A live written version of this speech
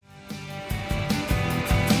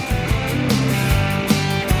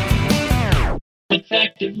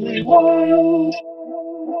Effectively Wild.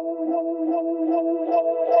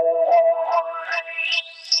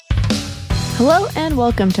 Hello and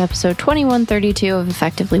welcome to episode 2132 of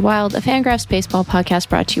Effectively Wild, a Fangraphs baseball podcast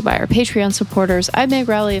brought to you by our Patreon supporters. I'm Meg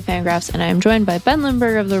Rowley of Fangraphs, and I am joined by Ben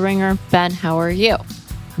Lindbergh of The Ringer. Ben, how are you?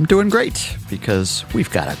 I'm doing great, because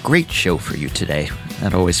we've got a great show for you today.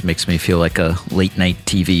 That always makes me feel like a late-night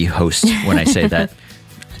TV host when I say that.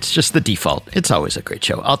 It's just the default. It's always a great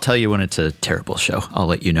show. I'll tell you when it's a terrible show. I'll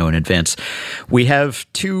let you know in advance. We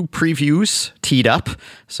have two previews teed up.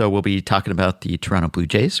 So we'll be talking about the Toronto Blue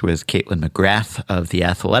Jays with Caitlin McGrath of The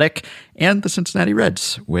Athletic and the Cincinnati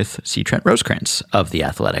Reds with C. Trent Rosecrans of The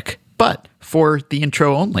Athletic. But for the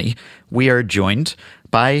intro only, we are joined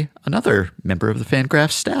by another member of the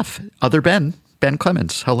Fangraphs staff, other Ben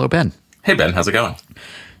Clemens. Hello, Ben. Hey, Ben. How's it going?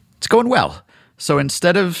 It's going well. So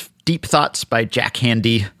instead of Deep Thoughts by Jack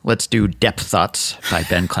Handy, let's do Depth Thoughts by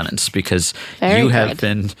Ben Clemens, because you have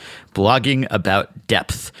been blogging about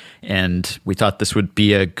depth, and we thought this would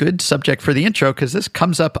be a good subject for the intro because this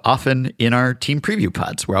comes up often in our team preview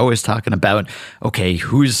pods. We're always talking about, okay,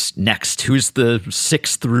 who's next? Who's the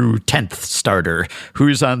 6th through 10th starter?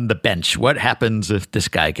 Who's on the bench? What happens if this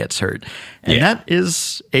guy gets hurt? And that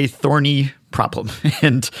is a thorny problem.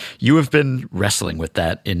 And you have been wrestling with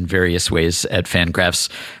that in various ways at Fangraphs.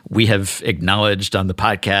 We have acknowledged on the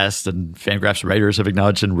podcast, and Fangraphs writers have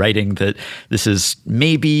acknowledged in writing, that this is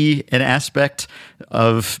maybe an aspect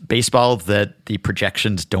of baseball that the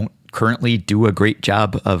projections don't currently do a great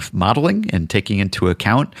job of modeling and taking into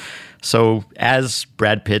account. So as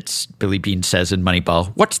Brad Pitt's Billy Beane says in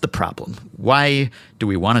Moneyball, what's the problem? Why do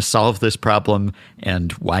we want to solve this problem?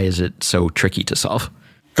 And why is it so tricky to solve?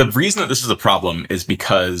 The reason that this is a problem is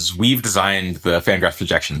because we've designed the Fangraphs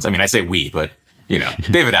projections. I mean, I say we, but,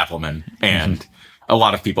 David Appelman and a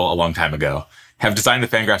lot of people a long time ago have designed the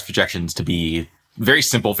Fangraphs projections to be very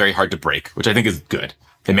simple, very hard to break, which I think is good.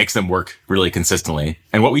 It makes them work really consistently.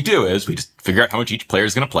 And what we do is we just figure out how much each player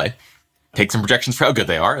is going to play, take some projections for how good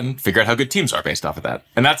they are, and figure out how good teams are based off of that.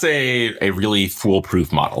 And that's a really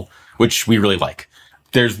foolproof model, which we really like.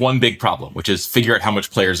 There's one big problem, which is figure out how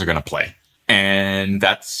much players are going to play. And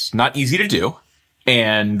that's not easy to do.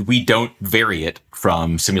 And we don't vary it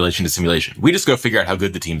from simulation to simulation. We just go figure out how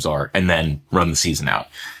good the teams are and then run the season out.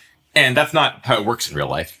 And that's not how it works in real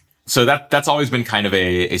life. So that's always been kind of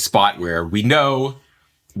a spot where we know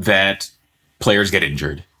that players get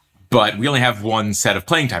injured, but we only have one set of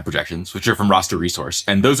playing time projections, which are from Roster Resource.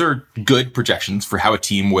 And those are good projections for how a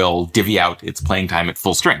team will divvy out its playing time at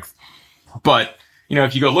full strength. But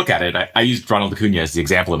if you go look at it, I used Ronald Acuna as the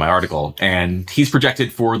example in my article, and he's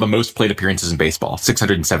projected for the most plate appearances in baseball,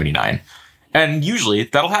 679. And usually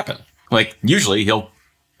that'll happen. Usually he'll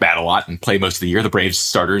bat a lot and play most of the year. The Braves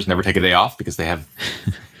starters never take a day off because they have,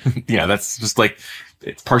 that's just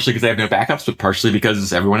it's partially because they have no backups, but partially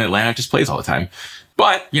because everyone in Atlanta just plays all the time.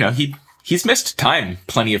 But, he's missed time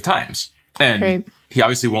plenty of times. And he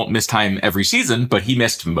obviously won't miss time every season, but he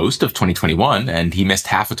missed most of 2021 and he missed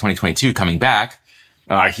half of 2022 coming back.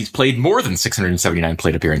 He's played more than 679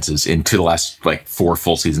 plate appearances in the last 4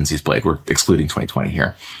 full seasons he's played. We're excluding 2020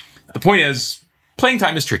 here. The point is, playing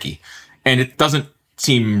time is tricky, and it doesn't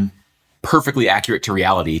seem perfectly accurate to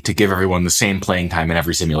reality to give everyone the same playing time in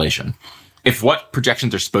every simulation. If what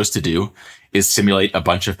projections are supposed to do is simulate a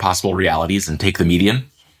bunch of possible realities and take the median,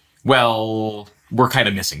 well, we're kind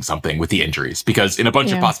of missing something with the injuries, because in a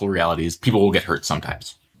bunch of possible realities, people will get hurt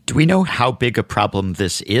sometimes. Do we know how big a problem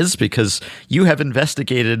this is? Because you have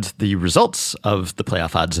investigated the results of the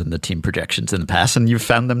playoff odds and the team projections in the past, and you've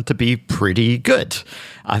found them to be pretty good.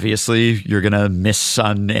 Obviously, you're going to miss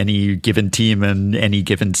on any given team and any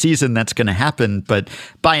given season. That's going to happen. But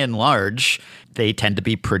by and large, they tend to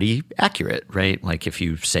be pretty accurate, right? Like if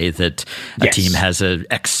you say that a team has a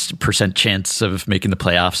X percent chance of making the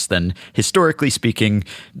playoffs, then historically speaking,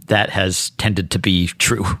 that has tended to be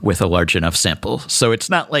true with a large enough sample. So it's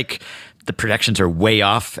not like the projections are way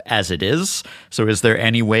off as it is. So is there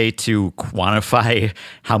any way to quantify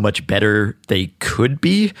how much better they could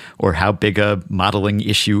be, or how big a modeling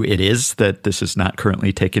issue it is that this is not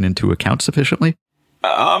currently taken into account sufficiently?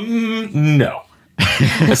 No.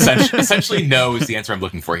 Essentially, no is the answer I'm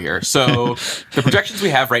looking for here. So the projections we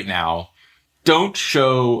have right now don't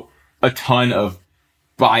show a ton of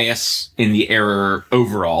bias in the error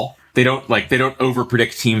overall. They don't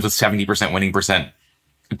over-predict teams with 70% winning percent,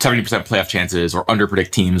 70% playoff chances, or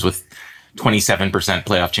under-predict teams with 27%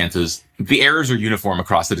 playoff chances. The errors are uniform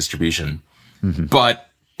across the distribution, but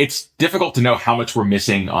it's difficult to know how much we're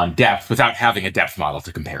missing on depth without having a depth model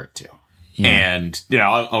to compare it to. And,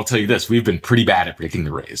 I'll tell you this, we've been pretty bad at predicting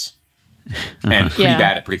the Rays and pretty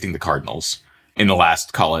bad at predicting the Cardinals. in the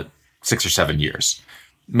last, call it 6 or 7 years.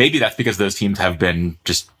 Maybe that's because those teams have been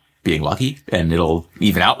just being lucky and it'll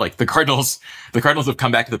even out. Like the Cardinals have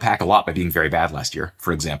come back to the pack a lot by being very bad last year,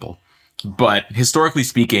 for example. But historically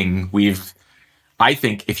speaking, I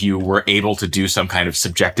think if you were able to do some kind of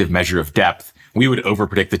subjective measure of depth, we would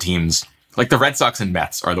overpredict the teams. Like the Red Sox and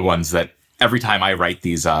Mets are the ones that every time I write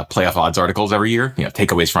these playoff odds articles every year,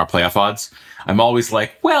 takeaways from our playoff odds, I'm always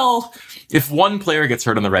like, well, if one player gets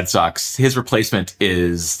hurt on the Red Sox, his replacement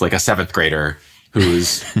is like a 7th grader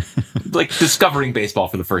who's like discovering baseball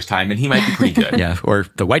for the first time, and he might be pretty good. Yeah, or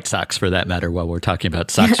the White Sox for that matter, while we're talking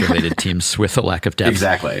about Sox-related teams with a lack of depth.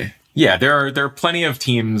 Exactly. Yeah, there are plenty of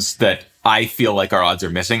teams that I feel like our odds are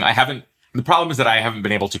missing. The problem is that I haven't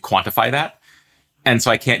been able to quantify that. And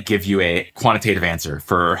so I can't give you a quantitative answer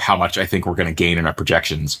for how much I think we're going to gain in our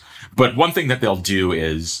projections. But one thing that they'll do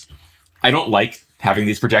is I don't like having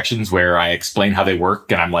these projections where I explain how they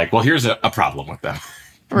work and I'm like, well, here's a problem with them.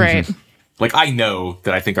 Right. Like, I know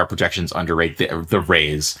that I think our projections underrate the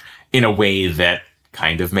Rays in a way that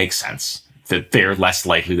kind of makes sense. That they're less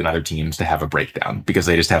likely than other teams to have a breakdown because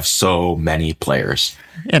they just have so many players.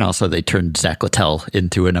 And also they turned Zach Littell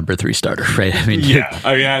into a number 3 starter, right? I mean,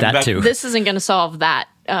 that too. This isn't going to solve that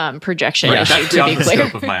projection issue, that's beyond the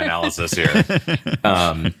scope of my analysis here.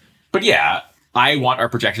 But yeah, I want our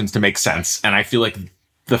projections to make sense. And I feel like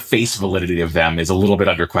the face validity of them is a little bit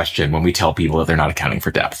under question when we tell people that they're not accounting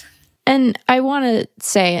for depth. And I want to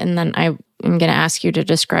say, and then I'm going to ask you to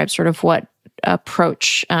describe sort of what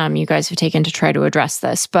approach you guys have taken to try to address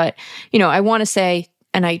this. But, I want to say,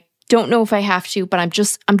 and I don't know if I have to, but I'm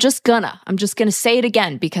just gonna say it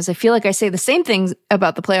again because I feel like I say the same things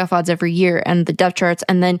about the playoff odds every year and the depth charts.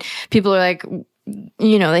 And then people are like,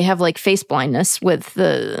 they have like face blindness with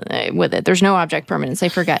it. There's no object permanence. They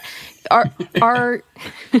forget.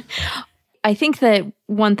 I think that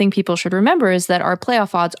one thing people should remember is that our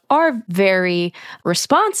playoff odds are very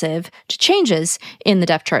responsive to changes in the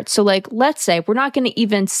depth chart. So like, let's say we're not going to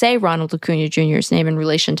even say Ronald Acuna Jr.'s name in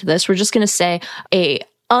relation to this. We're just going to say a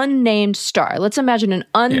unnamed star. Let's imagine an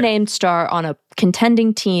unnamed star on a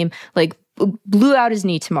contending team, like blew out his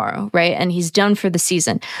knee tomorrow, right? And he's done for the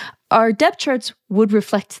season. Our depth charts would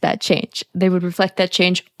reflect that change. They would reflect that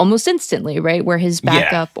change almost instantly, right? Where his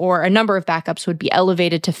backup or a number of backups would be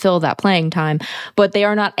elevated to fill that playing time. But they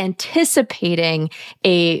are not anticipating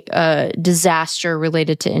a disaster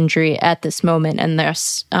related to injury at this moment and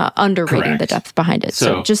thus underrating the depth behind it.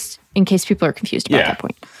 So just in case people are confused about that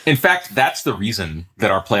point. In fact, that's the reason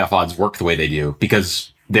that our playoff odds work the way they do,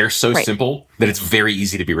 because they're so simple that it's very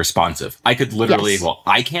easy to be responsive. I could literally,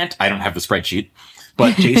 I can't, I don't have the spreadsheet.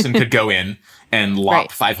 But Jason could go in and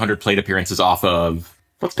lop 500 plate appearances off of,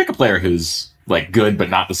 let's pick a player who's like good, but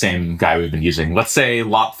not the same guy we've been using. Let's say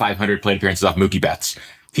lop 500 plate appearances off Mookie Betts.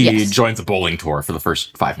 He joins a bowling tour for the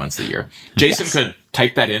first 5 months of the year. Jason could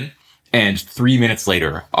type that in and 3 minutes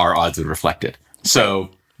later, our odds would reflect it.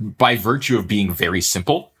 So by virtue of being very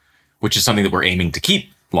simple, which is something that we're aiming to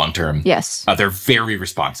keep long-term, they're very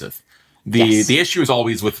responsive. The issue is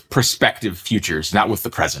always with prospective futures, not with the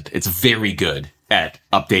present. It's very good at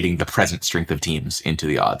updating the present strength of teams into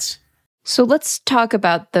the odds. So let's talk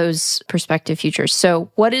about those prospective futures.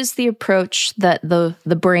 So what is the approach that the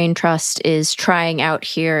Brain Trust is trying out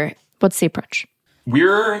here? What's the approach?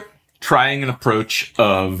 We're trying an approach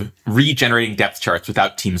of regenerating depth charts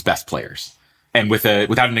without teams' best players and without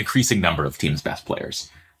an increasing number of teams' best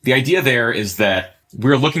players. The idea there is that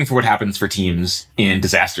we're looking for what happens for teams in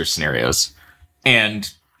disaster scenarios.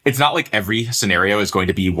 And it's not like every scenario is going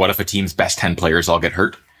to be, what if a team's best 10 players all get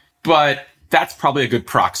hurt? But that's probably a good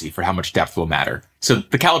proxy for how much depth will matter. So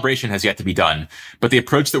the calibration has yet to be done. But the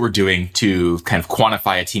approach that we're doing to kind of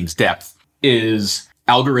quantify a team's depth is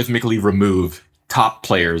algorithmically remove top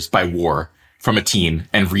players by WAR from a team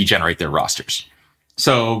and regenerate their rosters.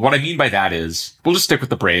 So what I mean by that is, we'll just stick with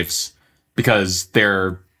the Braves because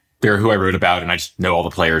they're who I wrote about, and I just know all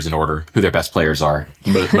the players in order, who their best players are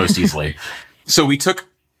most easily. So we took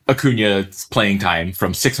Acuna's playing time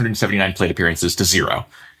from 679 plate appearances to 0.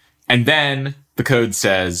 And then the code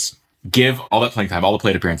says, give all that playing time, all the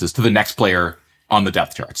plate appearances, to the next player on the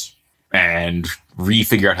depth charts and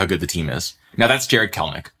refigure out how good the team is. Now that's Jarred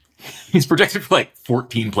Kelenic. He's projected for like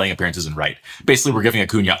 14 playing appearances in right. Basically, we're giving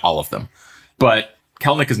Acuna all of them. But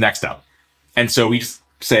Kelenic is next up. And so we just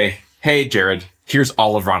say, hey, Jarred, here's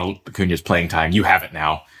all of Ronald Acuna's playing time. You have it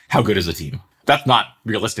now. How good is the team? That's not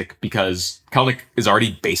realistic because Kelenic is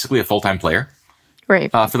already basically a full-time player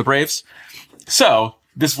for the Braves. So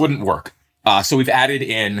this wouldn't work. So we've added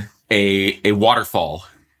in a waterfall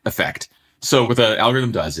effect. So what the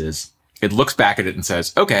algorithm does is it looks back at it and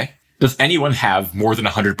says, okay, Does anyone have more than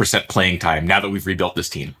 100% playing time now that we've rebuilt this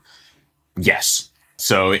team? Yes.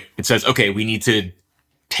 So it says, okay, we need to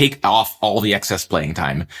take off all the excess playing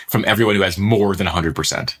time from everyone who has more than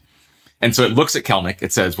 100%. And so it looks at Kelenic.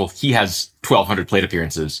 It says, well, he has 1,200 plate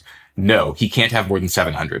appearances. No, he can't have more than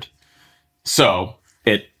 700. So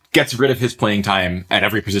it gets rid of his playing time at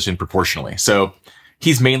every position proportionally. So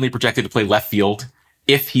he's mainly projected to play left field.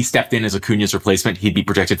 If he stepped in as Acuña's replacement, he'd be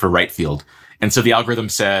projected for right field. And so the algorithm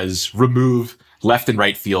says remove left and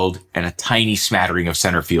right field and a tiny smattering of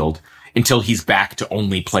center field until he's back to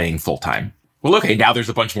only playing full time. Well, okay, now there's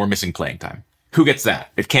a bunch more missing playing time. Who gets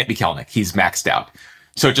that? It can't be Kelenic. He's maxed out.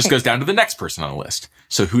 So it just goes down to the next person on the list.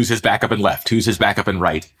 So who's his backup in left? Who's his backup in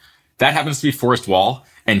right? That happens to be Forrest Wall,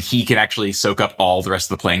 and he can actually soak up all the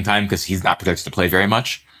rest of the playing time because he's not projected to play very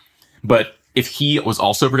much. But if he was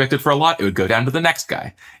also projected for a lot, it would go down to the next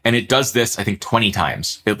guy. And it does this, I think, 20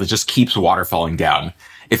 times. It just keeps waterfalling down.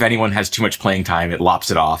 If anyone has too much playing time, it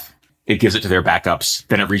lops it off. It gives it to their backups.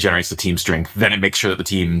 Then it regenerates the team strength. Then it makes sure that the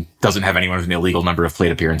team doesn't have anyone with an illegal number of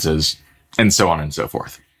plate appearances, and so on and so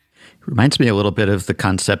forth. Reminds me a little bit of the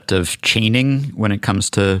concept of chaining when it comes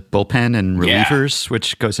to bullpen and relievers,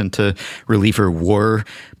 which goes into reliever war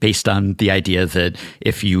based on the idea that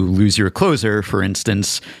if you lose your closer, for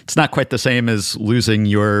instance, it's not quite the same as losing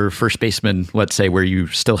your first baseman, let's say, where you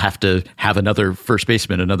still have to have another first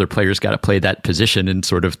baseman. Another player's got to play that position in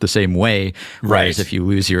sort of the same way. Whereas if you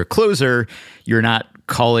lose your closer, you're not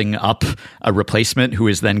calling up a replacement who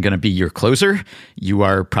is then going to be your closer. You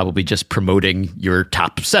are probably just promoting your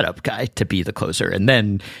top setup guy to be the closer. And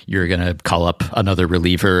then you're going to call up another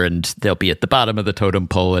reliever and they'll be at the bottom of the totem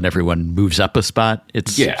pole and everyone moves up a spot.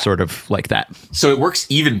 It's sort of like that. So it works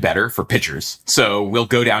even better for pitchers. So we'll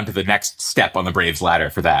go down to the next step on the Braves ladder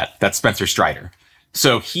for that. That's Spencer Strider.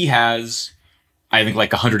 So he has, I think,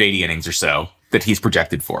 like 180 innings or so that he's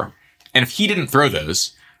projected for. And if he didn't throw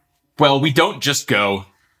those, well, we don't just go,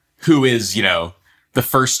 who is, the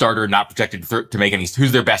first starter not projected to make any,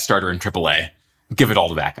 who's their best starter in AAA? Give it all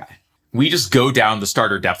to that guy. We just go down the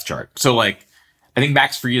starter depth chart. So I think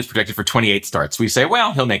Max Fried is projected for 28 starts. We say,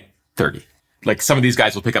 well, he'll make 30. Some of these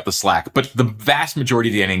guys will pick up the slack, but the vast majority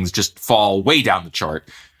of the innings just fall way down the chart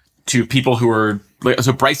to people who are,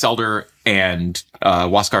 so Bryce Elder and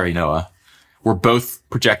Huascar Ynoa were both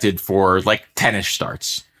projected for 10-ish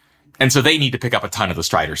starts. And so they need to pick up a ton of the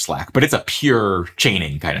Strider slack, but it's a pure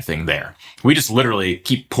chaining kind of thing there. We just literally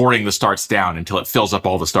keep pouring the starts down until it fills up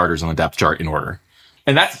all the starters on the depth chart in order.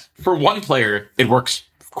 And that's, for one player, it works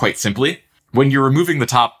quite simply. When you're removing the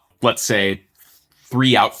top, let's say,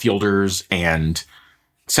 3 outfielders and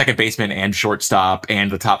second baseman and shortstop and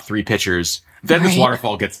the top 3 pitchers, then this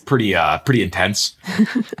waterfall gets pretty intense.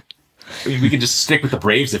 I mean, we can just stick with the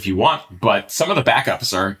Braves if you want, but some of the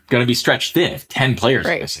backups are going to be stretched thin if 10 players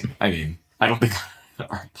are missing. I mean, I don't think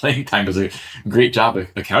our playing time does a great job of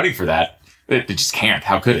accounting for that. It just can't.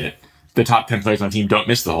 How could it? The top 10 players on the team don't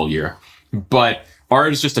miss the whole year. But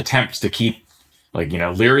ours just attempts to keep,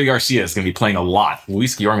 Larry Garcia is going to be playing a lot.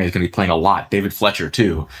 Luis Guillorme is going to be playing a lot. David Fletcher,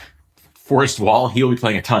 too. Forrest Wall, he'll be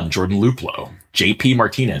playing a ton. Jordan Luplow. JP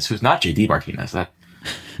Martinez, who's not JD Martinez. That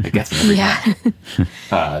gets me every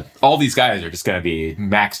time. All these guys are just going to be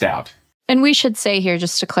maxed out. And we should say here,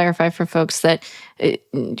 just to clarify for folks that,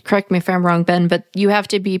 correct me if I'm wrong, Ben, but you have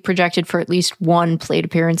to be projected for at least one plate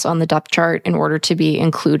appearance on the depth chart in order to be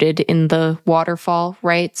included in the waterfall,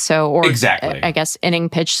 right? So, or exactly, I guess, inning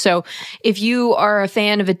pitch. So if you are a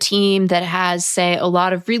fan of a team that has, say, a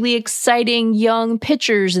lot of really exciting young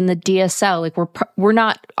pitchers in the DSL, we're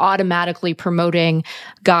not automatically promoting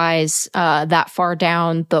guys that far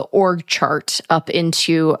down the org chart up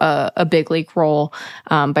into a big league role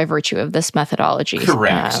by virtue of this methodology.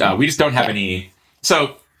 Correct. We just don't have any.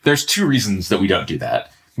 So there's 2 reasons that we don't do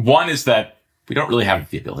that. One is that we don't really have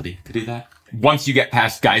the ability to do that. Once you get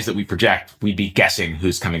past guys that we project, we'd be guessing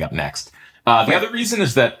who's coming up next. The other reason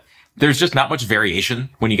is that there's just not much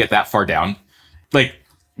variation when you get that far down.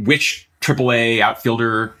 Which AAA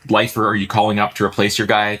outfielder lifer are you calling up to replace your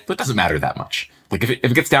guy? That doesn't matter that much. If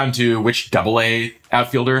it gets down to which AA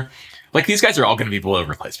outfielder, these guys are all going to be below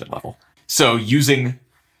replacement level. So using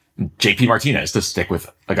JP Martinez, to stick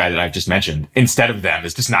with a guy that I've just mentioned, instead of them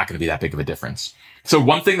is just not going to be that big of a difference. So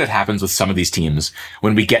one thing that happens with some of these teams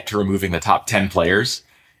when we get to removing the top 10 players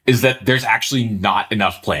is that there's actually not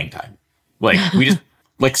enough playing time. We just,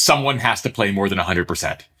 someone has to play more than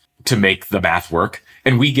 100% to make the math work.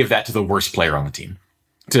 And we give that to the worst player on the team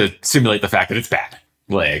to simulate the fact that it's bad.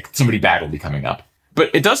 Somebody bad will be coming up.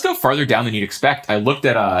 But it does go farther down than you'd expect. I looked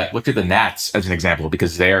at the Nats as an example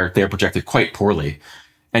because they're projected quite poorly.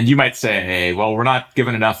 And you might say, well, we're not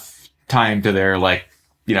giving enough time to their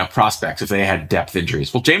prospects if they had depth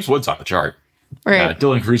injuries. Well, James Wood's on the chart. Right.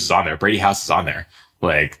 Dylan Cruz is on there. Brady House is on there.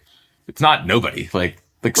 Like, it's not nobody. Like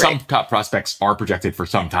some top prospects are projected for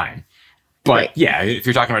some time. But yeah, if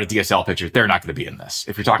you're talking about a DSL pitcher, they're not going to be in this.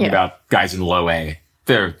 If you're talking about guys in low A,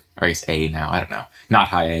 or I guess A now, I don't know, not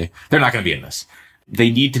high A, they're not going to be in this. They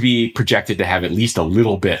need to be projected to have at least a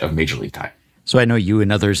little bit of major league time. So I know you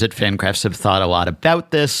and others at Fangraphs have thought a lot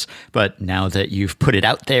about this, but now that you've put it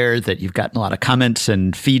out there, that you've gotten a lot of comments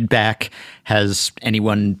and feedback, has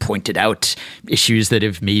anyone pointed out issues that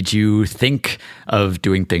have made you think of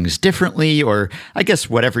doing things differently? Or I guess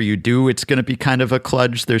whatever you do, it's going to be kind of a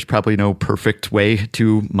kludge. There's probably no perfect way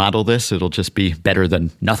to model this. It'll just be better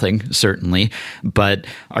than nothing, certainly. But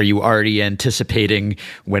are you already anticipating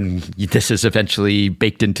when this is eventually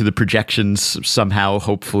baked into the projections somehow,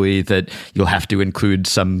 hopefully, that you'll have to include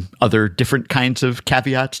some other different kinds of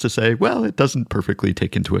caveats to say, well, it doesn't perfectly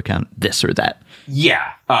take into account this or that?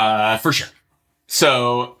 Yeah, for sure.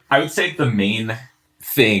 So I would say the main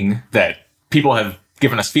thing that people have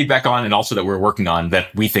given us feedback on, and also that we're working on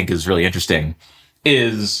that we think is really interesting,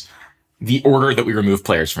 is the order that we remove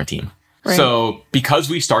players from a team. Right. So because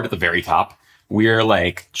we start at the very top, we're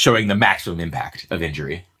like showing the maximum impact of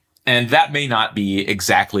injury. And that may not be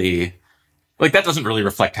exactly, like, that doesn't really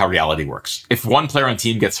reflect how reality works. If one player on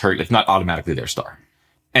team gets hurt, it's not automatically their star.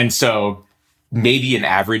 And so maybe an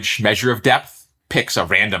average measure of depth picks a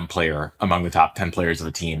random player among the top 10 players of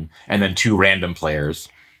a team, and then 2 random players.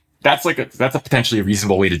 That's a potentially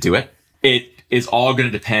reasonable way to do it. It is all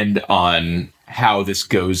going to depend on how this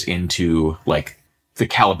goes into like the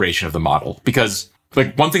calibration of the model. Because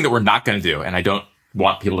like one thing that we're not going to do, and I don't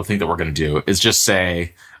want people to think that we're going to do, is just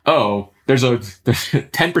say, oh, there's a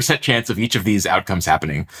 10% chance of each of these outcomes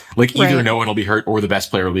happening. Like either no one will be hurt, or the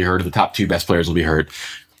best player will be hurt, or the top 2 best players will be hurt.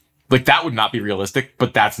 Like that would not be realistic,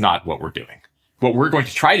 but that's not what we're doing. What we're going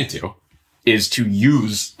to try to do is to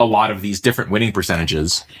use a lot of these different winning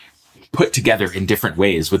percentages put together in different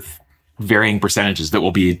ways with varying percentages that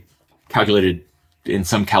will be calculated in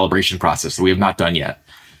some calibration process that we have not done yet,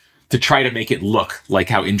 to try to make it look like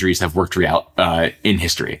how injuries have worked in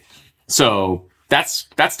history. So that's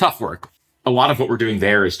tough work. A lot of what we're doing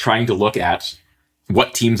there is trying to look at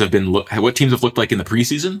what teams have looked like in the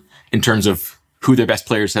preseason in terms of who their best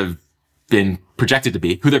players have been projected to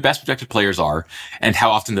be, who their best projected players are, and how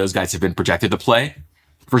often those guys have been projected to play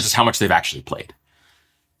versus how much they've actually played.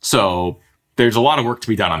 So there's a lot of work to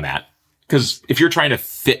be done on that. Because if you're trying to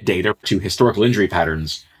fit data to historical injury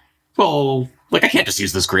patterns, well, like I can't just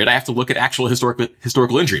use this grid. I have to look at actual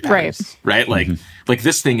historical injury patterns, right? Like, like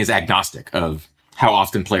this thing is agnostic of how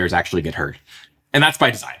often players actually get hurt. And that's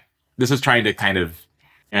by design. This is trying to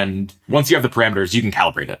and once you have the parameters, you can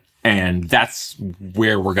calibrate it. And that's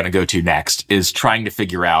where we're going to go to next, is trying to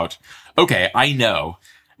figure out, okay, I know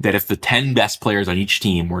that if the 10 best players on each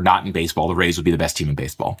team were not in baseball, the Rays would be the best team in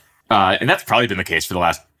baseball. And that's probably been the case for the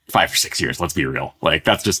last 5 or 6 years. Let's be real. Like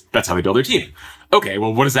that's how they build their team. Okay.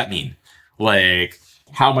 Well, what does that mean? Like,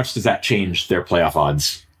 how much does that change their playoff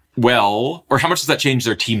odds? Well, or how much does that change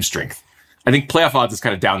their team strength? I think playoff odds is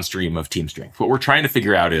kind of downstream of team strength. What we're trying to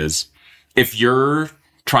figure out is if you're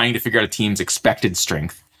trying to figure out a team's expected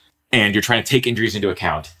strength and you're trying to take injuries into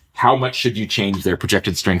account, how much should you change their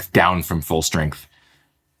projected strength down from full strength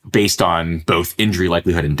based on both injury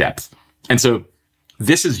likelihood and depth? And so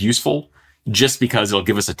this is useful just because it'll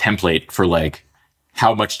give us a template for like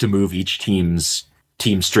how much to move each team's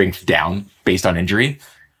team strength down based on injury.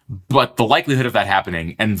 But the likelihood of that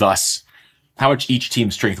happening, and thus how much each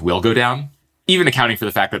team's strength will go down, even accounting for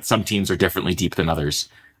the fact that some teams are differently deep than others,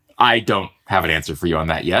 I don't have an answer for you on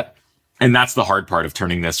that yet. And that's the hard part of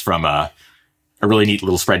turning this from a really neat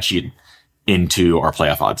little spreadsheet into our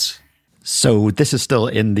playoff odds. So this is still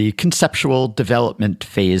in the conceptual development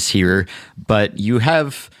phase here, but you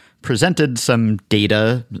have presented some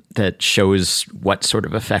data that shows what sort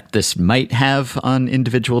of effect this might have on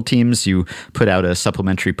individual teams. You put out a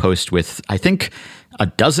supplementary post with, I think,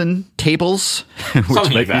 12 tables,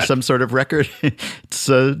 which might be some sort of record. It's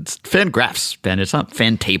Fangraphs, Ben. It's not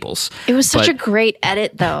fan tables. It was such a great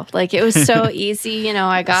edit, though. Like, it was so easy. You know,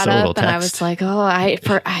 I got up and I was like, oh, I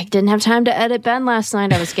didn't have time to edit Ben last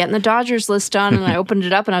night. I was getting the Dodgers list done, and I opened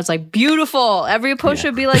it up, and I was like, beautiful. Every post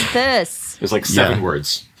should be like this. It was like 7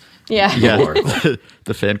 words. Yeah. Yeah.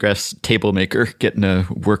 The Fangraphs table maker getting a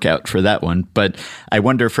workout for that one. But I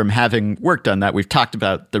wonder, from having worked on that, we've talked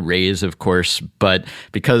about the raise, of course, but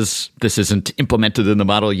because this isn't implemented in the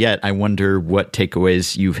model yet, I wonder what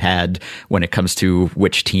takeaways you've had when it comes to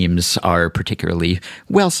which teams are particularly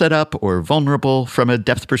well set up or vulnerable from a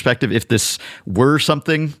depth perspective. If this were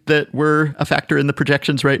something that were a factor in the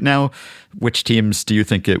projections right now, which teams do you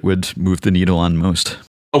think it would move the needle on most?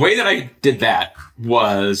 A way that I did that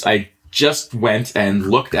was I just went and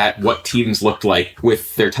looked at what teams looked like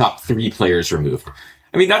with their top 3 players removed.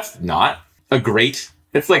 I mean, that's not a great,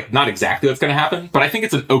 it's like not exactly what's going to happen, but I think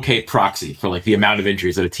it's an okay proxy for like the amount of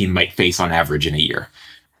injuries that a team might face on average in a year.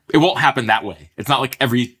 It won't happen that way. It's not like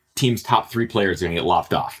every team's top 3 players are going to get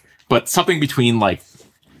lopped off, but something between like,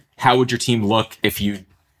 how would your team look if you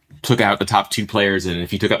took out the top 2 players and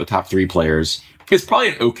if you took out the top 3 players is probably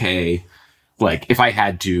an okay, like if I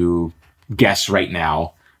had to guess right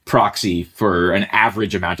now, proxy for an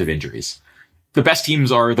average amount of injuries. The best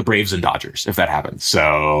teams are the Braves and Dodgers, if that happens.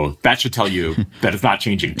 So that should tell you that it's not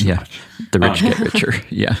changing too much. The rich get richer.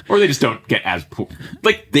 Yeah. Or they just don't get as poor.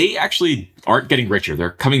 Like, they actually aren't getting richer.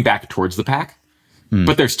 They're coming back towards the pack,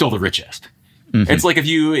 but they're still the richest. Mm-hmm. It's like if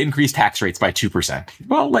you increase tax rates by 2%.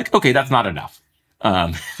 Well, like, okay, that's not enough.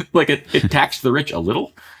 Like it taxed the rich a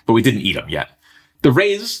little, but we didn't eat them yet. The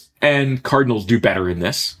Rays and Cardinals do better in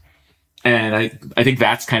this. And I think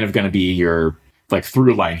that's kind of going to be your like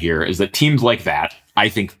through line here, is that teams like that, I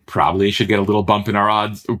think probably should get a little bump in our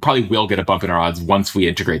odds. We probably will get a bump in our odds once we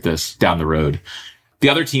integrate this down the road. The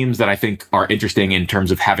other teams that I think are interesting in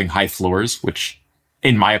terms of having high floors, which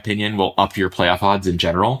in my opinion will up your playoff odds in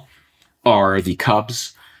general, are the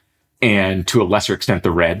Cubs and to a lesser extent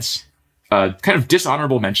the Reds. Kind of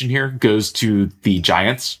dishonorable mention here goes to the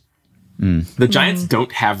Giants. The Giants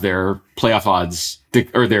don't have their playoff odds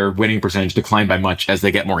or their winning percentage decline by much as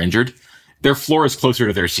they get more injured. Their floor is closer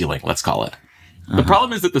to their ceiling, let's call it. The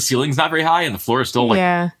problem is that the ceiling's not very high and the floor is still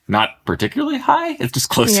like not particularly high. It's just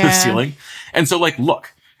close to the ceiling. And so like,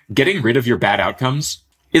 look, getting rid of your bad outcomes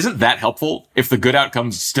isn't that helpful if the good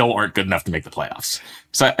outcomes still aren't good enough to make the playoffs.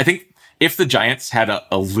 So I think if the Giants had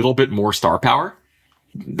a little bit more star power,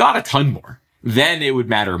 not a ton more, then it would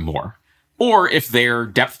matter more. Or if their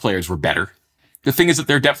depth players were better. The thing is that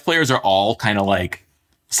their depth players are all kind of like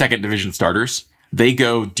second division starters. They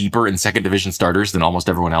go deeper in second division starters than almost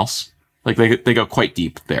everyone else. Like they go quite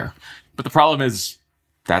deep there. But the problem is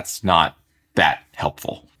that's not that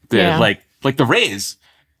helpful. Like the Rays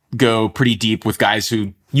go pretty deep with guys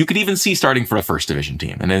who you could even see starting for a first division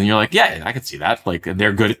team. And then you're like, yeah, I could see that. Like, and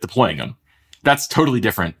they're good at deploying them. That's totally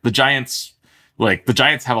different. The Giants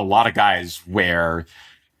have a lot of guys where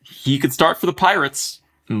he could start for the Pirates.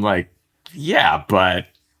 And like, yeah, but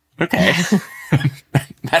okay.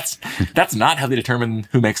 That's not how they determine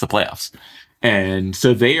who makes the playoffs. And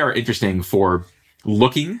so they are interesting for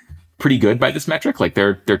looking pretty good by this metric. Like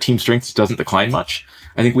their team strength doesn't decline much.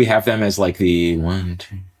 I think we have them as like the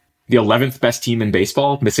 11th best team in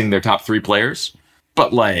baseball, missing their top 3 players.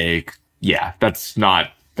 But like, yeah, that's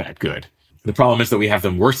not that good. The problem is that we have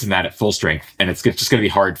them worse than that at full strength, and it's just going to be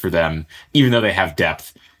hard for them, even though they have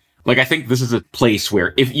depth. Like, I think this is a place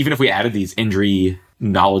where even if we added these injury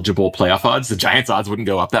knowledgeable playoff odds, the Giants odds wouldn't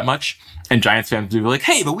go up that much. And Giants fans would be like,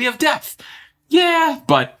 hey, but we have depth. Yeah,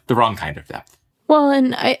 but the wrong kind of depth. Well,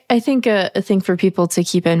 and I think a thing for people to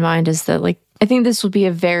keep in mind is that, like, I think this will be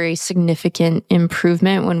a very significant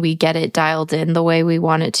improvement when we get it dialed in the way we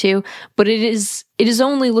want it to. But it is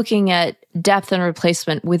only looking at depth and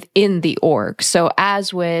replacement within the org. So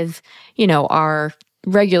as with, our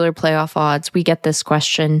regular playoff odds, we get this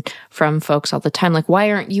question from folks all the time, like, why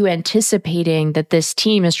aren't you anticipating that this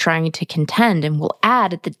team is trying to contend and will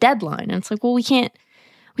add at the deadline? And it's like, well, we can't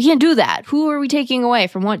do that. Who are we taking away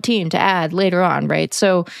from what team to add later on, right?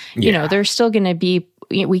 So, there's still going to be,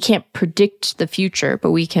 we can't predict the future, but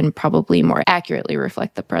we can probably more accurately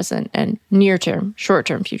reflect the present and near-term,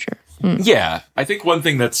 short-term future. Yeah, I think one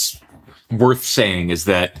thing that's worth saying is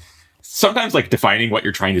that sometimes like defining what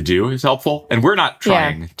you're trying to do is helpful. And we're not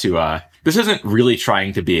trying to, this isn't really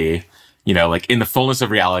trying to be, like in the fullness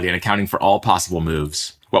of reality and accounting for all possible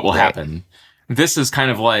moves, what will happen. This is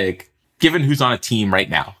kind of like, given who's on a team right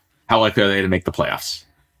now, how likely are they to make the playoffs?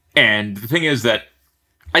 And the thing is that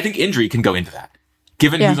I think injury can go into that.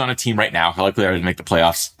 Given who's on a team right now, how likely are they to make the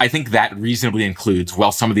playoffs? I think that reasonably includes,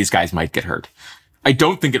 well, some of these guys might get hurt. I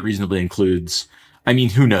don't think it reasonably includes, I mean,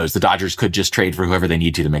 who knows? The Dodgers could just trade for whoever they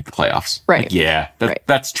need to make the playoffs. Right. Like,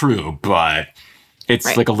 that's true, but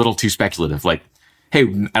it's like a little too speculative. Like, hey,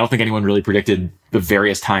 I don't think anyone really predicted the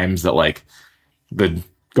various times that like the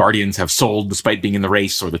Guardians have sold despite being in the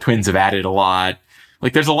race, or the Twins have added a lot,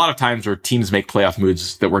 Like there's a lot of times where teams make playoff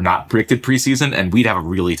moves that were not predicted preseason, and we'd have a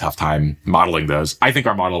really tough time modeling those. I think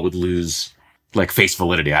our model would lose like face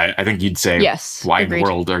validity. I think you'd say, yes, why agreed. in the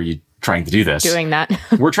world are you trying to do this? Doing that.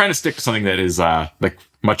 We're trying to stick to something that is like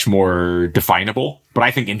much more definable, but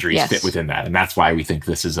I think injuries fit within that. And that's why we think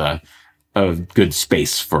this is a good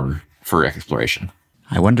space for exploration.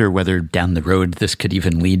 I wonder whether down the road this could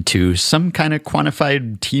even lead to some kind of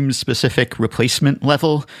quantified team-specific replacement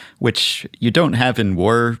level, which you don't have in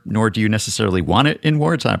War, nor do you necessarily want it in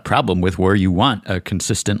War. It's not a problem with War. You want a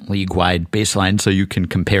consistent league-wide baseline so you can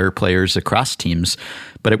compare players across teams.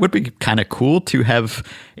 But it would be kind of cool to have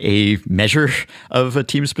a measure of a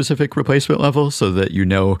team-specific replacement level so that you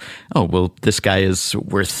know, oh, well, this guy is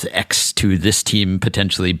worth X to this team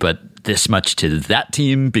potentially, but this much to that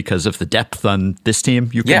team because of the depth on this team.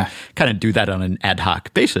 You can kind of do that on an ad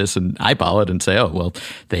hoc basis and eyeball it and say, oh, well,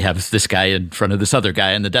 they have this guy in front of this other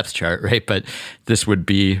guy in the depth chart, right? But this would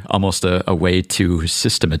be almost a way to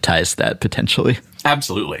systematize that potentially.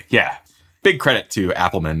 Absolutely. Yeah. Big credit to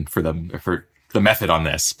Appleman for the method on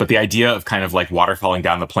this. But the idea of kind of like waterfalling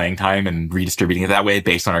down the playing time and redistributing it that way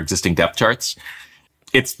based on our existing depth charts,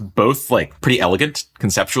 it's both like pretty elegant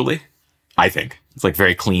conceptually, I think. It's like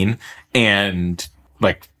very clean and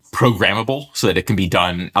like programmable so that it can be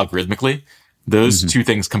done algorithmically. Those two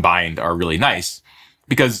things combined are really nice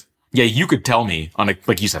because you could tell me on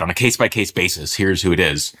like you said, on a case by case basis, here's who it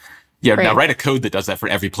is. Yeah. Right. Now write a code that does that for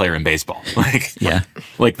every player in baseball.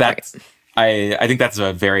 Like that's, I think that's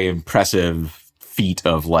a very impressive feat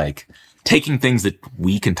of like taking things that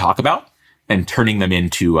we can talk about and turning them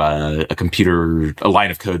into a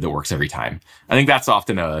line of code that works every time. I think that's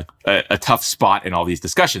often a tough spot in all these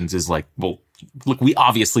discussions is like, well, look, we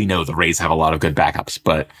obviously know the Rays have a lot of good backups,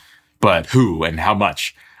 but who and how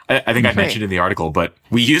much? I think I mentioned in the article, but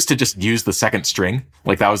we used to just use the second string.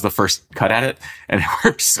 Like that was the first cut at it and it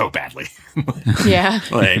worked so badly. Yeah.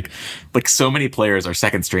 like so many players are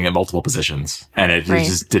second string at multiple positions and it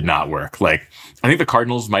just did not work. Like I think the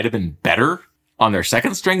Cardinals might have been better on their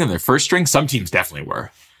second string than their first string. Some teams definitely were.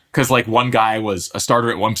 Cause like one guy was a starter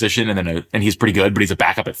at one position and he's pretty good, but he's a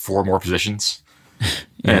backup at 4 more positions.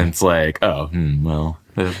 And it's like, well,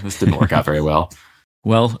 this didn't work out very well.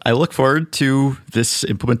 Well, I look forward to this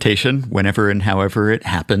implementation whenever and however it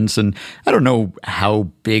happens. And I don't know how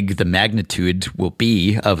big the magnitude will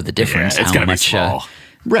be of the difference. It's going to be small.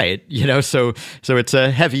 Right. So it's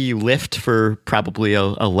a heavy lift for probably a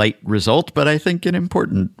light result, but I think an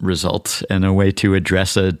important result and a way to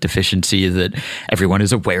address a deficiency that everyone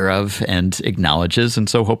is aware of and acknowledges. And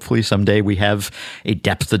so hopefully someday we have a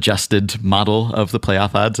depth adjusted model of the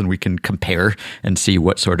playoff odds and we can compare and see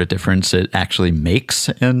what sort of difference it actually makes.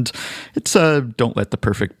 And it's don't let the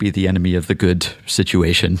perfect be the enemy of the good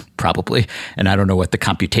situation, probably. And I don't know what the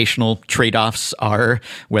computational trade-offs are,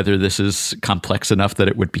 whether this is complex enough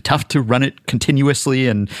that it would be tough to run it continuously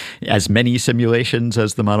and as many simulations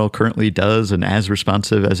as the model currently does and as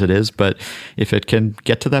responsive as it is. But if it can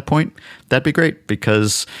get to that point, that'd be great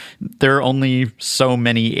because there are only so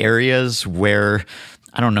many areas where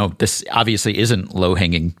I don't know, this obviously isn't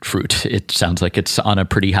low-hanging fruit. It sounds like it's on a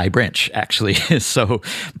pretty high branch, actually.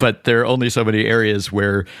 But there are only so many areas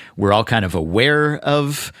where we're all kind of aware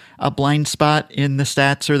of a blind spot in the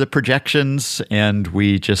stats or the projections, and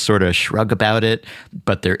we just sort of shrug about it.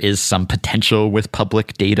 But there is some potential with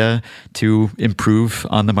public data to improve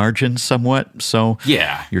on the margin somewhat. So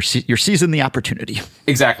you're seizing the opportunity.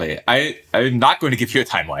 Exactly. I'm not going to give you a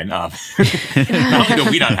timeline. Not only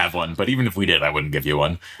do we not have one, but even if we did, I wouldn't give you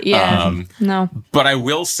one. Yeah. No. But I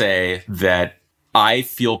will say that I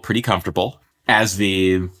feel pretty comfortable as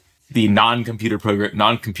the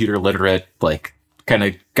non-computer literate, like kind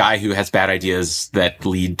of guy who has bad ideas that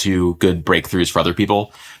lead to good breakthroughs for other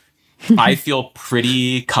people. I feel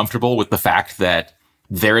pretty comfortable with the fact that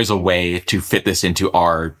there is a way to fit this into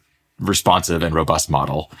our responsive and robust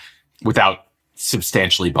model without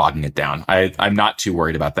substantially bogging it down. I'm not too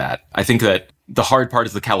worried about that. I think that the hard part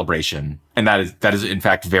is the calibration, and that is in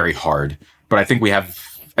fact very hard. But I think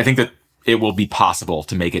that it will be possible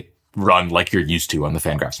to make it run like you're used to on the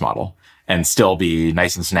Fangraphs model and still be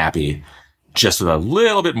nice and snappy, just with a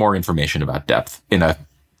little bit more information about depth in a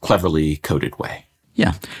cleverly coded way.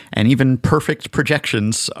 Yeah. And even perfect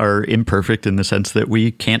projections are imperfect in the sense that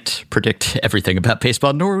we can't predict everything about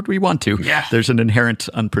baseball, nor would we want to. Yeah. There's an inherent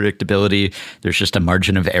unpredictability. There's just a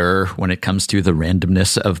margin of error when it comes to the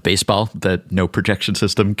randomness of baseball that no projection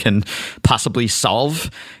system can possibly solve.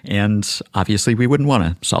 And obviously we wouldn't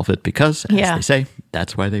want to solve it because, as they say,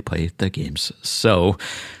 that's why they play the games. So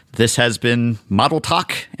This has been Model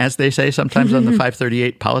Talk, as they say sometimes on the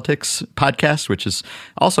 538 Politics podcast, which is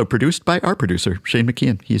also produced by our producer, Shane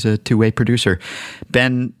McKeon. He's a two-way producer.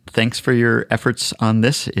 Ben, thanks for your efforts on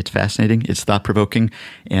this. It's fascinating. It's thought-provoking.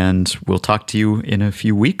 And we'll talk to you in a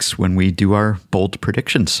few weeks when we do our bold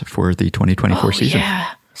predictions for the 2024 season.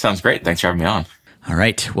 Yeah. Sounds great. Thanks for having me on. All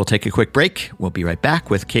right, we'll take a quick break. We'll be right back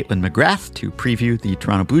with Caitlin McGrath to preview the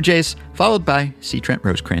Toronto Blue Jays, followed by C. Trent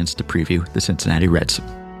Rosecrans to preview the Cincinnati Reds.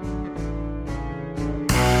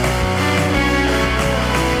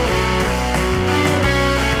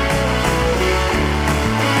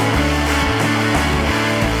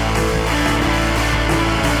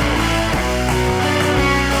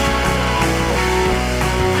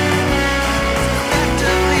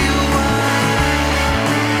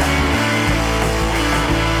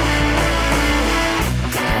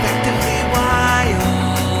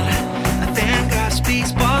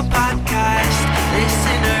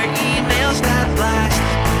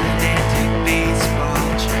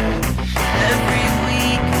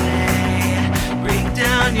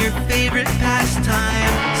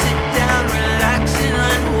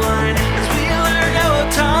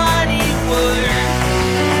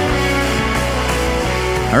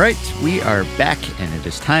 All right, we are back, and it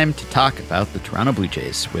is time to talk about the Toronto Blue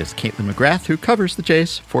Jays with Caitlin McGrath, who covers the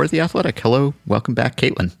Jays for The Athletic. Hello, welcome back,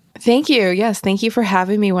 Caitlin. Thank you. Yes, thank you for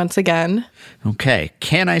having me once again. Okay,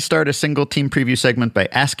 can I start a single team preview segment by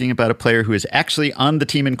asking about a player who is actually on the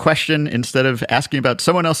team in question instead of asking about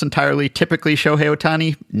someone else entirely, typically Shohei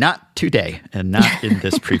Ohtani? Not today, and not in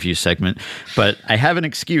this preview segment. But I have an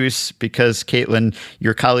excuse because, Caitlin,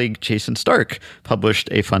 your colleague Jason Stark published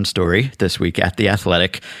a fun story this week at The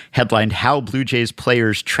Athletic, headlined How Blue Jays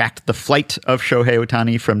Players Tracked the Flight of Shohei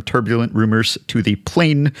Ohtani from Turbulent Rumors to the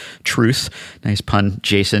Plain Truth. Nice pun,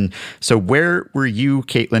 Jason. So where were you,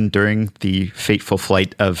 Caitlin, during the fateful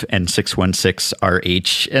flight of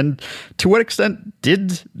N616RH? And to what extent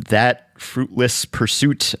did that fruitless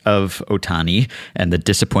pursuit of Ohtani and the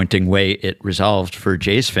disappointing way it resolved for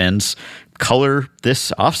Jays fans color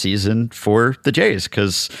this offseason for the Jays?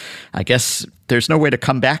 Because I guess there's no way to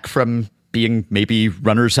come back from being maybe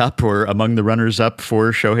runners-up or among the runners-up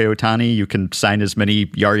for Shohei Ohtani. You can sign as many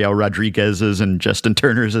Yariel Rodriguez's and Justin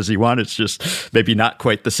Turners as you want. It's just maybe not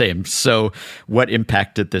quite the same. So what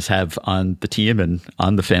impact did this have on the team and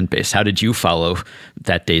on the fan base? How did you follow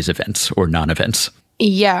that day's events or non-events?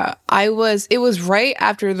 Yeah, it was right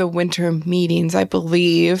after the winter meetings, I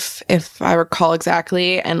believe, if I recall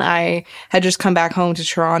exactly. And I had just come back home to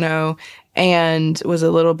Toronto and was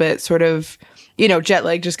a little bit sort of, jet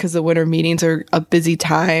lag just because the winter meetings are a busy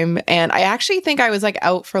time. And I actually think I was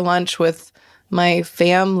out for lunch with my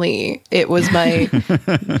family. It was my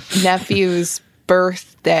nephew's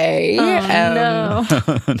birthday. No.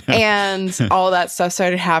 And all that stuff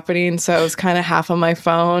started happening. So I was kind of half on my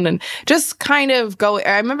phone and just kind of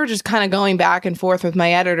I remember just kind of going back and forth with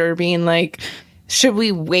my editor being like, should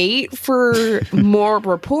we wait for more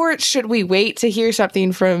reports? Should we wait to hear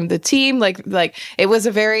something from the team? Like it was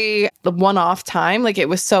a very one-off time. It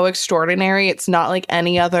was so extraordinary. It's not like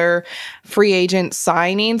any other free agent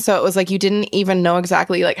signing. So it was you didn't even know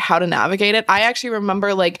exactly how to navigate it. I actually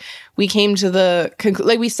remember we came to the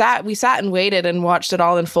we sat and waited and watched it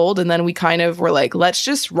all unfold, and then we kind of were let's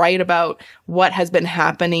just write about what has been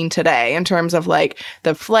happening today in terms of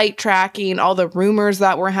the flight tracking, all the rumors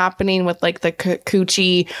that were happening with the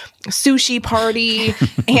Coochie sushi party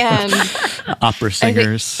and opera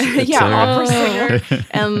singers. Opera singer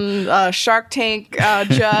and Shark Tank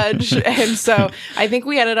judge. And so I think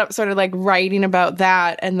we ended up sort of writing about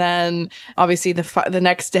that. And then obviously the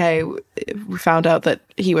next day we found out that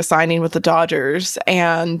he was signing with the Dodgers.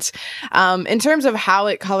 And in terms of how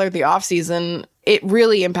it colored the offseason, it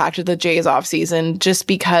really impacted the Jays offseason just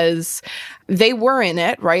because they were in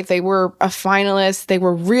it, right? They were a finalist. They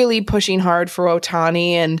were really pushing hard for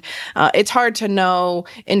Ohtani. And it's hard to know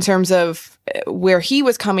in terms of where he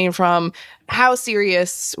was coming from. How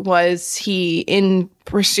serious was he in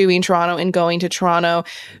pursuing Toronto and going to Toronto?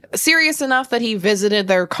 Serious enough that he visited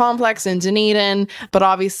their complex in Dunedin, but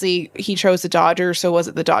obviously he chose the Dodgers. So was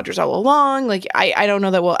it the Dodgers all along? I don't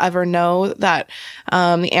know that we'll ever know that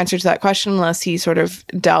the answer to that question unless he sort of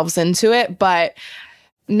delves into it. But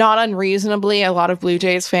not unreasonably, a lot of Blue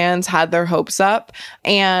Jays fans had their hopes up.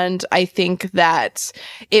 And I think that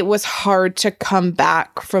it was hard to come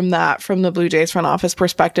back from that from the Blue Jays front office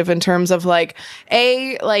perspective in terms of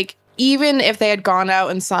even if they had gone out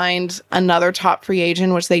and signed another top free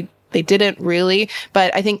agent, which they didn't really,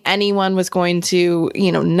 but I think anyone was going to,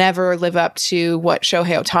 never live up to what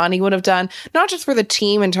Shohei Ohtani would have done, not just for the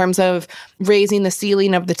team in terms of raising the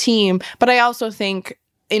ceiling of the team, but I also think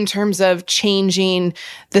in terms of changing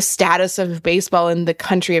the status of baseball in the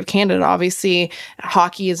country of Canada. Obviously,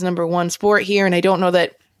 hockey is number one sport here, and I don't know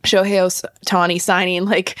that Shohei Ohtani signing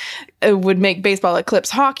would make baseball eclipse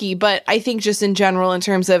hockey, but I think just in general, in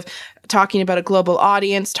terms of talking about a global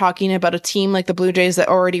audience, talking about a team like the Blue Jays that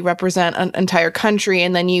already represent an entire country,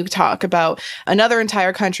 and then you talk about another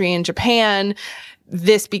entire country in Japan,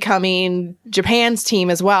 this becoming Japan's team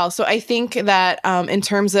as well. So I think that in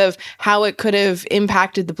terms of how it could have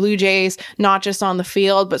impacted the Blue Jays, not just on the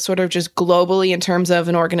field, but sort of just globally in terms of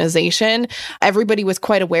an organization, everybody was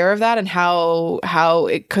quite aware of that and how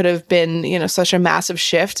it could have been, such a massive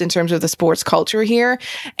shift in terms of the sports culture here.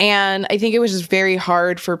 And I think it was just very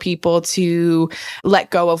hard for people to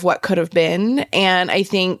let go of what could have been. And I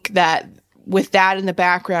think that with that in the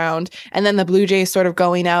background, and then the Blue Jays sort of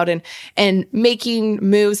going out and making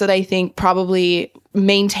moves that I think probably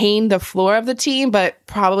maintain the floor of the team, but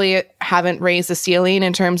probably haven't raised the ceiling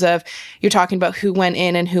in terms of you're talking about who went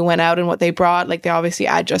in and who went out and what they brought. Like, they obviously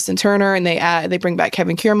add Justin Turner and they bring back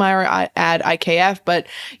Kevin Kiermaier, add IKF, but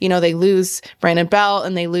they lose Brandon Belt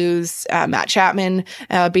and they lose Matt Chapman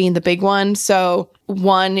being the big one. So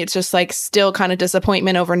one, it's just still kind of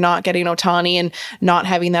disappointment over not getting Ohtani and not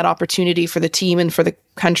having that opportunity for the team and for the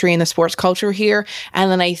country and the sports culture here. And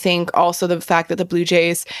then I think also the fact that the Blue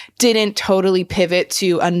Jays didn't totally pivot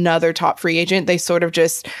to another top free agent. They sort of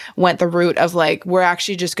just went the route of we're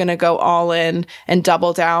actually just going to go all in and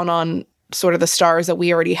double down on sort of the stars that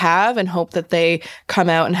we already have and hope that they come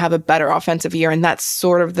out and have a better offensive year. And that's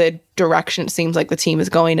sort of the direction it seems like the team is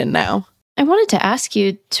going in now. I wanted to ask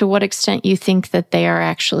you to what extent you think that they are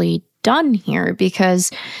actually done here, because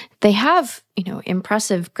they have,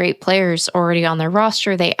 impressive, great players already on their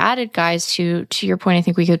roster. They added guys who, to your point, I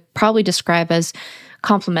think we could probably describe as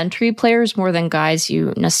complementary players more than guys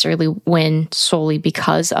you necessarily win solely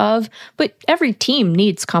because of. But every team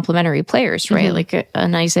needs complementary players, right? Mm-hmm. Like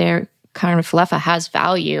an Isaiah Kiner-Falefa has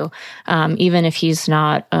value, even if he's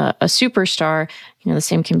not a superstar. The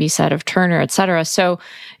same can be said of Turner, et cetera. So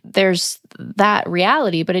there's that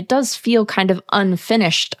reality, but it does feel kind of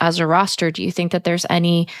unfinished as a roster. Do you think that there's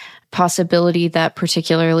any possibility that,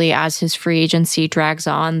 particularly as his free agency drags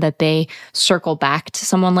on, that they circle back to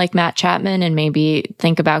someone like Matt Chapman and maybe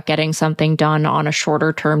think about getting something done on a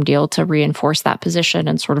shorter term deal to reinforce that position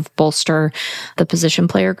and sort of bolster the position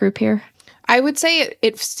player group here? I would say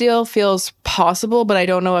it still feels possible, but I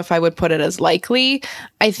don't know if I would put it as likely.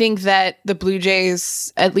 I think that the Blue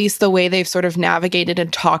Jays, at least the way they've sort of navigated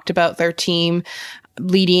and talked about their team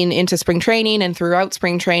leading into spring training and throughout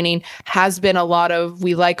spring training, has been a lot of,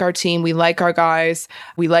 we like our team, we like our guys,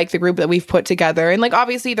 we like the group that we've put together. And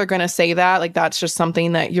obviously they're going to say that, that's just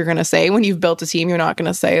something that you're going to say when you've built a team. You're not going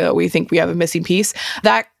to say, oh, we think we have a missing piece.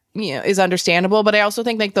 That is understandable, but I also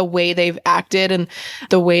think the way they've acted and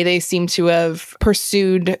the way they seem to have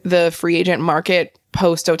pursued the free agent market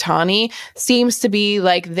post Ohtani seems to be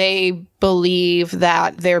they believe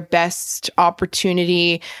that their best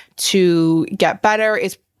opportunity to get better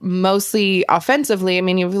is mostly offensively. I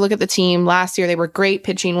mean, if you look at the team last year, they were great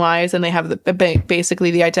pitching wise, and they have basically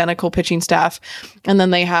the identical pitching staff. And then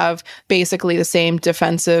they have basically the same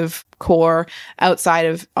defensive core outside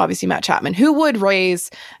of obviously Matt Chapman, who would raise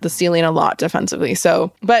the ceiling a lot defensively.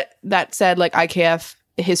 So, but that said, IKF,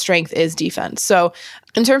 his strength is defense. So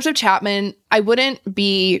in terms of Chapman, I wouldn't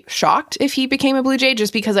be shocked if he became a Blue Jay,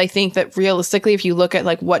 just because I think that realistically, if you look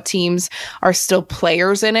at what teams are still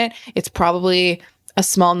players in it, it's probably a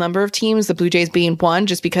small number of teams, the Blue Jays being one,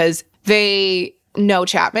 just because they know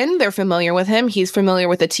Chapman, they're familiar with him, he's familiar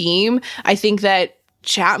with the team. I think that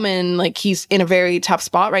Chapman, he's in a very tough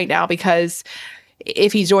spot right now, because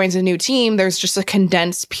if he joins a new team, there's just a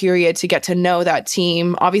condensed period to get to know that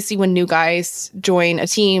team. Obviously, when new guys join a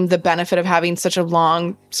team, the benefit of having such a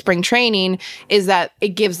long spring training is that it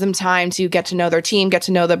gives them time to get to know their team, get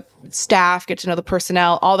to know the staff, get to know the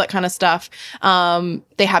personnel, all that kind of stuff.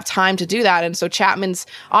 They have time to do that. And so Chapman's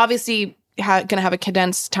obviously going to have a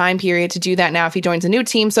condensed time period to do that now if he joins a new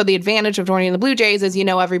team. So the advantage of joining the Blue Jays is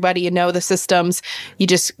everybody, the systems, you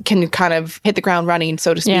just can kind of hit the ground running,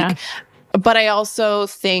 so to speak. Yeah. But I also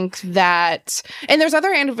think that, and there's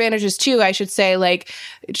other advantages too, I should say,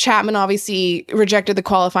 Chapman obviously rejected the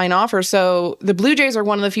qualifying offer. So the Blue Jays are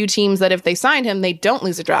one of the few teams that if they signed him, they don't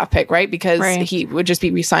lose a draft pick, right? Because he would just be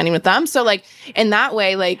re-signing with them. So in that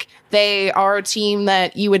way, they are a team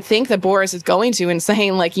that you would think that Boras is going to and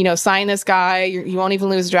saying, sign this guy, you won't even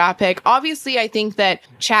lose a draft pick. Obviously, I think that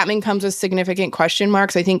Chapman comes with significant question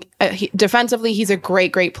marks. I think defensively, he's a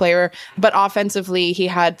great, great player. But offensively, he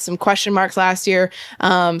had some question marks marks last year.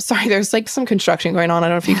 Sorry, there's like some construction going on. I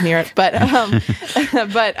don't know if you can hear it, but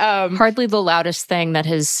hardly the loudest thing that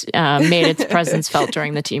has made its presence felt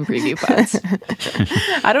during the team preview pods.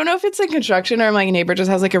 I don't know if it's like construction or my neighbor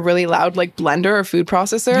just has like a really loud like blender or food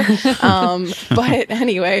processor. But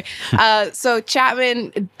anyway, so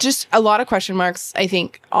Chapman, just a lot of question marks, I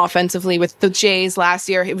think, offensively with the Jays last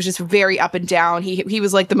year. It was just very up and down. He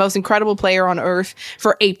was like the most incredible player on earth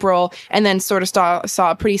for April, and then sort of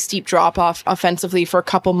saw a pretty steep drop off offensively for a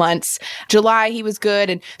couple months. July, he was good,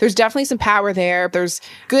 and there's definitely some power there. There's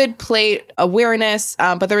good plate awareness,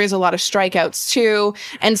 but there is a lot of strikeouts too.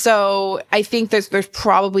 And so I think there's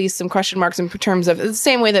probably some question marks in terms of the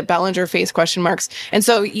same way that Bellinger faced question marks. And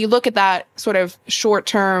so you look at that sort of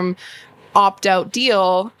short-term opt-out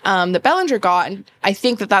deal that Bellinger got, and I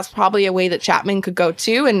think that that's probably a way that Chapman could go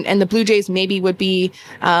too. And the Blue Jays maybe would be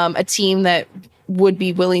a team that would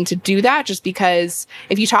be willing to do that, just because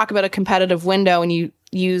if you talk about a competitive window and you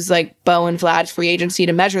use like Bo and Vlad's free agency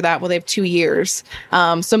to measure that, well, they have 2 years.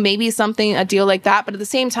 So maybe a deal like that. But at the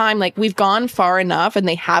same time, like we've gone far enough and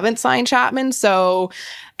they haven't signed Chapman. So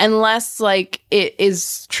unless like it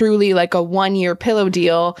is truly like a 1-year pillow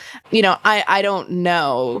deal, I don't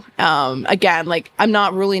know. Again, like I'm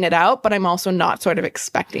not ruling it out, but I'm also not sort of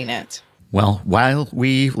expecting it. Well, while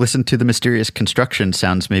we listen to the mysterious construction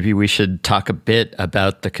sounds, maybe we should talk a bit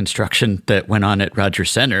about the construction that went on at Rogers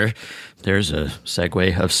Center. There's a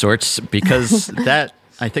segue of sorts, because that,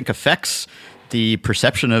 I think, affects the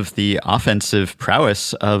perception of the offensive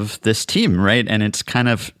prowess of this team, right? And it's kind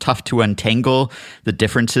of tough to untangle the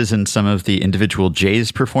differences in some of the individual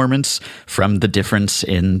Jays' performance from the difference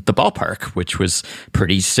in the ballpark, which was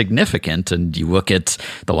pretty significant. And you look at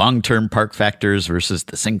the long-term park factors versus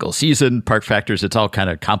the single-season park factors, it's all kind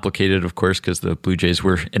of complicated, of course, because the Blue Jays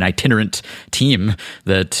were an itinerant team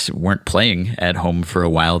that weren't playing at home for a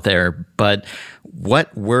while there. But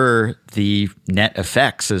what were the net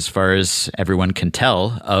effects, as far as everyone can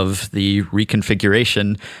tell, of the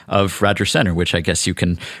reconfiguration of Rogers Center, which I guess you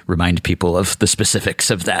can remind people of the specifics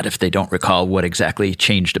of that if they don't recall what exactly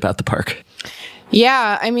changed about the park?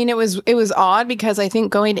 Yeah, I mean, it was odd because I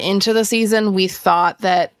think going into the season, we thought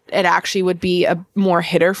that it actually would be a more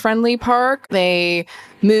hitter-friendly park. They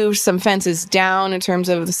moved some fences down in terms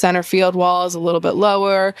of the center field walls a little bit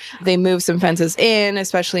lower. They moved some fences in,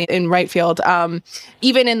 especially in right field.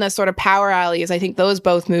 Even in the sort of power alleys, I think those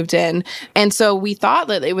both moved in. And so we thought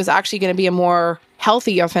that it was actually going to be a more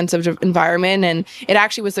healthy offensive environment, and it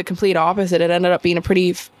actually was the complete opposite. It ended up being a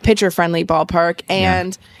pretty pitcher-friendly ballpark.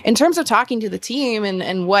 And in terms of talking to the team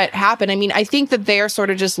and what happened, I mean, I think that they're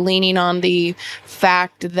sort of just leaning on the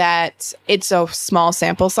fact that it's a small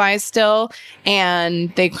sample size still,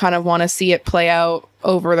 and they kind of want to see it play out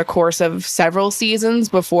over the course of several seasons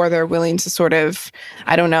before they're willing to sort of,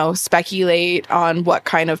 I don't know, speculate on what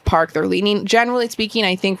kind of park they're leaning. Generally speaking,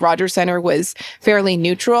 I think Rogers Center was fairly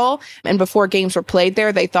neutral. And before games were played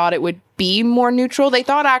there, they thought it would be more neutral. They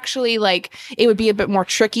thought actually like it would be a bit more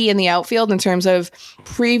tricky in the outfield in terms of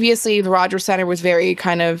previously the Rogers Center was very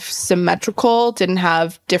kind of symmetrical, didn't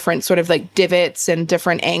have different sort of like divots and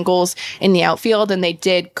different angles in the outfield. And they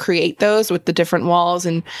did create those with the different walls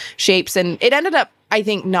and shapes. And it ended up, I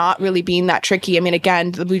think, not really being that tricky. I mean,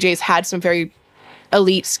 again, the Blue Jays had some very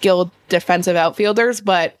elite skilled defensive outfielders,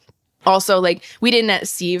 but also, like, we didn't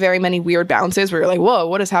see very many weird bounces where you're like, whoa,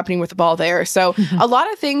 what is happening with the ball there? So a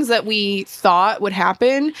lot of things that we thought would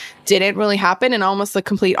happen didn't really happen, and almost the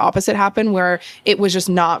complete opposite happened, where it was just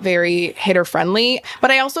not very hitter friendly. But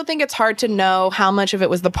I also think it's hard to know how much of it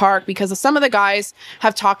was the park, because some of the guys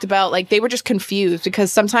have talked about, like, they were just confused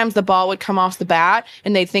because sometimes the ball would come off the bat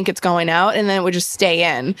and they'd think it's going out and then it would just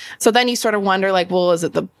stay in. So then you sort of wonder, like, well, is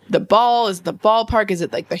it the ball? Is it the ballpark? Is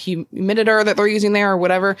it like the humiditor that they're using there or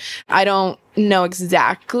whatever? I don't know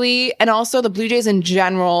exactly. And also the Blue Jays in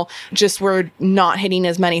general just were not hitting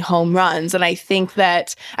as many home runs. And I think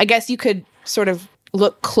that, I guess you could sort of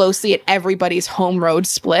look closely at everybody's home road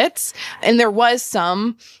splits. And there was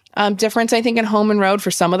some difference, I think, in home and road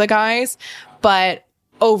for some of the guys. But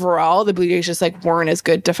overall, the Blue Jays just like weren't as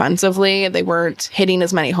good defensively. They weren't hitting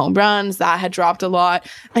as many home runs. That had dropped a lot.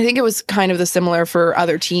 I think it was kind of the similar for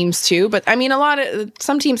other teams too. But I mean,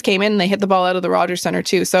 some teams came in and they hit the ball out of the Rogers Center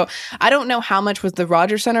too. So I don't know how much was the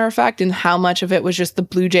Rogers Center effect and how much of it was just the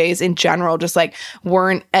Blue Jays in general just like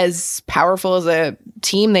weren't as powerful as a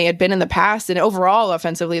team they had been in the past. And overall,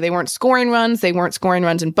 offensively, they weren't scoring runs. They weren't scoring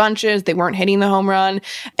runs in bunches. They weren't hitting the home run.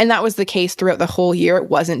 And that was the case throughout the whole year. It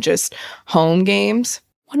wasn't just home games.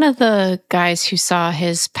 One of the guys who saw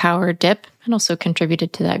his power dip and also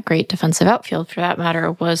contributed to that great defensive outfield, for that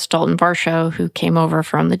matter, was Dalton Varsho, who came over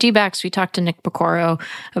from the D-backs. We talked to Nick Piecoro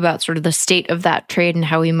about sort of the state of that trade and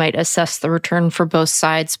how we might assess the return for both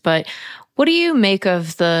sides. But what do you make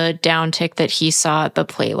of the downtick that he saw at the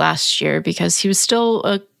plate last year? Because he was still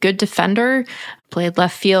a good defender, played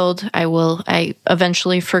left field. I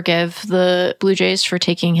eventually forgive the Blue Jays for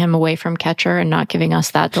taking him away from catcher and not giving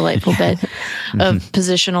us that delightful bit of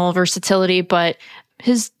positional versatility. But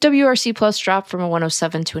his WRC plus dropped from a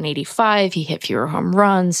 107 to an 85. He hit fewer home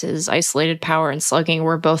runs. His isolated power and slugging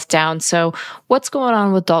were both down. So what's going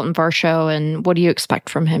on with Dalton Varsho, and what do you expect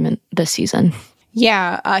from him this season?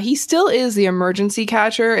 Yeah, he still is the emergency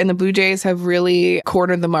catcher, and the Blue Jays have really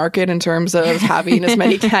cornered the market in terms of having as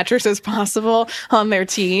many catchers as possible on their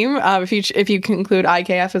team, if you include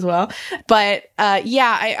IKF as well. But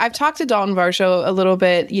I've talked to Dalton Varsho a little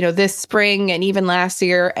bit, this spring and even last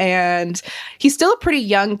year, and he's still a pretty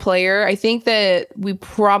young player. I think that we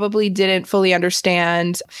probably didn't fully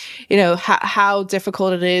understand, how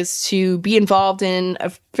difficult it is to be involved in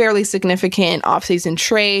a fairly significant offseason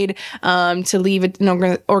trade, to leave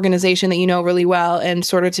an organization that you know really well and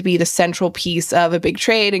sort of to be the central piece of a big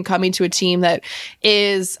trade and coming to a team that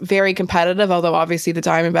is very competitive, although obviously the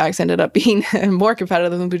Diamondbacks ended up being more competitive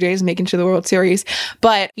than the Blue Jays, making it to the World Series.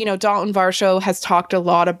 But, Dalton Varsho has talked a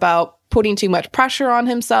lot about putting too much pressure on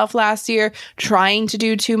himself last year, trying to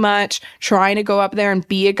do too much, trying to go up there and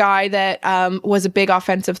be a guy that was a big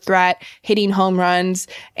offensive threat, hitting home runs.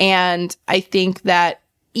 And I think that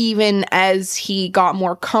even as he got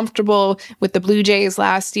more comfortable with the Blue Jays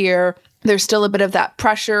last year, there's still a bit of that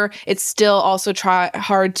pressure. It's still also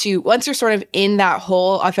hard to, once you're sort of in that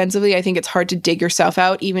hole offensively, I think it's hard to dig yourself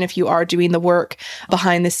out, even if you are doing the work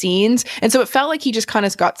behind the scenes. And so it felt like he just kind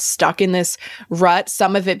of got stuck in this rut,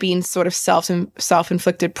 some of it being sort of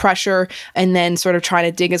self-inflicted pressure, and then sort of trying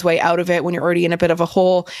to dig his way out of it when you're already in a bit of a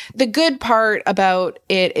hole. The good part about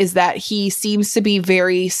it is that he seems to be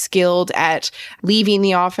very skilled at leaving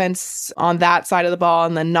the offense on that side of the ball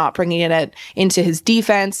and then not bringing it into his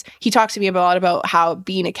defense. He talked to me a lot about how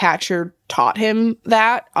being a catcher taught him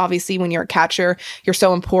that. Obviously, when you're a catcher, you're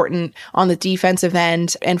so important on the defensive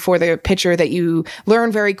end and for the pitcher that you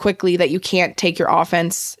learn very quickly that you can't take your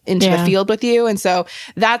offense into the field with you. And so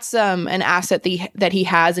that's an asset that he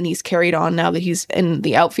has, and he's carried on now that he's in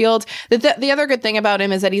the outfield. The other good thing about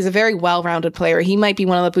him is that he's a very well-rounded player. He might be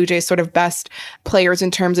one of the Blue Jays' sort of best players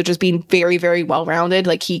in terms of just being very, very well-rounded.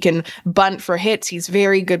 Like, he can bunt for hits. He's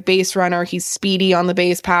very good base runner. He's speedy on the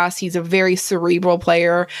base pass. He's a very cerebral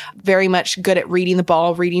player, very much good at reading the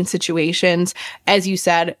ball, reading situations. As you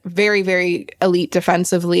said, very, very elite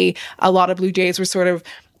defensively. A lot of Blue Jays were sort of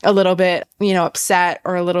a little bit, upset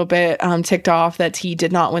or a little bit ticked off that he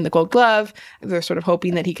did not win the Gold Glove. They're sort of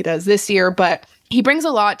hoping that he does this year, but he brings a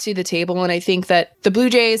lot to the table, and I think that the Blue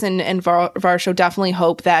Jays and Varsho definitely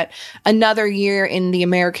hope that another year in the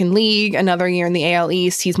American League, another year in the AL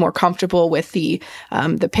East, he's more comfortable with the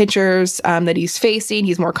pitchers that he's facing.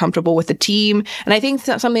 He's more comfortable with the team, and I think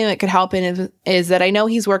something that could help is that I know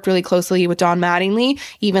he's worked really closely with Don Mattingly,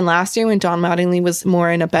 even last year when Don Mattingly was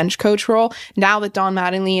more in a bench coach role. Now that Don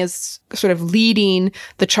Mattingly is sort of leading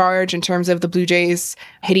the charge in terms of the Blue Jays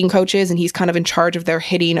hitting coaches, and he's kind of in charge of their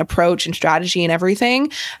hitting approach and strategy and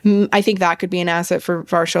everything, I think that could be an asset for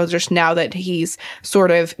Varsho, just now that he's sort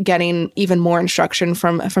of getting even more instruction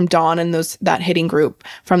from Don and that hitting group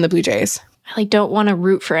from the Blue Jays. I don't want to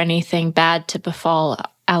root for anything bad to befall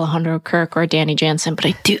Alejandro Kirk or Danny Jansen, but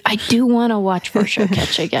I do want to watch Varsho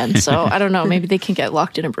catch again. So I don't know, maybe they can get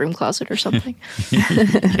locked in a broom closet or something.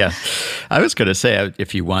 Yeah. I was going to say,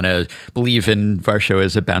 if you want to believe in Varsho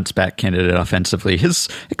as a bounce back candidate offensively, his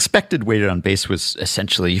expected weighted on base was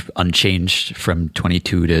essentially unchanged from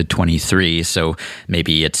 22 to 23. So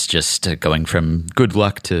maybe it's just going from good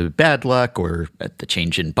luck to bad luck, or the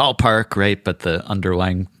change in ballpark, right? But the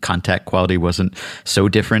underlying contact quality wasn't so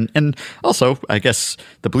different. And also, I guess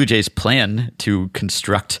the Blue Jays' plan to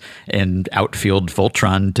construct an outfield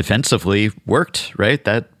Voltron defensively worked, right?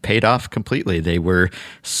 That paid off completely. They were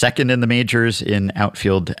second in the majors in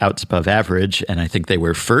outfield outs above average, and I think they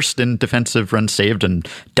were first in defensive runs saved and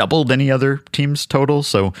doubled any other team's total.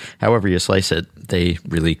 So however you slice it, they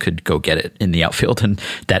really could go get it in the outfield, and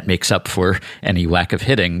that makes up for any lack of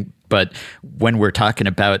hitting. But when we're talking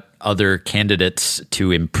about other candidates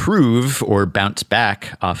to improve or bounce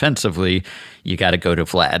back offensively, you got to go to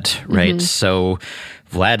Vlad, right? Mm-hmm. So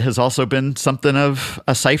Vlad has also been something of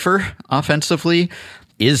a cipher offensively.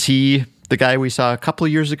 Is he the guy we saw a couple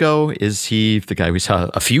of years ago? Is he the guy we saw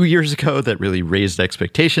a few years ago that really raised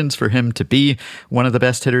expectations for him to be one of the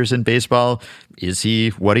best hitters in baseball? Is he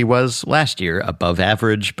what he was last year, above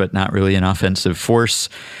average, but not really an offensive force?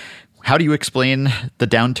 How do you explain the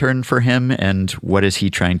downturn for him, and what is he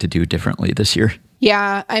trying to do differently this year?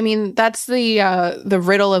 Yeah, I mean, that's the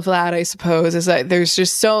riddle of Vlad, I suppose, is that there's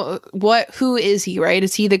just who is he, right?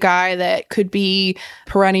 Is he the guy that could be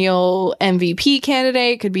perennial MVP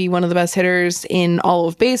candidate, could be one of the best hitters in all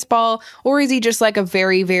of baseball, or is he just like a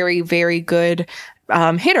very, very, very good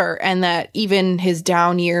hitter, and that even his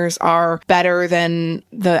down years are better than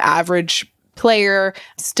the average player,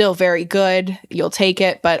 still very good, you'll take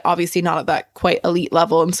it, but obviously not at that quite elite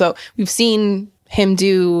level. And so we've seen him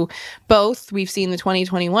do both. We've seen the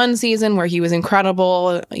 2021 season where he was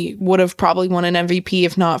incredible. He would have probably won an MVP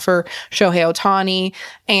if not for Shohei Ohtani.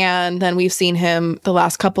 And then we've seen him the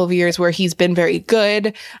last couple of years where he's been very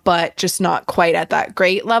good, but just not quite at that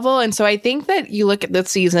great level. And so I think that you look at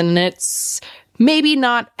this season and it's maybe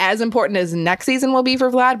not as important as next season will be for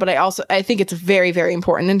Vlad, but I think it's very, very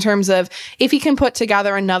important in terms of if he can put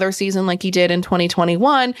together another season like he did in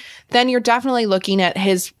 2021, then you're definitely looking at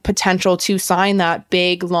his potential to sign that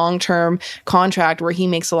big long-term contract where he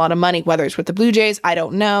makes a lot of money, whether it's with the Blue Jays, I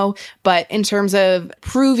don't know. But in terms of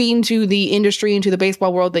proving to the industry and to the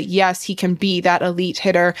baseball world that yes, he can be that elite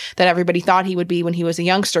hitter that everybody thought he would be when he was a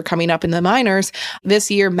youngster coming up in the minors, this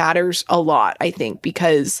year matters a lot, I think,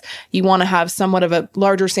 because you want to have somewhat of a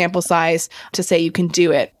larger sample size to say you can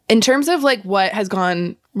do it. In terms of like what has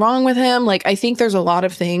gone wrong with him, like I think there's a lot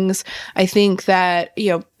of things. I think that,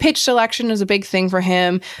 pitch selection is a big thing for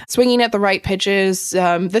him, swinging at the right pitches.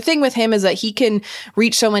 The thing with him is that he can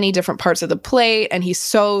reach so many different parts of the plate, and he's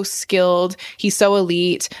so skilled. He's so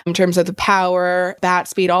elite in terms of the power, bat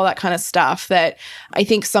speed, all that kind of stuff, that I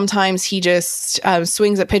think sometimes he just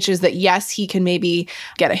swings at pitches that, yes, he can maybe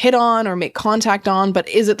get a hit on or make contact on, but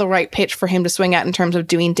is it the right pitch for him to swing at in terms of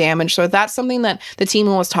doing damage? So that's something that the team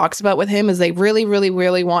always talks about with him, is they really, really,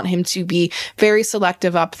 really want him to be very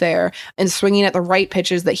selective up there and swinging at the right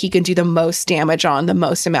pitches that he can do the most damage on the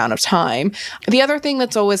most amount of time. The other thing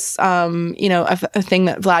that's always, a thing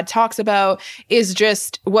that Vlad talks about is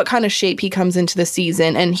just what kind of shape he comes into the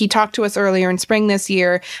season. And he talked to us earlier in spring this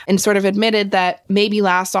year and sort of admitted that maybe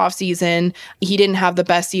last offseason he didn't have the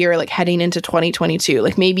best year, like heading into 2022.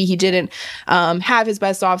 Like maybe he didn't have his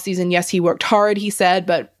best offseason. Yes, he worked hard, he said,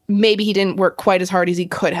 but maybe he didn't work quite as hard as he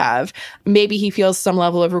could have. Maybe he feels some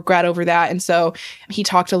level of regret over that. And so he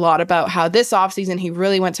talked a lot about how this offseason he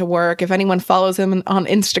really went to work. If anyone follows him on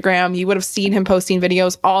Instagram, you would have seen him posting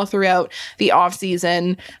videos all throughout the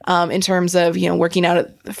offseason in terms of, working out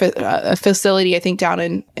at a facility, I think down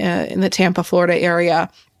in the Tampa, Florida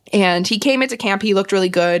area. And he came into camp, he looked really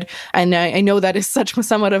good. And I know that is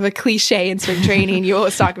somewhat of a cliche in spring training. You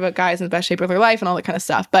always talk about guys in the best shape of their life and all that kind of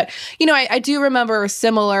stuff. But, I do remember a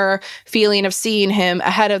similar feeling of seeing him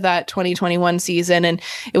ahead of that 2021 season. And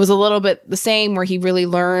it was a little bit the same, where he really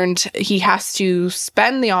learned he has to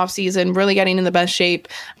spend the offseason really getting in the best shape,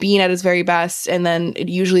 being at his very best. And then it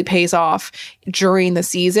usually pays off during the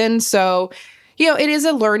season. So, it is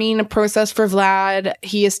a learning process for Vlad.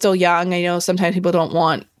 He is still young. I know sometimes people don't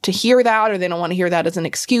want to hear that, or they don't want to hear that as an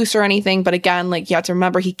excuse or anything. But again, you have to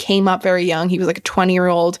remember he came up very young. He was like a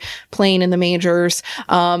 20-year-old playing in the majors.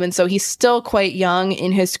 And so he's still quite young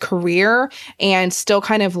in his career and still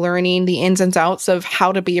kind of learning the ins and outs of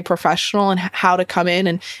how to be a professional and how to come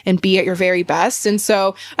in and be at your very best. And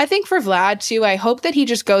so I think for Vlad too, I hope that he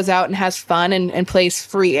just goes out and has fun and plays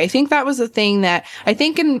free. I think that was the thing that I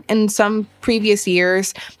think in some previous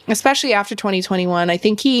years, especially after 2021, I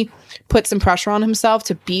think he put some pressure on himself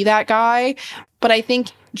to be that guy. But I think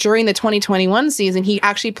during the 2021 season, he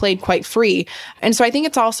actually played quite free. And so I think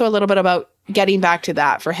it's also a little bit about getting back to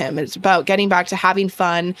that for him. It's about getting back to having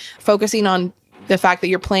fun, focusing on the fact that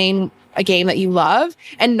you're playing a game that you love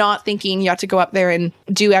and not thinking you have to go up there and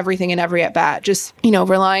do everything in every at bat. Just,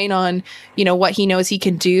 relying on, what he knows he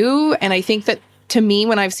can do. And I think that to me,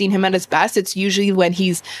 when I've seen him at his best, it's usually when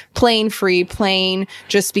he's playing free, playing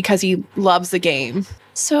just because he loves the game.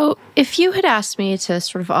 So if you had asked me to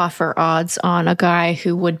sort of offer odds on a guy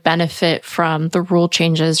who would benefit from the rule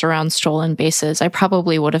changes around stolen bases, I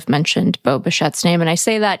probably would have mentioned Bo Bichette's name. And I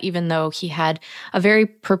say that even though he had a very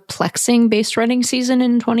perplexing base running season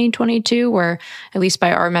in 2022, where at least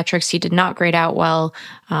by our metrics, he did not grade out well.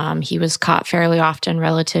 He was caught fairly often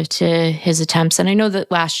relative to his attempts. And I know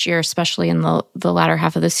that last year, especially in the latter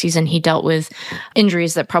half of the season, he dealt with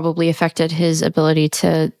injuries that probably affected his ability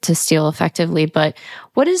to steal effectively. But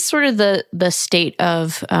What is sort of the state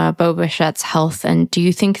of Bo Bichette's health? And do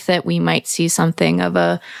you think that we might see something of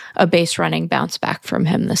a base running bounce back from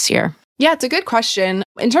him this year? Yeah, it's a good question.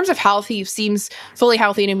 In terms of health, he seems fully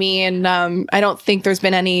healthy to me. And I don't think there's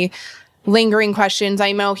been any lingering questions.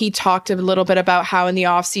 I know he talked a little bit about how in the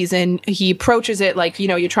off season he approaches it like,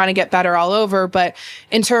 you're trying to get better all over. But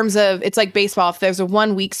in terms of, it's like baseball, if there's a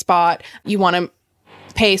 1 weak spot, you want to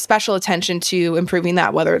pay special attention to improving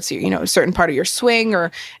that, whether it's, a certain part of your swing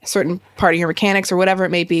or a certain part of your mechanics or whatever it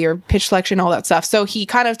may be, or pitch selection, all that stuff. So he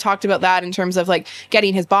kind of talked about that in terms of like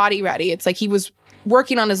getting his body ready. It's like he was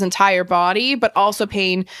working on his entire body, but also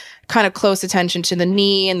paying kind of close attention to the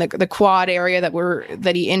knee and the quad area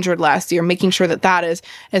that he injured last year, making sure that is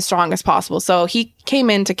as strong as possible. So he came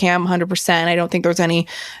into camp 100%. I don't think there was any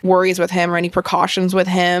worries with him or any precautions with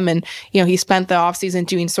him. And, he spent the offseason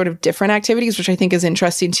doing sort of different activities, which I think is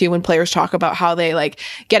interesting too, when players talk about how they like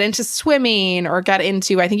get into swimming or get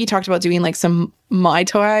into, I think he talked about doing like some Muay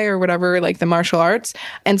Thai or whatever, like the martial arts.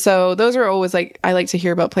 And so those are always like, I like to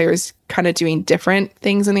hear about players kind of doing different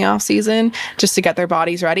things in the off season just to get their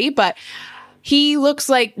bodies ready. But he looks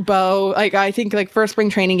like Bo. Like, I think like first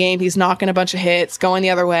spring training game, he's knocking a bunch of hits, going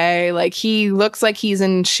the other way. Like, he looks like he's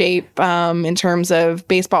in shape in terms of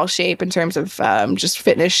baseball shape, in terms of just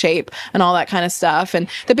fitness shape and all that kind of stuff. And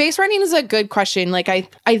the base running is a good question. Like,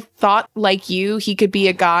 I thought, like you, he could be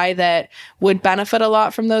a guy that would benefit a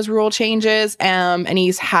lot from those rule changes. And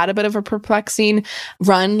he's had a bit of a perplexing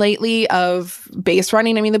run lately of base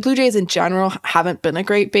running. I mean, the Blue Jays in general haven't been a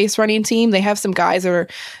great base running team. They have some guys that are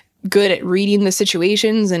good at reading the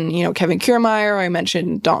situations, and Kevin Kiermaier, I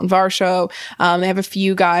mentioned Dalton Varsho. They have a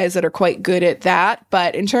few guys that are quite good at that,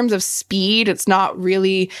 but in terms of speed, it's not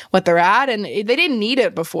really what they're at, and they didn't need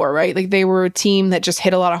it before, right? Like, they were a team that just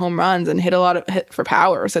hit a lot of home runs and hit a lot of hit for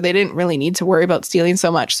power, so they didn't really need to worry about stealing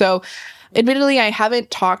so much. So admittedly, I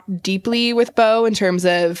haven't talked deeply with Bo in terms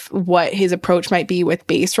of what his approach might be with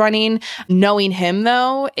base running. Knowing him,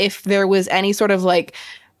 though, if there was any sort of like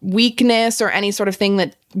weakness or any sort of thing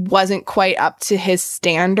that wasn't quite up to his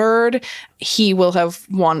standard, he will have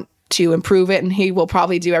want to improve it, and he will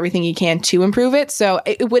probably do everything he can to improve it. So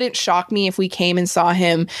it wouldn't shock me if we came and saw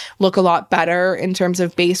him look a lot better in terms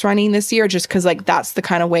of base running this year, just because like that's the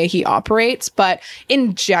kind of way he operates. But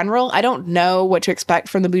in general, I don't know what to expect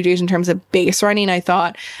from the Blue Jays in terms of base running. I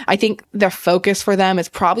think the focus for them is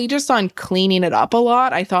probably just on cleaning it up a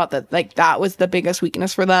lot. I thought that like that was the biggest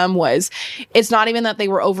weakness for them. Was it's not even that they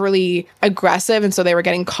were overly aggressive and so they were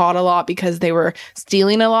getting caught a lot because they were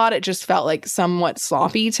stealing a lot. It just felt like somewhat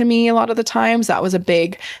sloppy to me a lot of the times. That was a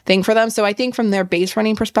big thing for them. So I think from their base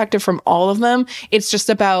running perspective, from all of them, it's just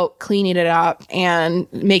about cleaning it up and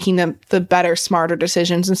making the better, smarter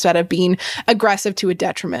decisions instead of being aggressive to a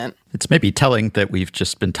detriment. It's maybe telling that we've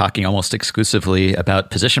just been talking almost exclusively about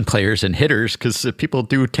position players and hitters, because people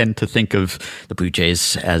do tend to think of the Blue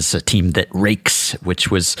Jays as a team that rakes, which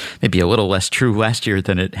was maybe a little less true last year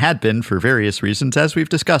than it had been for various reasons, as we've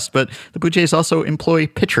discussed. But the Blue Jays also employ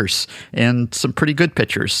pitchers, and some pretty good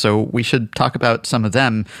pitchers. So we should talk about some of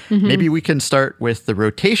them. Mm-hmm. Maybe we can start with the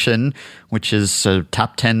rotation, which is a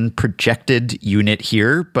top 10 projected unit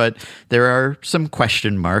here, but there are some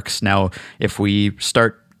question marks. Now, if we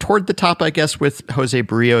start toward the top, I guess, with Jose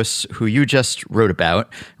Berrios, who you just wrote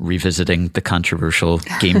about, revisiting the controversial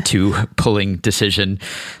Game 2 pulling decision.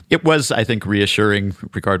 It was, I think, reassuring,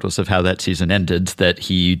 regardless of how that season ended, that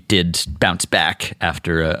he did bounce back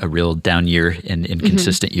after a real down year and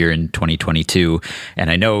inconsistent year in 2022. And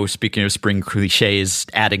I know, speaking of spring cliches,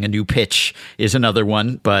 adding a new pitch is another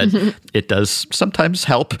one, but it does sometimes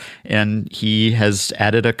help. And he has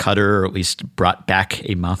added a cutter, or at least brought back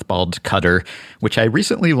a mothballed cutter, which I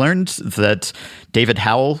recently learned that David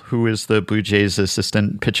Howell, who is the Blue Jays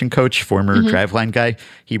assistant pitching coach, former driveline guy,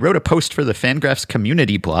 he wrote a post for the Fangraphs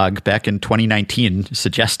community blog back in 2019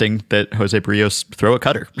 suggesting that Jose Berrios throw a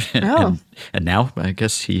cutter. Oh. and now I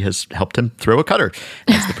guess he has helped him throw a cutter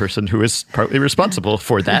as the person who is partly responsible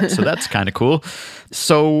for that. So that's kind of cool.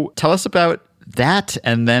 So tell us about that,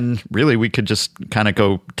 and then really we could just kind of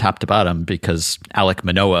go top to bottom, because Alek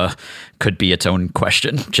Manoah could be its own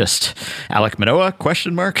question. Just Alek Manoah,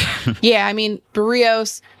 question mark? Yeah, I mean,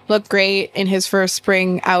 Berrios looked great in his first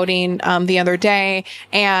spring outing the other day,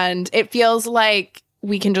 and it feels like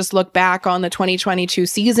we can just look back on the 2022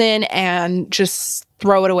 season and just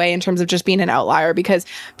throw it away in terms of just being an outlier, because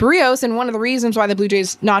Berrios, and one of the reasons why the Blue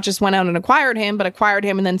Jays not just went out and acquired him, but acquired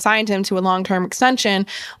him and then signed him to a long-term extension,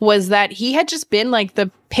 was that he had just been like the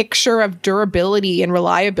picture of durability and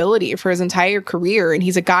reliability for his entire career. And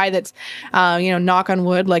he's a guy that's, knock on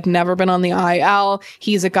wood, like never been on the IL.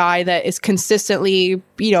 He's a guy that is consistently,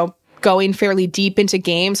 going fairly deep into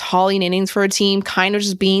games, hauling innings for a team, kind of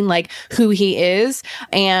just being like who he is.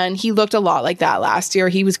 And he looked a lot like that last year.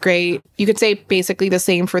 He was great. You could say basically the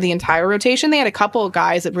same for the entire rotation. They had a couple of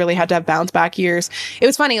guys that really had to have bounce back years. It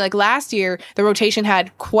was funny, like last year, the rotation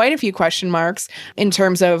had quite a few question marks in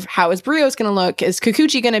terms of how is Berrios going to look? Is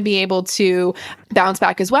Kikuchi going to be able to bounce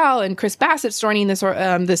back as well? And Chris Bassitt's joining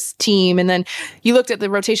this team. And then you looked at the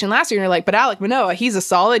rotation last year and you're like, but Alek Manoah, he's a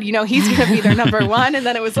solid, he's going to be their number one. And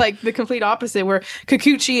then it was like the complete opposite, where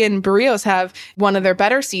Kikuchi and Berrios have one of their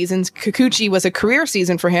better seasons. Kikuchi was a career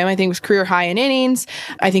season for him. I think it was career high in innings.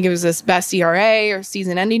 I think it was his best ERA or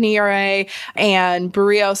season ending ERA. And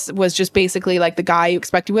Berrios was just basically like the guy you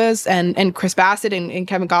expect he was. And Chris Bassitt and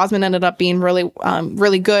Kevin Gausman ended up being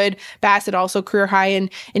really good. Bassitt also career high in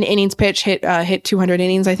innings pitch, hit 200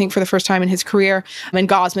 innings, I think, for the first time in his career. And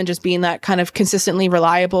Gausman just being that kind of consistently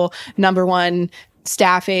reliable number one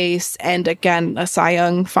staff ace, and again, a Cy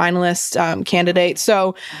Young finalist candidate.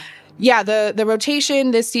 So yeah, the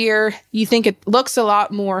rotation this year, you think it looks a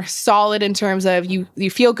lot more solid in terms of you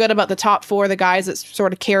feel good about the top four, the guys that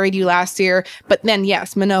sort of carried you last year. But then,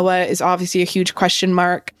 yes, Manoah is obviously a huge question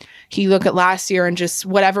mark. You look at last year and just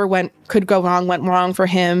whatever could go wrong went wrong for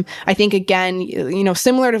him. I think, again,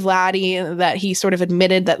 similar to Vladdy, that he sort of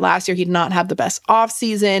admitted that last year he did not have the best off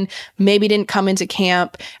season, maybe didn't come into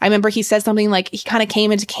camp. I remember he said something like he kind of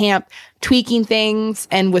came into camp tweaking things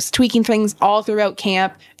and was tweaking things all throughout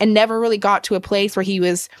camp and never really got to a place where he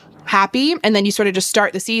was happy. And then you sort of just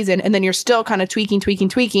start the season and then you're still kind of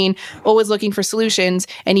tweaking, always looking for solutions,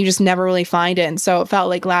 and you just never really find it. And so it felt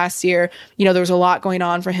like last year, there was a lot going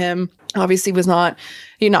on for him. Obviously was not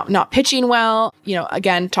pitching well.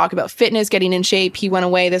 Again, talk about fitness, getting in shape. He went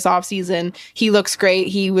away this offseason. He looks great.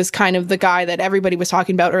 He was kind of the guy that everybody was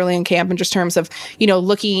talking about early in camp in just terms of,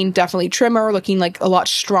 looking definitely trimmer, looking like a lot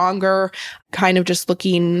stronger, kind of just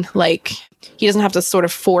looking like he doesn't have to sort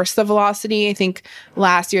of force the velocity. I think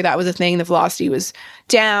last year that was a thing. The velocity was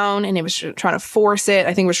down and it was trying to force it.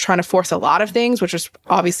 I think it was trying to force a lot of things, which was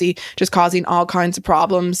obviously just causing all kinds of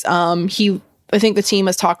problems. I think the team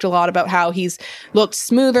has talked a lot about how he's looked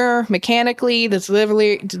smoother mechanically. The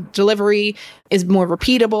delivery is more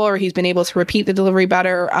repeatable, or he's been able to repeat the delivery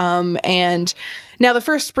better. And now the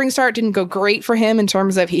first spring start didn't go great for him in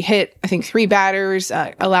terms of he hit, I think, 3 batters,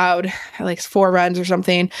 allowed like 4 runs or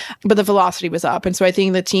something, but the velocity was up. And so I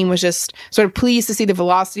think the team was just sort of pleased to see the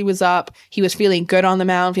velocity was up. He was feeling good on the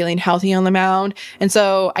mound, feeling healthy on the mound. And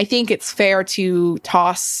so I think it's fair to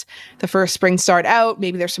toss the first spring start out.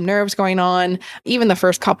 Maybe there's some nerves going on. Even the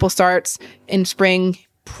first couple starts in spring,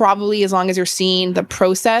 probably as long as you're seeing the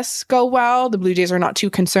process go well, the Blue Jays are not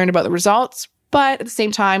too concerned about the results. But at the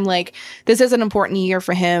same time, this is an important year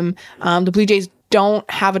for him. The Blue Jays don't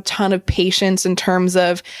have a ton of patience in terms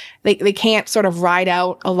of they can't sort of ride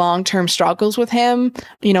out a long-term struggles with him.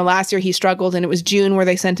 Last year he struggled and it was June where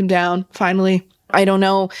they sent him down finally. I don't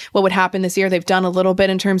know what would happen this year. They've done a little bit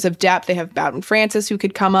in terms of depth. They have Bowden Francis, who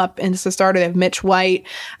could come up as a starter. They have Mitch White,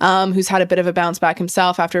 who's had a bit of a bounce back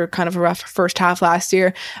himself after kind of a rough first half last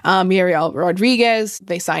year. Muriel Rodriguez,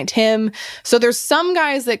 they signed him. So there's some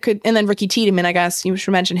guys that could, and then Ricky Tiedemann, I guess you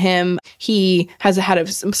should mention him. He has had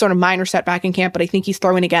some sort of minor setback in camp, but I think he's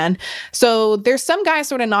throwing again. So there's some guys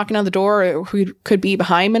sort of knocking on the door who could be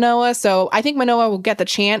behind Manoah. So I think Manoah will get the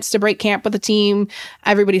chance to break camp with the team.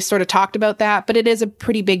 Everybody's sort of talked about that, but it is a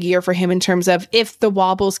pretty big year for him in terms of if the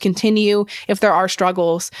wobbles continue, if there are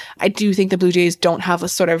struggles. I do think the Blue Jays don't have a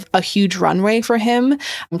sort of a huge runway for him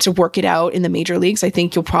to work it out in the major leagues. I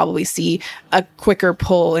think you'll probably see a quicker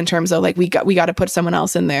pull in terms of we got to put someone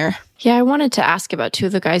else in there. Yeah, I wanted to ask about 2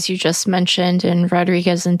 of the guys you just mentioned, in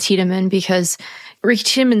Rodriguez and Tiedemann, because Ricky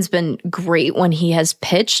Tiedemann's been great when he has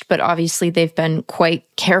pitched, but obviously they've been quite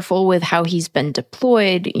careful with how he's been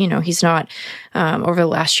deployed. He's not, over the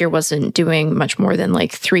last year, wasn't doing much more than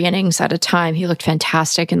 3 innings at a time. He looked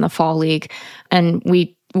fantastic in the fall league. And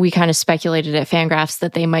we kind of speculated at Fangraphs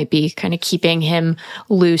that they might be kind of keeping him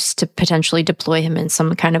loose to potentially deploy him in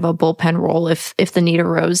some kind of a bullpen role if the need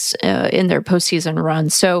arose in their postseason run.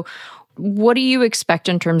 So what do you expect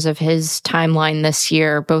in terms of his timeline this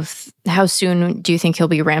year? Both, how soon do you think he'll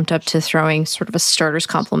be ramped up to throwing sort of a starter's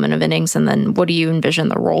complement of innings? And then what do you envision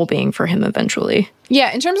the role being for him eventually?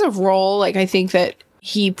 Yeah, in terms of role, I think that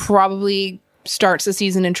he probably starts the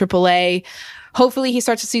season in AAA. Hopefully he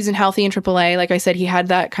starts the season healthy in AAA. Like I said, he had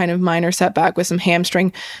that kind of minor setback with some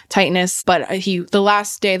hamstring tightness. But the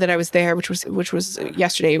last day that I was there, which was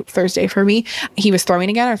yesterday, Thursday for me, he was throwing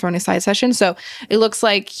again or throwing a side session. So it looks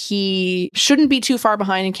like he shouldn't be too far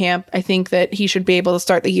behind in camp. I think that he should be able to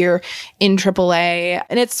start the year in AAA.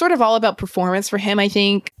 And it's sort of all about performance for him, I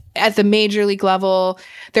think. at the major league level,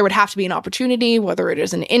 there would have to be an opportunity, whether it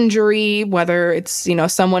is an injury, whether it's,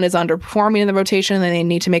 someone is underperforming in the rotation and they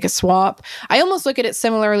need to make a swap. I almost look at it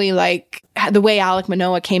similarly like the way Alek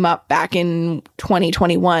Manoah came up back in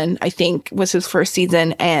 2021, I think was his first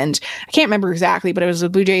season. And I can't remember exactly, but it was the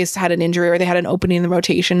Blue Jays had an injury or they had an opening in the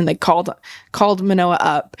rotation and they called Manoah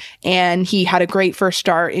up and he had a great first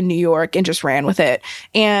start in New York and just ran with it.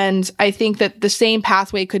 And I think that the same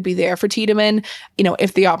pathway could be there for Tiedemann,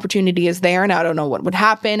 if the opportunity is there. And I don't know what would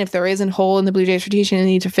happen if there is a hole in the Blue Jays rotation they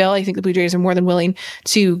need to fill. I think the Blue Jays are more than willing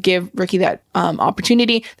to give Ricky that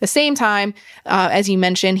opportunity. At the same time, as you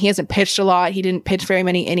mentioned, he hasn't pitched a lot. He didn't pitch very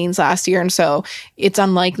many innings last year. And so it's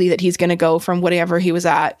unlikely that he's going to go from whatever he was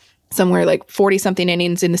at somewhere like 40 something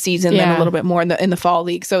innings in the season, then a little bit more in the fall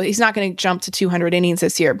league. So he's not going to jump to 200 innings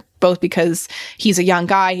this year, both because he's a young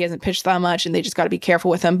guy, he hasn't pitched that much, and they just got to be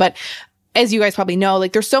careful with him. But as you guys probably know,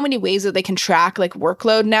 like there's so many ways that they can track like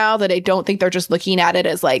workload now that I don't think they're just looking at it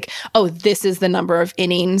as like, oh, this is the number of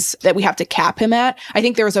innings that we have to cap him at. I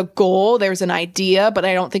think there's a goal, there's an idea, but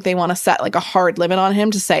I don't think they want to set like a hard limit on him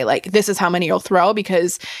to say like, this is how many you'll throw,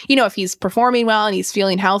 because, if he's performing well and he's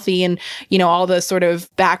feeling healthy and, all the sort of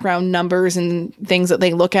background numbers and things that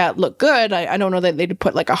they look at look good. I don't know that they'd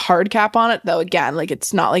put like a hard cap on it, though. Again, like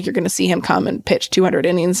it's not like you're going to see him come and pitch 200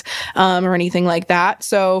 innings or anything like that.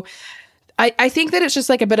 So I think that it's just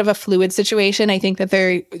like a bit of a fluid situation. I think that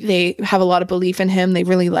they have a lot of belief in him. They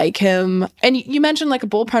really like him. And you mentioned like a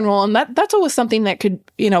bullpen role, and that's always something that could,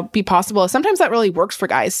 be possible. Sometimes that really works for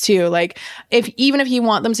guys too. Like even if you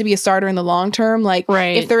want them to be a starter in the long term, like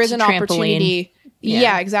if there is an opportunity.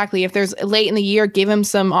 Yeah, exactly. If there's late in the year, give him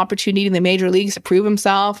some opportunity in the major leagues to prove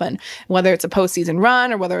himself. And whether it's a postseason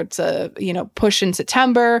run or whether it's a, push in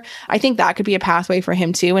September, I think that could be a pathway for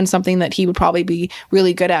him too, and something that he would probably be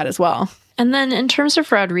really good at as well. And then in terms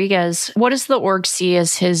of Rodriguez, what does the org see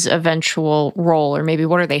as his eventual role, or maybe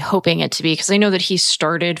what are they hoping it to be? Because I know that he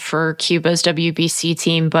started for Cuba's WBC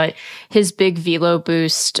team, but his big velo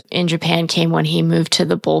boost in Japan came when he moved to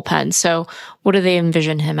the bullpen. So what do they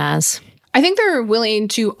envision him as? I think they're willing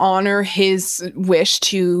to honor his wish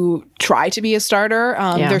to try to be a starter.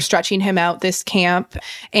 They're stretching him out this camp.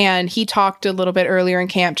 And he talked a little bit earlier in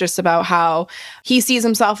camp just about how he sees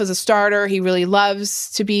himself as a starter. He really loves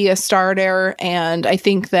to be a starter. And I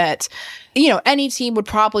think that, any team would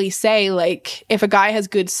probably say, like, if a guy has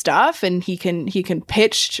good stuff and he can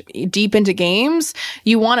pitch deep into games,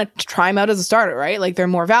 you want to try him out as a starter, right? Like, they're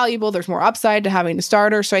more valuable. There's more upside to having a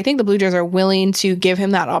starter. So I think the Blue Jays are willing to give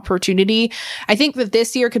him that opportunity. I think that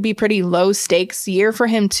this year could be pretty low stakes year for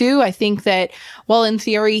him too. I think that while in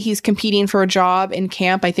theory he's competing for a job in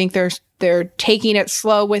camp, I think they're taking it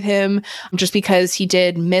slow with him just because he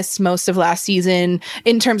did miss most of last season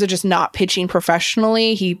in terms of just not pitching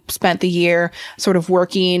professionally. He spent the year sort of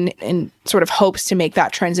working in sort of hopes to make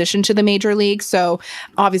that transition to the major league. So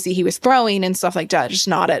obviously he was throwing and stuff like that, just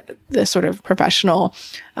not at the sort of professional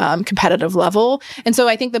competitive level. And so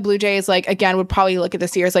I think the Blue Jays, like, again, would probably look at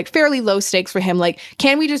this year as like fairly low stakes for him. Like,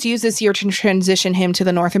 can we just use this year to transition him to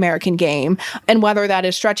the North American game? And whether that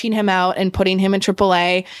is stretching him out and putting him in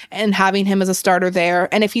AAA and having him as a starter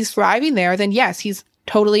there. And if he's thriving there, then yes, he's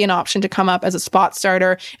totally an option to come up as a spot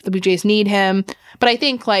starter if the Blue Jays need him. But I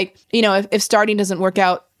think, like, if starting doesn't work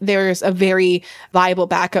out, there's a very viable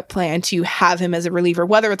backup plan to have him as a reliever,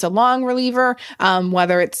 whether it's a long reliever,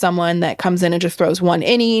 whether it's someone that comes in and just throws one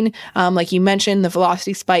inning. Like you mentioned, the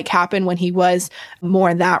velocity spike happened when he was more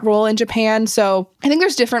in that role in Japan. So I think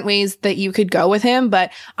there's different ways that you could go with him,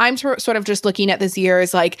 but I'm sort of just looking at this year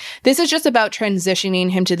as like, this is just about transitioning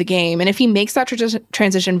him to the game. And if he makes that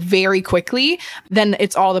transition very quickly, then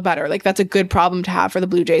it's all the better. Like, that's a good problem to have for the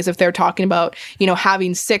Blue Jays if they're talking about,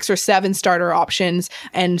 having 6 or 7 starter options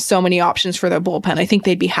and so many options for their bullpen. I think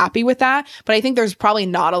they'd be happy with that. But I think there's probably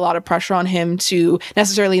not a lot of pressure on him to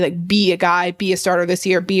necessarily like be a guy, be a starter this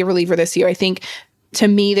year, be a reliever this year. I think to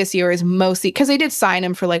me this year is mostly because they did sign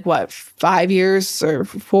him for like 5 years or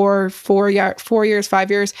 4 years,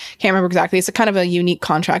 5 years. Can't remember exactly. It's a kind of a unique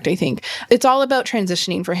contract, I think. It's all about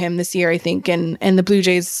transitioning for him this year, I think. And the Blue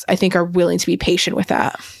Jays, I think, are willing to be patient with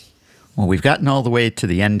that. Well, we've gotten all the way to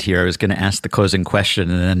the end here. I was going to ask the closing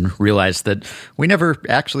question and then realized that we never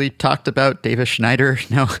actually talked about Davis Schneider.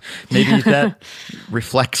 Now, maybe that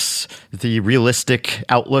reflects the realistic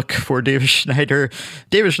outlook for Davis Schneider.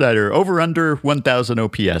 Davis Schneider, over under 1,000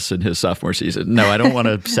 OPS in his sophomore season. No, I don't want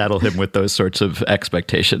to saddle him with those sorts of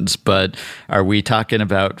expectations, but are we talking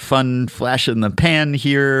about fun flash in the pan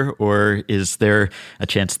here, or is there a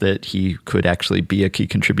chance that he could actually be a key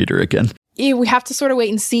contributor again? we have to sort of wait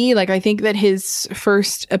and see. Like, I think that his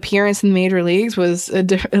first appearance in the major leagues was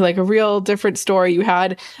a real different story. You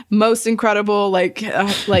had most incredible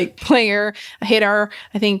player, hitter,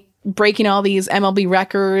 I think, breaking all these MLB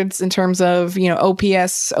records in terms of,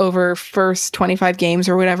 OPS over first 25 games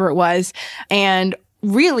or whatever it was. And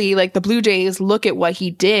really, like, the Blue Jays look at what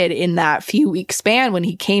he did in that few week span when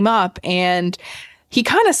he came up, and he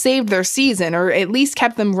kind of saved their season, or at least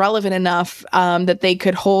kept them relevant enough that they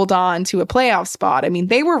could hold on to a playoff spot. I mean,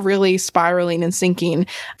 they were really spiraling and sinking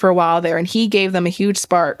for a while there, and he gave them a huge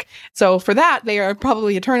spark. So for that, they are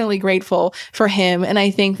probably eternally grateful for him. And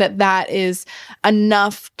I think that that is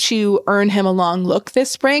enough to earn him a long look this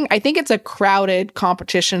spring. I think it's a crowded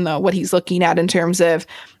competition, though, what he's looking at in terms of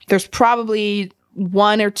there's probably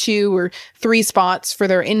 1 or 2 or 3 spots for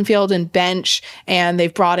their infield and bench. And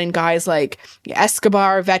they've brought in guys like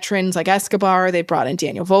Escobar, veterans like Escobar. They brought in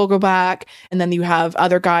Daniel Vogelbach. And then you have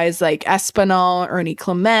other guys like Espinal, Ernie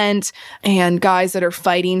Clement, and guys that are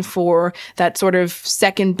fighting for that sort of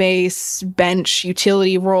second base bench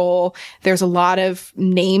utility role. There's a lot of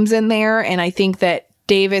names in there. And I think that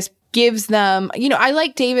Davis gives them, I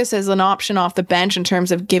like Davis as an option off the bench in terms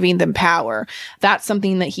of giving them power. That's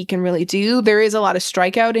something that he can really do. There is a lot of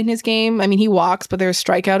strikeout in his game. I mean, he walks, but there's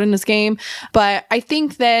strikeout in his game. But I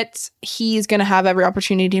think that he's going to have every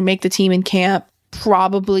opportunity to make the team in camp.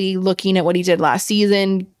 Probably looking at what he did last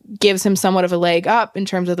season gives him somewhat of a leg up in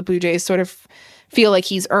terms of the Blue Jays sort of feel like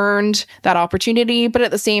he's earned that opportunity. But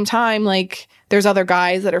at the same time, like, there's other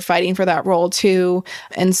guys that are fighting for that role too.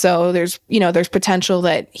 And so there's potential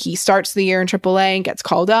that he starts the year in AAA and gets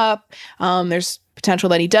called up. There's potential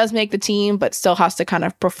that he does make the team, but still has to kind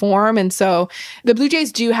of perform. And so the Blue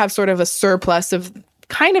Jays do have sort of a surplus of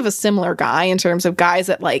kind of a similar guy in terms of guys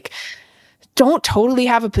that, like, don't totally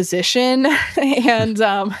have a position and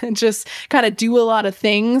just kind of do a lot of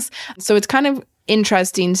things. So it's kind of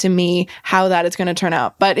interesting to me how that is going to turn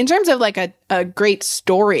out. But in terms of like a great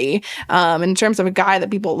story, in terms of a guy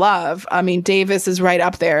that people love, I mean, Davis is right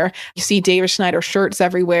up there. You see Davis Schneider shirts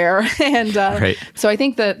everywhere. And right. So I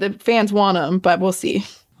think the fans want him, but we'll see.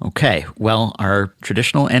 Okay, well, our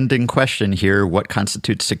traditional ending question here, what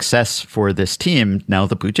constitutes success for this team? Now,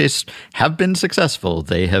 the Blue Jays have been successful.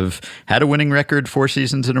 They have had a winning record 4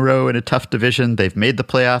 seasons in a row in a tough division. They've made the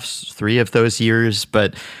playoffs 3 of those years,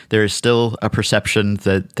 but there is still a perception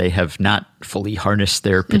that they have not fully harnessed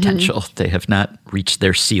their potential. Mm-hmm. They have not reached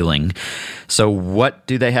their ceiling. So what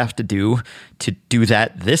do they have to do do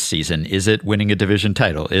that this season? Is it winning a division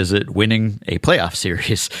title? Is it winning a playoff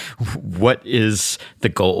series? What is the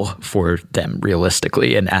goal for them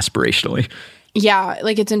realistically and aspirationally? Yeah,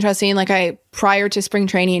 like, it's interesting. Like, prior to spring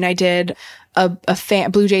training, I did a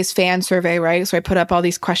Blue Jays fan survey, right? So I put up all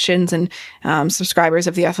these questions, and subscribers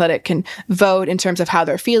of The Athletic can vote in terms of how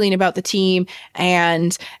they're feeling about the team.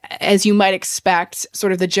 And as you might expect,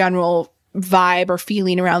 sort of the general vibe or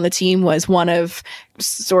feeling around the team was one of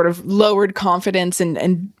sort of lowered confidence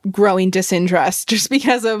and growing disinterest, just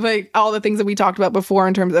because of like all the things that we talked about before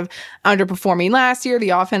in terms of underperforming last year, the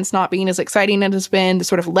offense not being as exciting as it's been, the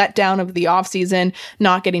sort of letdown of the offseason,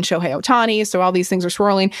 not getting Shohei Ohtani. So all these things are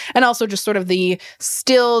swirling. And also just sort of the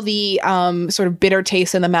sort of bitter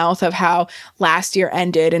taste in the mouth of how last year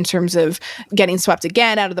ended in terms of getting swept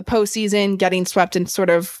again out of the postseason, getting swept in sort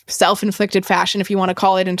of self-inflicted fashion, if you want to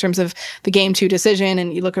call it, in terms of the Game 2 decision.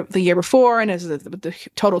 And you look at the year before, and it was the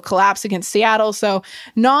total collapse against Seattle. So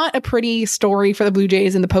not a pretty story for the Blue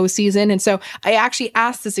Jays in the postseason. And so I actually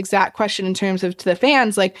asked this exact question in terms of to the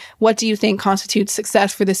fans, like, what do you think constitutes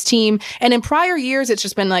success for this team? And in prior years, it's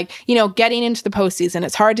just been like, getting into the postseason.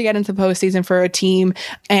 It's hard to get into the postseason for a team.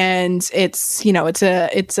 And it's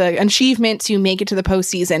an achievement to make it to the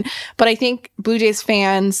postseason. But I think Blue Jays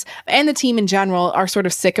fans and the team in general are sort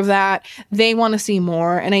of sick of that. They want to see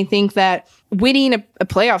more. And I think that winning a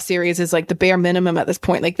playoff series is like the bare minimum at this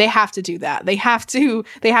point. Like, they have to do that. They have to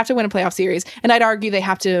win a playoff series. And I'd argue they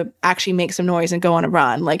have to actually make some noise and go on a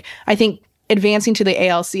run. Like, I think advancing to the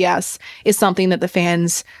ALCS is something that the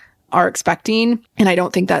fans are expecting. And I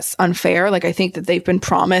don't think that's unfair. Like, I think that they've been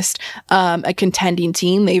promised a contending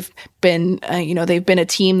team. They've been a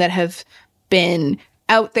team that have been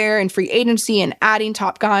out there in free agency and adding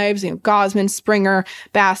top guys, Gausman, Springer,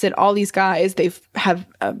 Bassett, all these guys. They've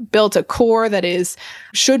built a core that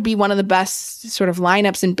should be one of the best sort of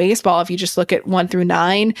lineups in baseball if you just look at 1 through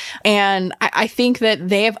 9. And I think that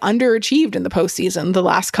they have underachieved in the postseason the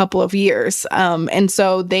last couple of years. And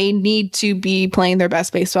so they need to be playing their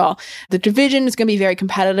best baseball. The division is going to be very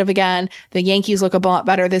competitive again. The Yankees look a lot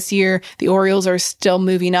better this year. The Orioles are still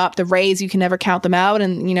moving up. The Rays, you can never count them out.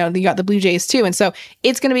 And, you got the Blue Jays too. And so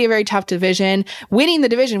it's going to be a very tough division. Winning the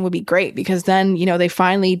division would be great because then, they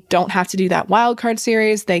finally don't have to do that wild card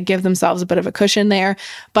series. They give themselves a bit of a cushion there.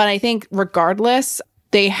 But I think regardless,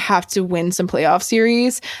 they have to win some playoff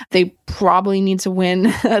series. They probably need to win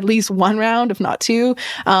at least one round, if not two.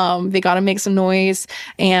 They got to make some noise.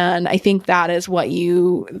 And I think that is what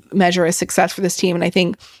you measure as success for this team. And I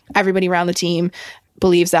think everybody around the team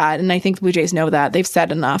believes that. And I think the Blue Jays know that. They've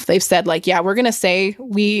said enough. They've said, like, yeah, we're going to say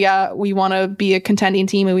we want to be a contending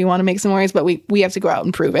team and we want to make some noise, but we have to go out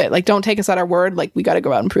and prove it. Like, don't take us at our word. Like, we got to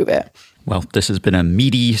go out and prove it. Well, this has been a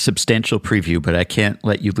meaty, substantial preview, but I can't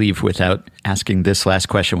let you leave without asking this last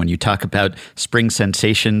question. When you talk about spring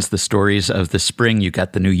sensations, the stories of the spring, you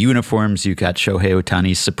got the new uniforms, you got Shohei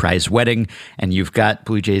Ohtani's surprise wedding, and you've got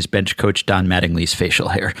Blue Jays bench coach Don Mattingly's facial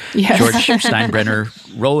hair. Yes. George Steinbrenner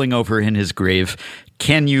rolling over in his grave.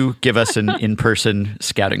 Can you give us an in-person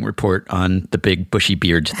scouting report on the big bushy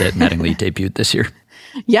beard that Mattingly debuted this year?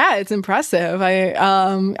 Yeah, it's impressive.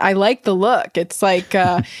 I like the look. It's like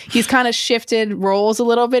he's kind of shifted roles a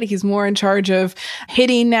little bit. He's more in charge of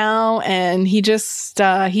hitting now, and he just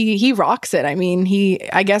he rocks it. I mean,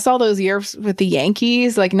 I guess all those years with the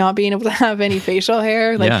Yankees, like not being able to have any facial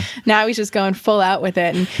hair, like now he's just going full out with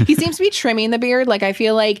it. And he seems to be trimming the beard. Like I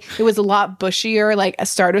feel like it was a lot bushier like a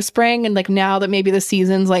start of spring, and like now that maybe the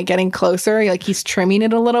season's like getting closer, like he's trimming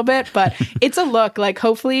it a little bit. But it's a look. Like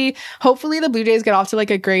hopefully the Blue Jays get off to like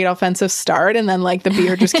a great offensive start, and then like the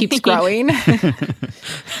beard just keeps growing.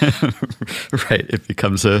 Right. It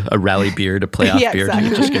becomes a rally beard, a playoff beard. Exactly.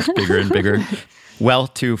 And it just gets bigger and bigger. Well,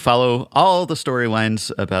 to follow all the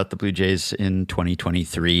storylines about the Blue Jays in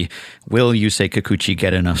 2023, will Yusei Kikuchi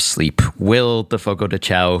get enough sleep? Will the Fogo de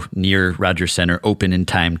Chao near Rogers Center open in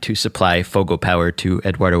time to supply Fogo power to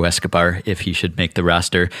Eduardo Escobar if he should make the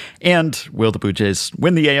roster? And will the Blue Jays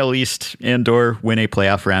win the AL East and or win a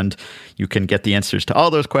playoff round? You can get the answers to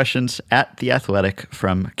all those questions at The Athletic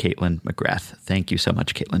from Caitlin McGrath. Thank you so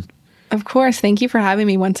much, Caitlin. Of course. Thank you for having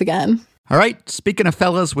me once again. All right, speaking of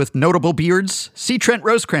fellas with notable beards, C. Trent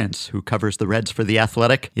Rosecrans, who covers the Reds for The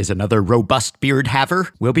Athletic, is another robust beard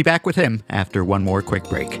haver. We'll be back with him after one more quick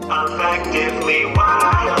break. Effectively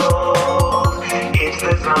wild, it's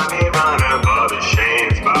the zombie runner, Bobby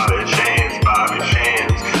Shans, Bobby Shans, Bobby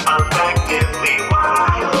Shans. Effectively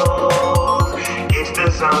wild, it's the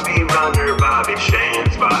zombie runner, Bobby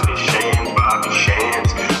Shans, Bobby Shans, Bobby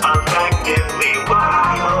Shans. Effectively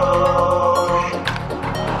wild.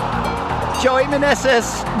 Joey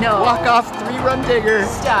Meneses. No. Walk-off three-run digger.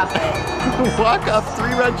 Stop it. Walk-off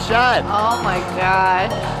three-run shot. Oh, my God.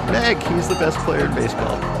 Meg, he's the best player in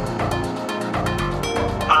baseball.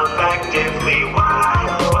 Effectively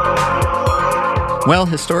wild. Well,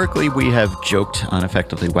 historically, we have joked on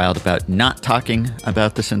Effectively Wild about not talking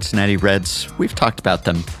about the Cincinnati Reds. We've talked about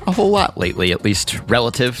them a whole lot lately, at least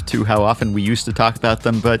relative to how often we used to talk about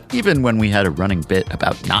them. But even when we had a running bit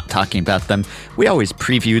about not talking about them, we always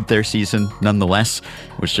previewed their season nonetheless.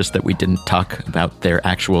 It was just that we didn't talk about their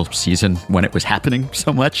actual season when it was happening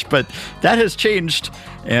so much. But that has changed,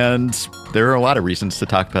 and there are a lot of reasons to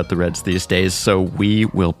talk about the Reds these days. So we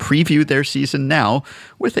will preview their season now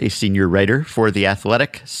with a senior writer for The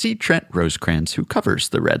Athletic, C. Trent Rosecrans, who covers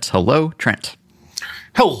the Reds. Hello, Trent.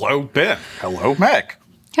 Hello, Ben. Hello, Meg.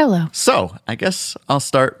 Hello. So I guess I'll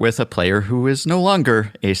start with a player who is no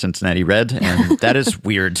longer a Cincinnati Red, and that is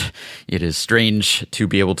weird. It is strange to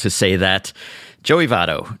be able to say that. Joey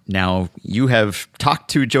Votto. Now, you have talked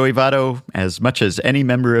to Joey Votto as much as any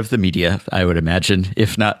member of the media, I would imagine,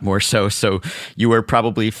 if not more so. So you are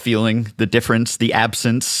probably feeling the difference, the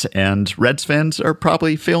absence, and Reds fans are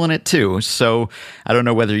probably feeling it too. So I don't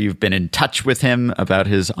know whether you've been in touch with him about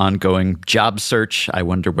his ongoing job search. I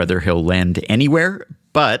wonder whether he'll land anywhere.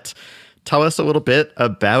 But tell us a little bit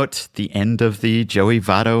about the end of the Joey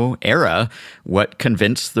Votto era. What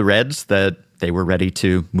convinced the Reds that they were ready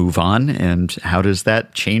to move on, and how does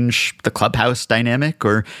that change the clubhouse dynamic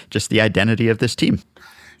or just the identity of this team?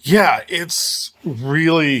 Yeah, it's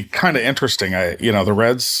really kind of interesting. The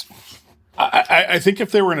Reds, I think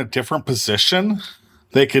if they were in a different position,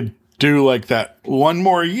 they could do like that one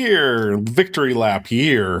more year, victory lap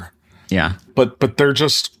year. Yeah. But they're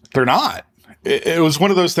not. It was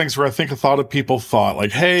one of those things where I think a lot of people thought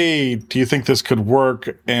like, hey, do you think this could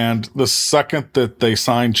work? And the second that they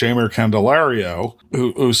signed Jeimer Candelario,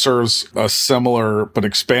 who serves a similar but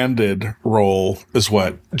expanded role as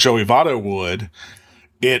what Joey Votto would,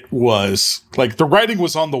 it was like the writing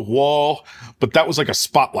was on the wall, but that was like a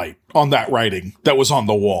spotlight on that writing that was on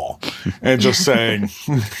the wall and just saying,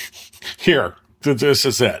 here, this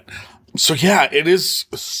is it. So yeah, it is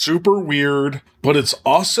super weird, but it's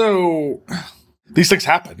also, these things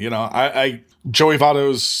happen. Joey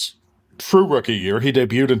Votto's true rookie year, he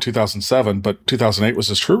debuted in 2007, but 2008 was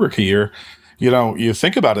his true rookie year. You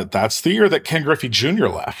think about it, that's the year that Ken Griffey Jr.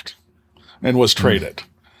 left and was traded.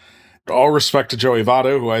 All respect to Joey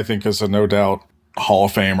Votto, who I think is a no doubt Hall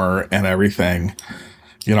of Famer and everything.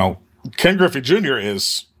 Ken Griffey Jr.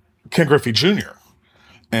 is Ken Griffey Jr.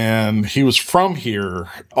 And he was from here,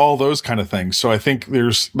 all those kind of things. So I think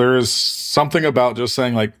there is something about just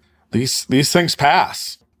saying, like, these things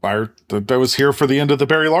pass. I was here for the end of the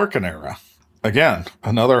Barry Larkin era. Again,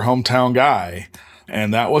 another hometown guy.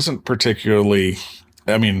 And that wasn't particularly,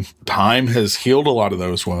 time has healed a lot of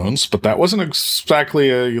those wounds, but that wasn't exactly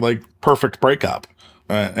a perfect breakup.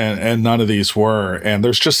 And none of these were. And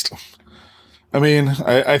there's just,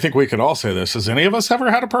 I think we could all say this. Has any of us ever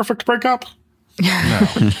had a perfect breakup? No.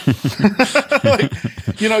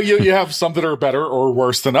 You have some that are better or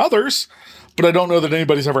worse than others, but I don't know that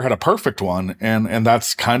anybody's ever had a perfect one. And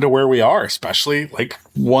that's kind of where we are, especially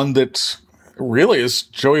one that really is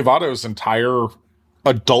Joey Votto's entire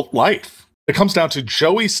adult life. It comes down to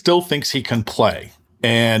Joey still thinks he can play,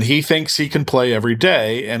 and he thinks he can play every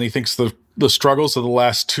day. And he thinks the struggles of the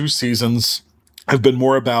last 2 seasons have been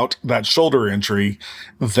more about that shoulder injury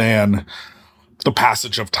than the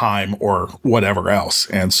passage of time or whatever else.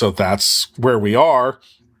 And so that's where we are.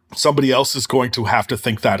 Somebody else is going to have to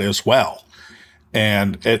think that as well.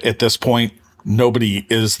 And at this point, nobody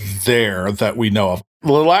is there that we know of.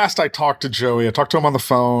 The last I talked to Joey, I talked to him on the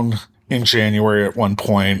phone in January at one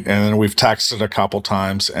point, and then we've texted a couple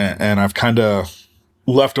times, and I've kind of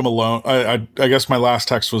left him alone. I guess my last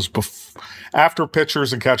text was after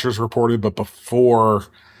pitchers and catchers reported, but before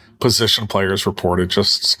position players reported,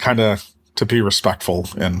 just kind of to be respectful.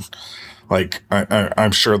 And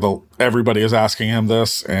I'm sure everybody is asking him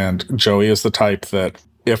this, and Joey is the type that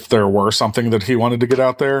if there were something that he wanted to get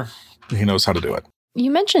out there, he knows how to do it.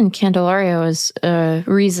 You mentioned Candelario as a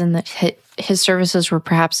reason that his services were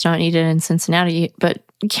perhaps not needed in Cincinnati, but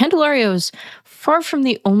Candelario is far from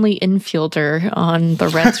the only infielder on the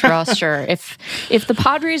Reds roster. If the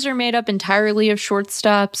Padres are made up entirely of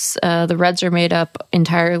shortstops, the Reds are made up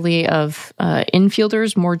entirely of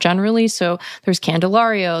infielders more generally. So there's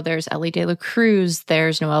Candelario, there's Elly De La Cruz,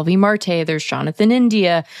 there's Noelvi Marte, there's Jonathan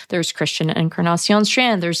India, there's Christian Encarnacion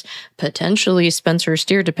Strand, there's potentially Spencer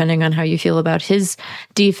Steer, depending on how you feel about his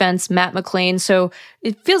defense, Matt McLain. So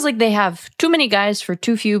it feels like they have too many guys for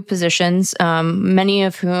too few positions, many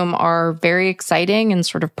of whom are very exciting and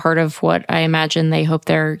sort of part of what I imagine they hope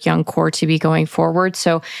their young core to be going forward.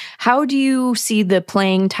 So how do you see the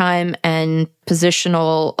playing time and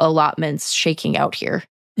positional allotments shaking out here?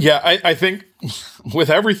 Yeah, I think with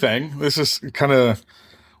everything, this is kind of,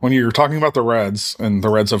 when you're talking about the Reds and the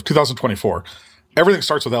Reds of 2024, everything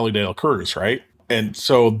starts with Elly De La Cruz, right? And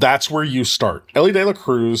so that's where you start. Elly De La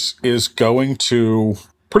Cruz is going to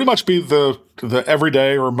pretty much be the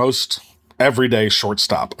everyday or most everyday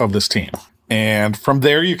shortstop of this team. And from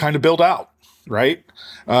there, you kind of build out, right?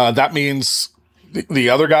 That means the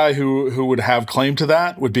other guy who would have claim to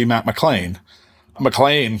that would be Matt McLain.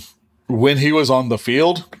 McLain, when he was on the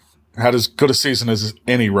field, had as good a season as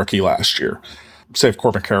any rookie last year, save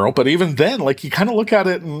Corbin Carroll. But even then, you kind of look at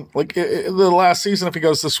it and the last season, if he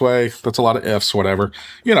goes this way, that's a lot of ifs, whatever.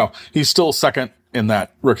 He's still second in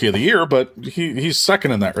that rookie of the year, but he's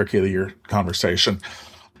second in that rookie of the year conversation.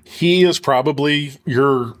 He is probably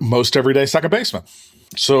your most everyday second baseman.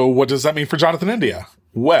 So what does that mean for Jonathan India?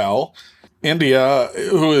 Well, India,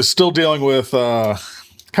 who is still dealing with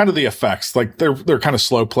kind of the effects, they're kind of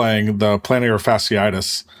slow playing the plantar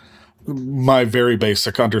fasciitis. My very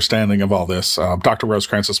basic understanding of all this. Dr.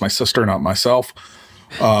 Rosekrantz is my sister, not myself.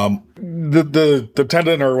 The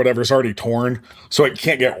tendon or whatever is already torn, so it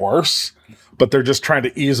can't get worse. But they're just trying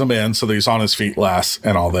to ease him in so that he's on his feet less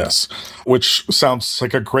and all this, which sounds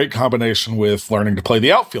like a great combination with learning to play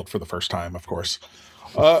the outfield for the first time, of course.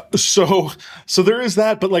 So there is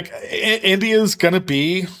that, but India's going to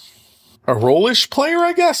be a role-ish player,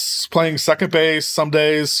 I guess, playing second base some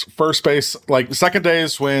days, first base, second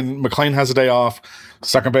days when McLain has a day off,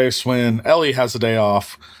 second base when Elly has a day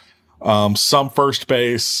off, some first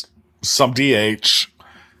base, some DH,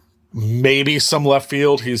 maybe some left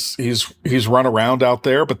field. He's run around out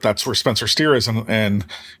there, but that's where Spencer Steer is. And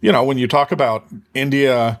when you talk about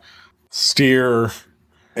India, Steer,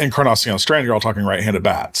 Encarnacion Strand, you're all talking right-handed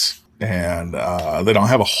bats. And they don't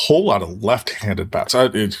have a whole lot of left-handed bats.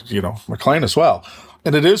 McLain as well.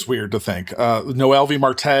 And it is weird to think. Noelvi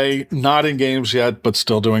Marte, not in games yet, but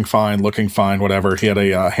still doing fine, looking fine, whatever. He had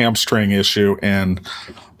a hamstring issue in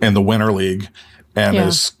the Winter League and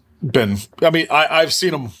has been, I've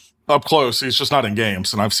seen him up close. He's just not in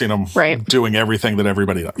games, and I've seen him doing everything that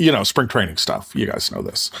everybody does. Spring training stuff. You guys know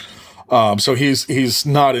this. So he's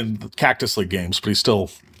not in the Cactus League games, but he's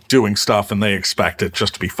still doing stuff, and they expect it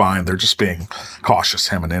just to be fine. They're just being cautious,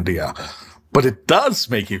 him in India. But it does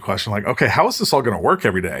make you question, like, okay, how is this all going to work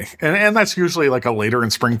every day? And that's usually like a later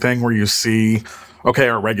in spring thing where you see, okay,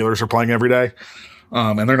 our regulars are playing every day,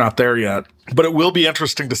 and they're not there yet. But it will be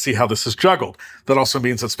interesting to see how this is juggled. That also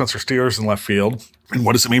means that Spencer Steer's in left field. And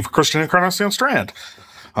what does it mean for Christian Encarnacion Strand?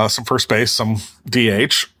 Some first base, some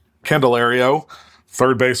DH. Candelario,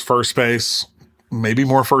 third base, first base, maybe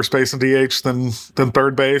more first base and DH than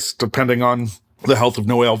third base, depending on the health of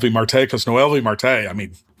Noel V. Marte. Because Noel V. Marte, I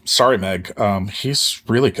mean, sorry, Meg, he's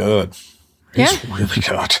really good. He's really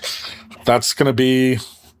good. That's going to be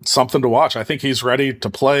something to watch. I think he's ready to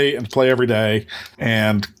play and play every day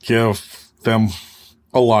and give them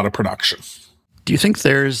a lot of production. Do you think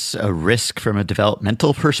there's a risk from a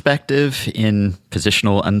developmental perspective in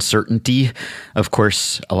positional uncertainty? Of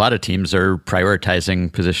course, a lot of teams are prioritizing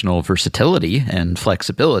positional versatility and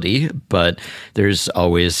flexibility, but there's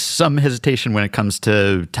always some hesitation when it comes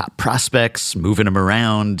to top prospects, moving them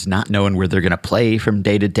around, not knowing where they're going to play from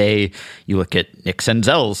day to day. You look at Nick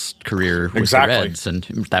Senzel's career with the Reds, and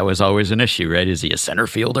that was always an issue, right? Is he a center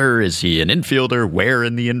fielder? Is he an infielder? Where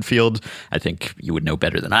in the infield? I think you would know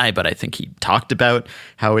better than I, but I think he talked about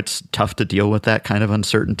how it's tough to deal with that kind of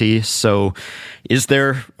uncertainty. So is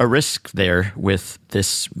there a risk there with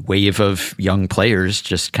this wave of young players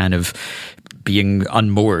just kind of being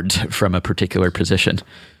unmoored from a particular position?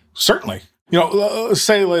 Certainly.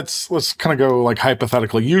 Say let's kind of go like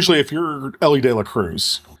hypothetically. Usually if you're Elly De La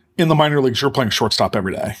Cruz, in the minor leagues, you're playing shortstop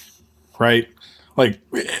every day, right? Like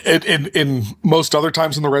in most other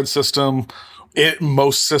times in the Red system,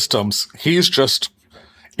 most systems, he's just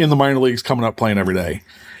in the minor leagues coming up playing every day.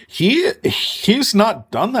 He's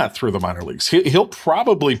not done that through the minor leagues. He'll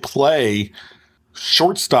probably play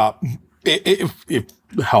shortstop if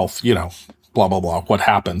health, blah, blah, blah, what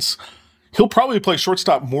happens. He'll probably play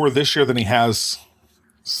shortstop more this year than he has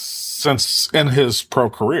since in his pro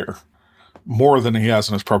career, more than he has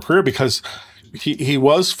in his pro career, because he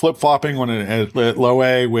was flip-flopping when at low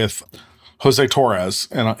A with Jose Torres,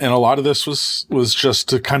 and a lot of this was just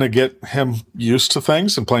to kind of get him used to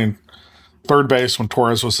things and playing third base when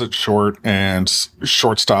Torres was at short and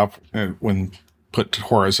shortstop when put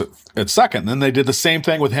Torres at second. And then they did the same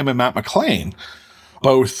thing with him and Matt McLain,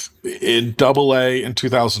 both in Double-A in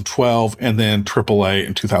 2012 and then Triple-A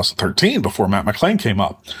in 2013 before Matt McLain came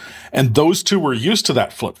up. And those two were used to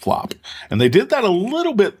that flip-flop. And they did that a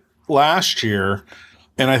little bit last year.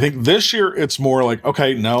 And I think this year it's more like,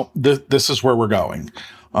 okay, no, this is where we're going.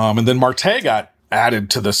 And then Marte got added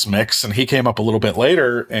to this mix, and he came up a little bit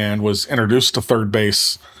later and was introduced to third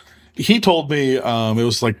base. He told me it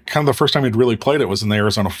was like kind of the first time he'd really played it was in the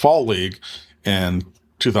Arizona Fall League in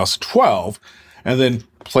 2012, and then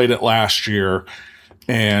played it last year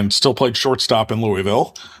and still played shortstop in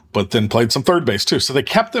Louisville, but then played some third base too. So they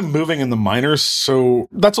kept them moving in the minors. So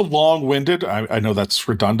that's a long-winded, I know that's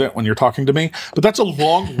redundant when you're talking to me, but that's a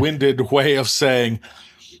long-winded way of saying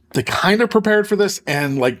they kind of prepared for this,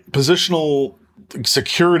 and like positional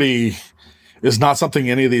security is not something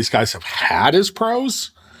any of these guys have had as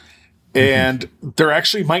pros. And they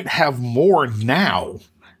actually might have more now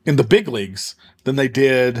in the big leagues than they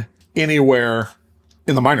did anywhere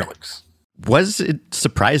in the minor leagues. Was it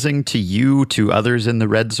surprising to you, to others in the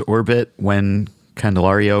Reds orbit, when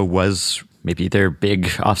Candelario was maybe their big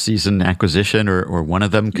offseason acquisition or one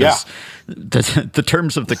of them? Because the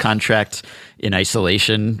terms of the contract in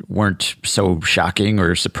isolation weren't so shocking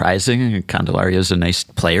or surprising. Candelario's a nice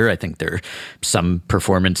player. I think there are some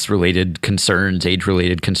performance-related concerns,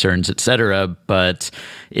 age-related concerns, etc. But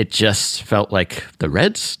it just felt like the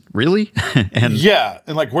Reds, really? and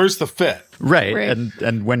like, where's the fit? Right.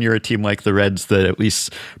 And when you're a team like the Reds that at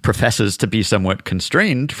least professes to be somewhat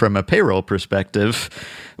constrained from a payroll perspective,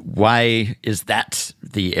 why is that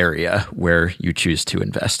the area where you choose to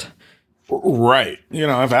invest? Right.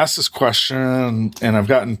 I've asked this question and I've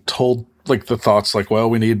gotten told like the thoughts like, well,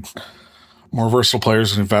 we need more versatile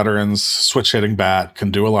players and veterans, switch hitting bat, can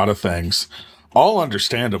do a lot of things. All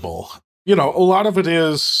understandable. A lot of it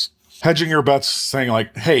is hedging your bets, saying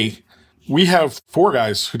like, hey, we have 4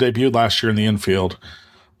 guys who debuted last year in the infield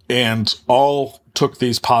and all took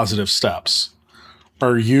these positive steps.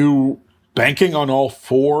 Are you banking on all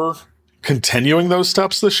 4 continuing those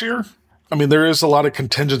steps this year? I mean, there is a lot of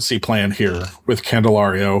contingency plan here with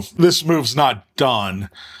Candelario. This move's not done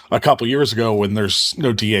a couple years ago when there's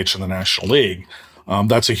no DH in the National League.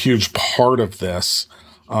 That's a huge part of this.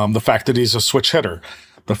 The fact that he's a switch hitter.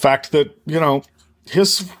 The fact that,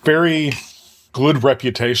 his very good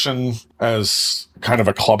reputation as kind of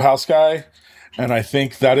a clubhouse guy. And I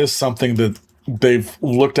think that is something that they've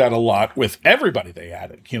looked at a lot with everybody they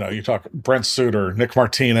added. You know, you talk Brent Suter, Nick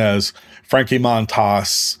Martinez, Frankie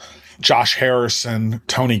Montas, Josh Harrison,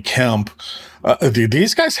 Tony Kemp.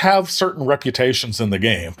 These guys have certain reputations in the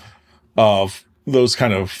game of those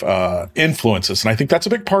kind of influences. And I think that's a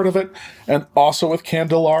big part of it. And also with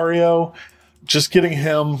Candelario, just getting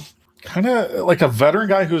him kind of like a veteran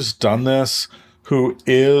guy who's done this, who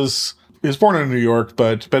is born in New York,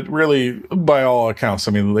 but really, by all accounts,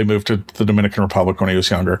 I mean, they moved to the Dominican Republic when he was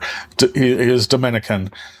younger. He is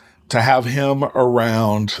Dominican. To have him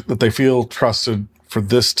around, that they feel trusted for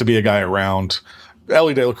this to be a guy around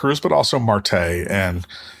Ellie De La Cruz, but also Marte and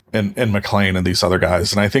McLean and these other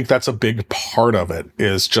guys. And I think that's a big part of it,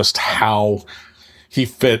 is just how he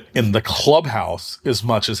fit in the clubhouse as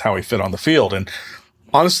much as how he fit on the field. And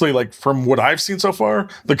honestly, like from what I've seen so far,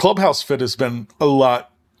 the clubhouse fit has been a lot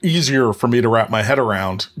easier for me to wrap my head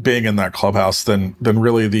around being in that clubhouse than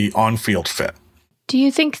really the on-field fit. Do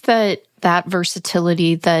you think that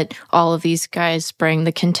versatility that all of these guys bring,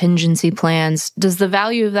 the contingency plans, does the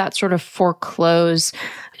value of that sort of foreclose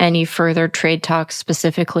any further trade talks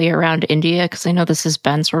specifically around India? Because I know this has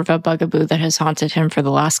been sort of a bugaboo that has haunted him for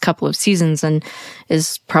the last couple of seasons and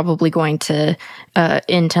is probably going to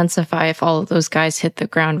intensify if all of those guys hit the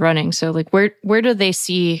ground running. So like, where do they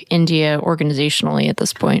see India organizationally at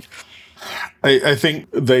this point? I think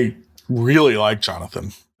they really like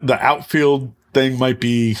Jonathan. The outfield thing might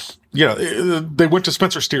be, they went to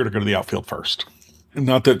Spencer Steer to go to the outfield first.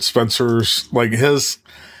 Not that Spencer's like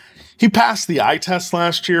he passed the eye test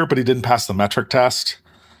last year, but he didn't pass the metric test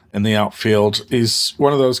in the outfield. He's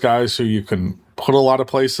one of those guys who you can put a lot of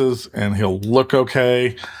places and he'll look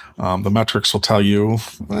okay. The metrics will tell you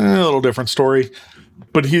a little different story,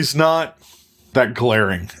 but he's not that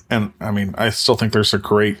glaring. And I mean, I still think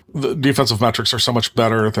the defensive metrics are so much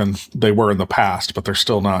better than they were in the past, but they're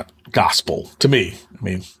still not gospel to me. I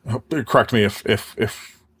mean, correct me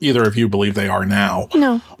if either of you believe they are now.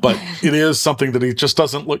 No. But it is something that he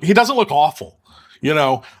doesn't look awful.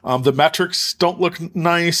 The metrics don't look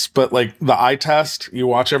nice, but like the eye test you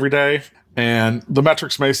watch every day, and the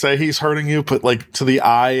metrics may say he's hurting you, but like to the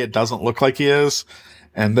eye, it doesn't look like he is.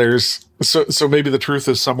 And so maybe the truth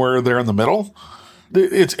is somewhere there in the middle.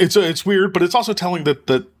 It's weird, but it's also telling that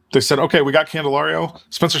they said, okay, we got Candelario.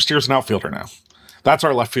 Spencer Steer's an outfielder now. That's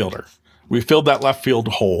our left fielder. We filled that left field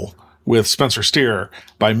hole with Spencer Steer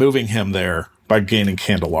by moving him there, by gaining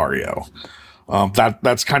Candelario.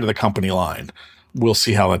 That's kind of the company line. We'll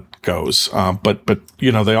see how that goes. But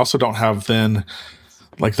they also don't have then,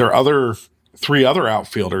 like their three other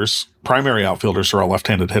outfielders, primary outfielders are all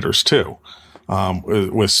left-handed hitters too.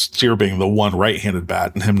 With Steer being the one right-handed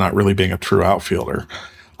bat and him not really being a true outfielder.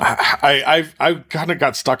 I kind of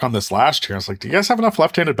got stuck on this last year. I was like, do you guys have enough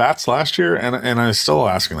left-handed bats last year? And I'm still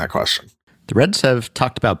asking that question. The Reds have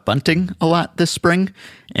talked about bunting a lot this spring,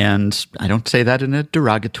 and I don't say that in a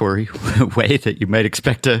derogatory way that you might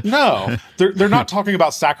expect to. No, they're not talking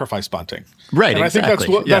about sacrifice bunting. Right, and exactly. I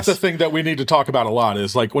think that's a thing that we need to talk about a lot,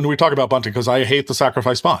 is like when we talk about bunting, because I hate the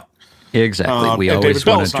sacrifice bunt. Exactly. We always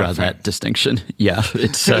want to draw that distinction. Yeah,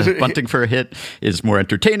 it's bunting for a hit is more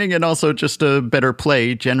entertaining and also just a better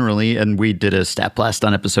play generally. And we did a stat blast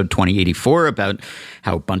on episode 2084 about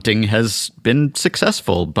how bunting has been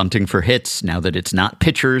successful. Bunting for hits, now that it's not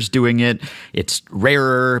pitchers doing it, it's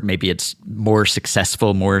rarer. Maybe it's more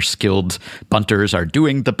successful, more skilled bunters are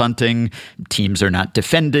doing the bunting. Teams are not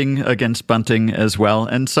defending against bunting as well.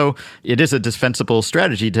 And so it is a defensible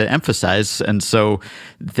strategy to emphasize. And so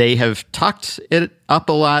they have talked it up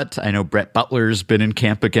a lot. I know Brett Butler's been in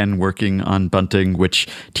camp again working on bunting, which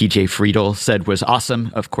TJ Friedel said was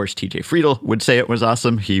awesome. Of course, TJ Friedel would say it was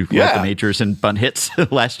awesome. He led the majors in bunt hits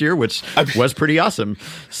last year, which was pretty awesome.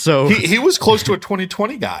 So he was close to a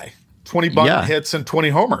 2020 guy. 20 bunt hits and 20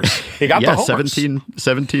 homers. He got the homers.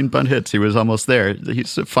 17 bunt hits. He was almost there.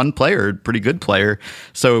 He's a fun player, pretty good player.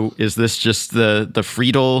 So is this just the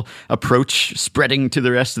Friedel approach spreading to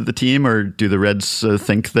the rest of the team, or do the Reds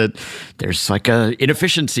think that there's like a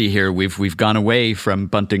inefficiency here? We've gone away from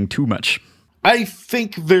bunting too much. I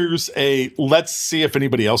think there's let's see if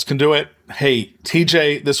anybody else can do it. Hey,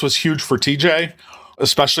 TJ, this was huge for TJ,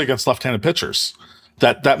 especially against left-handed pitchers.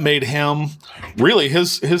 That made him really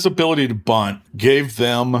his ability to bunt gave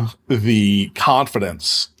them the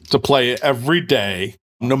confidence to play every day,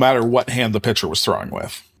 no matter what hand the pitcher was throwing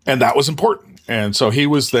with. And that was important. And so he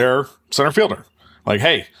was their center fielder. Like,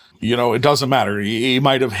 hey, it doesn't matter. He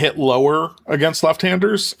might have hit lower against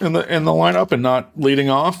left-handers in the lineup and not leading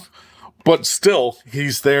off, but still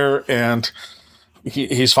he's there. And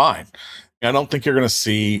he's fine. I don't think you're going to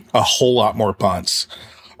see a whole lot more bunts.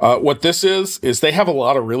 What this is they have a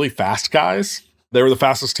lot of really fast guys. They were the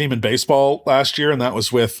fastest team in baseball last year, and that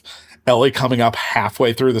was with Ellie coming up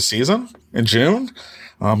halfway through the season in June,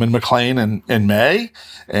 and McLean in May,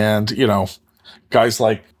 and, you know, guys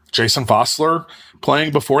like Jason Vossler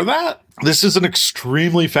playing before that. This is an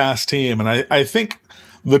extremely fast team, and I think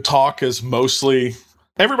the talk is mostly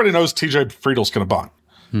everybody knows TJ Friedel's going to bunt.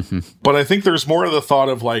 Mm-hmm. But I think there's more of the thought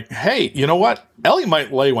of like, hey, you know what? Ellie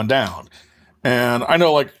might lay one down. And I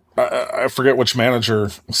know, like, I forget which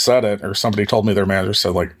manager said it, or somebody told me their manager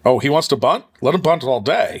said, like, oh, he wants to bunt? Let him bunt all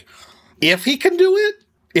day. If he can do it,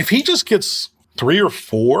 if he just gets 3 or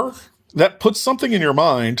 4, that puts something in your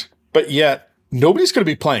mind, but yet nobody's going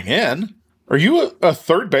to be playing in. Are you a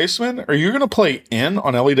third baseman? Are you going to play in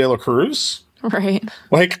on Ellie De La Cruz? Right.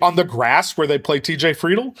 Like on the grass where they play TJ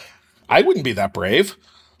Friedel? I wouldn't be that brave.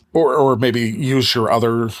 Or maybe use your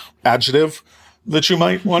other adjective that you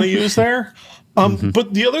might want to use there.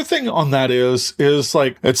 But the other thing on that is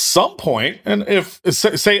like at some point, and if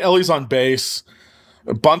say Ellie's on base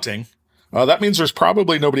bunting, that means there's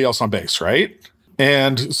probably nobody else on base, right?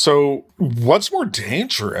 And so what's more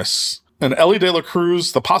dangerous? An Ellie De La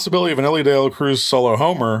Cruz, the possibility of an Ellie De La Cruz solo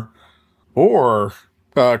homer, or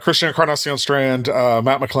Christian Encarnacion Strand,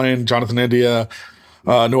 Matt McLean, Jonathan India,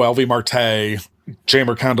 Noelvi Marte,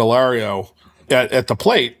 Jeimer Candelario at the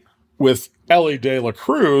plate with Ellie De La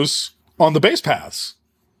Cruz on the base paths.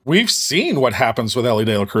 We've seen what happens with Ellie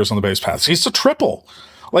De La Cruz on the base paths. He's a triple.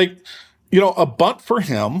 Like, you know, a bunt for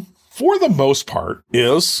him, for the most part,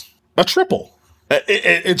 is a triple.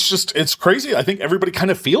 It's crazy. I think everybody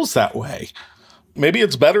kind of feels that way. Maybe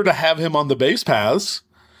it's better to have him on the base paths,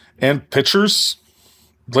 and pitchers,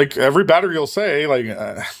 like every batter you'll say, like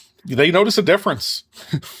they notice a difference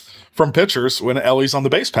from pitchers when Ellie's on the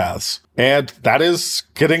base paths. And that is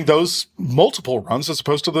getting those multiple runs as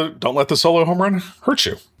opposed to the don't let the solo home run hurt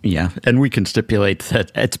you. Yeah. And we can stipulate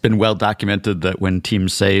that it's been well documented that when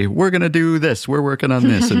teams say, we're going to do this, we're working on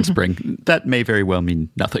this in spring, that may very well mean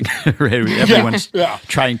nothing. Right? Everyone's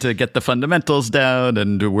trying to get the fundamentals down,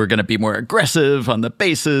 and we're going to be more aggressive on the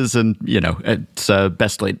bases, and, you know, it's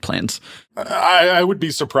best laid plans. I would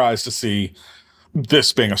be surprised to see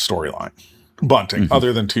this being a storyline. Bunting,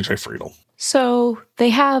 other than TJ Friedel. So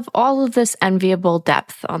they have all of this enviable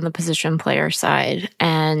depth on the position player side,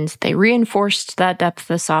 and they reinforced that depth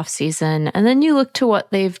this offseason. And then you look to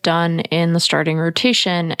what they've done in the starting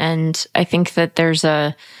rotation, and I think that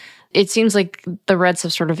it seems like the Reds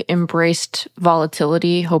have sort of embraced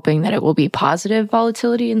volatility, hoping that it will be positive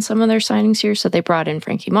volatility in some of their signings here. So they brought in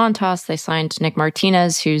Frankie Montas, they signed Nick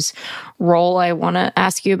Martinez, whose role I want to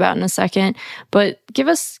ask you about in a second. But give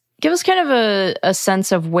us kind of a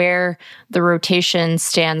sense of where the rotation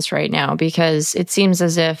stands right now, because it seems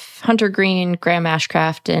as if Hunter Greene, Graham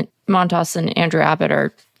Ashcraft, and Montas and Andrew Abbott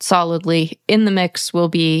are solidly in the mix, will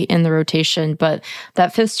be in the rotation, but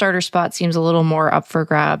that fifth starter spot seems a little more up for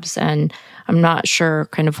grabs, and I'm not sure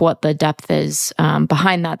kind of what the depth is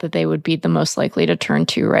behind that they would be the most likely to turn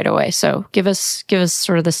to right away. So give us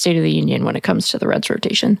sort of the state of the union when it comes to the Reds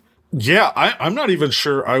rotation. Yeah, I'm not even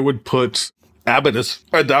sure I would put Abbott is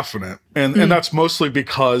a definite. And that's mostly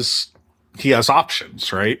because he has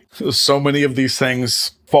options, right? So many of these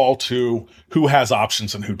things fall to who has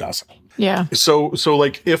options and who doesn't. Yeah. So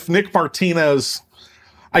like if Nick Martinez,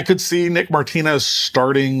 I could see Nick Martinez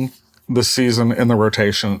starting the season in the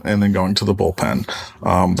rotation and then going to the bullpen.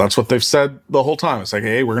 That's what they've said the whole time. It's like,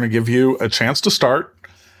 hey, we're going to give you a chance to start,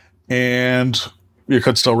 and you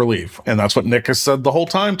could still relieve. And that's what Nick has said the whole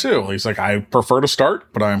time, too. He's like, I prefer to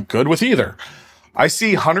start, but I'm good with either. I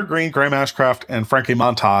see Hunter Greene, Graham Ashcraft, and Frankie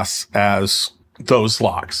Montas as those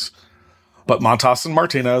locks. But Montas and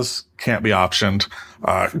Martinez can't be optioned.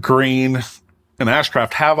 Greene and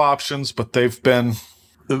Ashcraft have options, but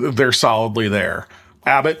they're solidly there.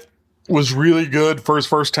 Abbott was really good for his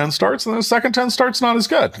first 10 starts, and then the second 10 starts not as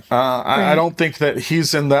good. I don't think that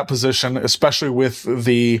he's in that position, especially with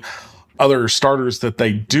the other starters that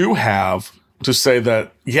they do have, to say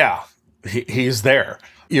that, yeah, he's there.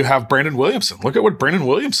 You have Brandon Williamson. Look at what Brandon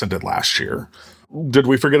Williamson did last year. Did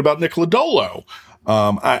we forget about Nick Lodolo?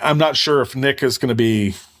 I'm not sure if Nick is going to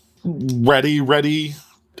be ready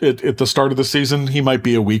at the start of the season. He might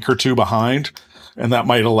be a week or two behind, and that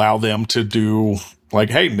might allow them to do like,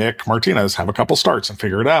 hey, Nick Martinez, have a couple starts and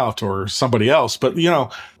figure it out, or somebody else. But, you know,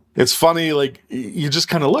 it's funny, like, you just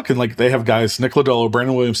kind of look and, like, they have guys, Nick Lodolo,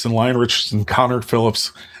 Brandon Williamson, Lyon Richardson, Connor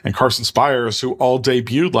Phillips, and Carson Spires, who all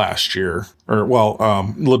debuted last year. Or, well,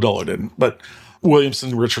 Lodolo didn't, but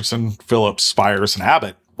Williamson, Richardson, Phillips, Spires, and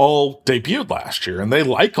Abbott all debuted last year, and they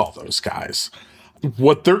like all those guys.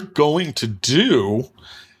 what they're going to do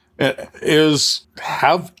is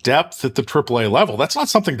have depth at the AAA level. That's not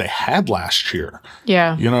something they had last year.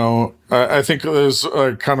 Yeah. You know, I think it was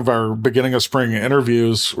kind of our beginning of spring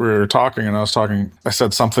interviews. We were talking, and I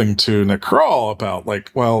said something to Nick Kroll about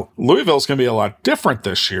like, well, Louisville's going to be a lot different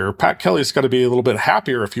this year. Pat Kelly's got to be a little bit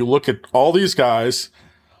happier. If you look at all these guys,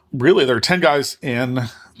 really, there are 10 guys in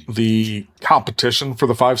the competition for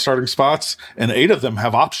the 5 starting spots, and 8 of them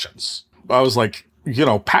have options. I was like, you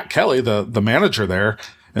know, Pat Kelly, the manager there,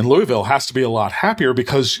 and Louisville has to be a lot happier,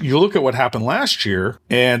 because you look at what happened last year,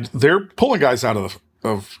 and they're pulling guys out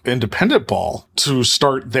of independent ball to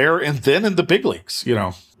start there and then in the big leagues. You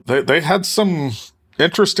know, they had some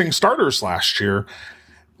interesting starters last year.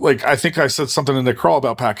 Like, I think I said something to Nick Kroll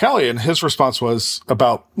about Pat Kelly, and his response was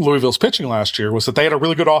about Louisville's pitching last year was that they had a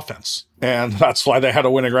really good offense. And that's why they had a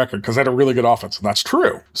winning record, because they had a really good offense. And that's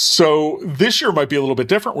true. So this year might be a little bit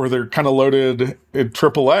different, where they're kind of loaded in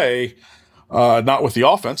AAA. Not with the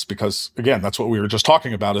offense, because again, that's what we were just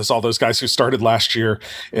talking about, is all those guys who started last year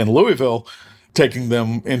in Louisville, taking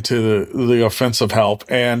them into the offensive help,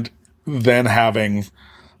 and then having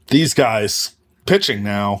these guys pitching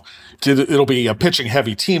now. It'll be a pitching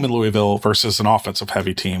heavy team in Louisville versus an offensive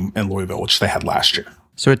heavy team in Louisville, which they had last year.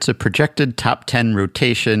 So it's a projected top 10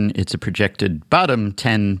 rotation. It's a projected bottom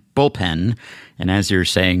 10 bullpen. And as you're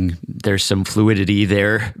saying, there's some fluidity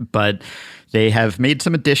there, but they have made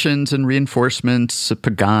some additions and reinforcements,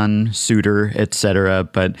 Pagan, Suter, etc.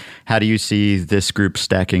 But how do you see this group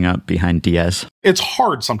stacking up behind Diaz? It's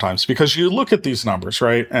hard sometimes, because you look at these numbers,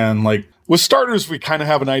 right? And like with starters, we kind of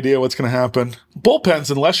have an idea what's going to happen.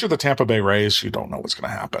 Bullpens, unless you're the Tampa Bay Rays, you don't know what's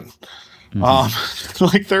going to happen. Mm-hmm.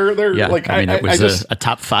 Like they're yeah, like, I mean, it was a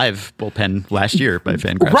top 5 bullpen last year by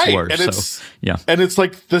Fangraphs right? War, And so yeah, and it's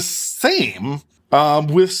like the same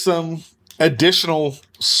with some additional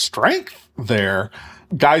strength there.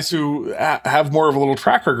 Guys who have more of a little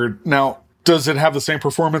track record. Now, does it have the same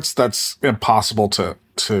performance? That's impossible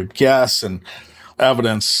to guess, and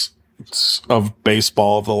evidence of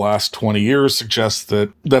baseball of the last 20 years suggests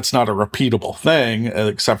that that's not a repeatable thing,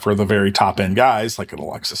 except for the very top end guys like an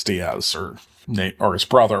Alexis Diaz or Nate or his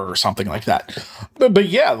brother or something like that. But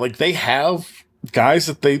yeah, like they have guys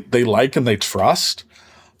that they like and they trust.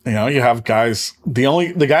 You know, you have guys,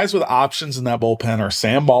 the guys with options in that bullpen are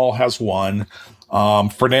Sam Ball has one.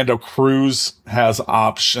 Fernando Cruz has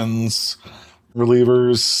options.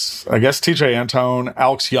 Relievers, I guess TJ Antone,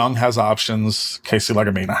 Alex Young has options. Casey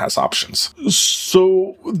Legumina has options.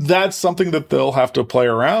 So that's something that they'll have to play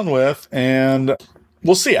around with, and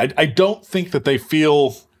we'll see. I don't think that they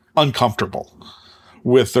feel uncomfortable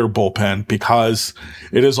with their bullpen, because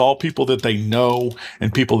it is all people that they know,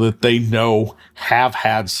 and people that they know have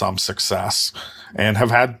had some success and have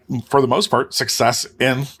had, for the most part, success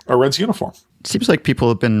in a Reds uniform. It seems like people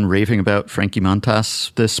have been raving about Frankie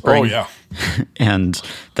Montas this spring. Oh, yeah. And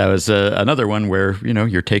that was another one where, you know,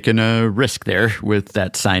 you're taking a risk there with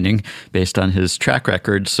that signing based on his track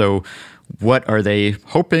record. So what are they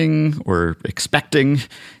hoping or expecting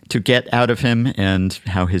to get out of him, and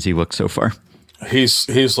how has he looked so far?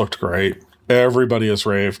 He's looked great. Everybody has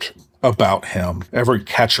raved about him. Every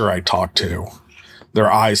catcher I talk to,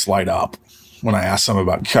 their eyes light up when I ask them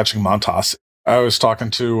about catching Montas. I was talking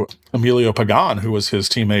to Emilio Pagan, who was his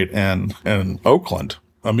teammate in Oakland.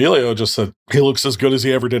 Emilio just said he looks as good as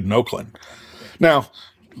he ever did in Oakland. Now,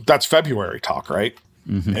 that's February talk, right?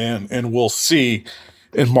 Mm-hmm. And we'll see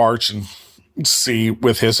in March and see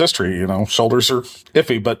with his history. You know, shoulders are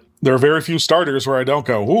iffy, but there are very few starters where I don't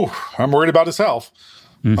go, ooh, I'm worried about his health.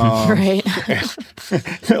 Right.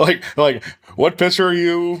 like, what pitcher are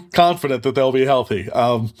you confident that they'll be healthy?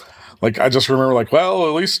 Like, I just remember, like, well,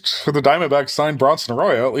 at least the Diamondbacks signed Bronson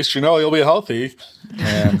Arroyo. At least you know he'll be healthy.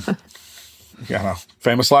 And, you know,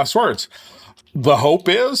 famous last words. The hope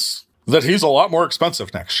is that he's a lot more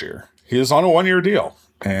expensive next year. He is on a 1-year deal.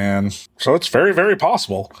 And so it's very, very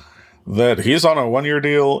possible that he's on a 1-year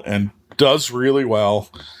deal and does really well,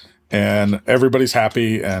 and everybody's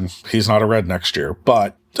happy, and he's not a Red next year.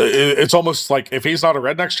 But it's almost like if he's not a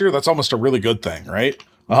Red next year, that's almost a really good thing, right?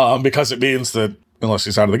 Because it means that, unless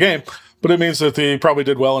he's out of the game, but it means that he probably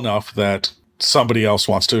did well enough that somebody else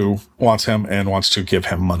wants him and wants to give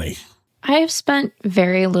him money. I have spent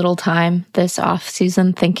very little time this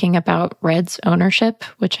offseason thinking about Reds ownership,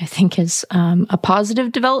 which I think is a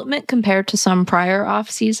positive development compared to some prior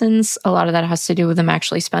off seasons. A lot of that has to do with them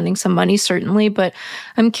actually spending some money, certainly. But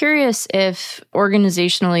I'm curious if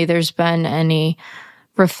organizationally there's been any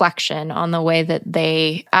reflection on the way that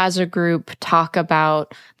they, as a group, talk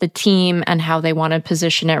about the team and how they want to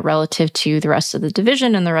position it relative to the rest of the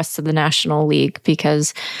division and the rest of the National League,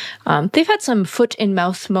 because they've had some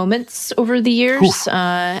foot-in-mouth moments over the years,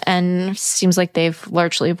 and seems like they've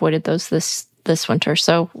largely avoided those this winter.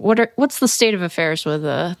 So what's the state of affairs with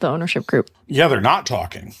the ownership group? Yeah, they're not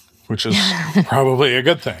talking, which is probably a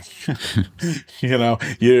good thing.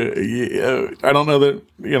 I don't know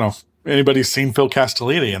that, anybody's seen Phil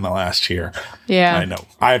Castellini in the last year. Yeah. I know.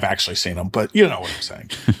 I've actually seen him, but you know what I'm saying.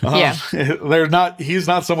 Yeah. He's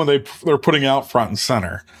not someone they're putting out front and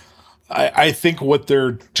center. I think what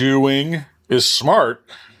they're doing is smart.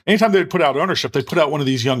 Anytime they put out ownership, they put out one of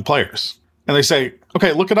these young players. And they say,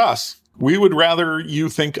 okay, look at us. We would rather you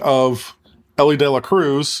think of Elly De La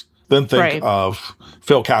Cruz than think of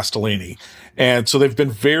Phil Castellini. And so they've been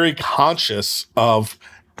very conscious of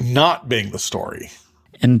not being the story.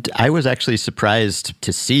 And I was actually surprised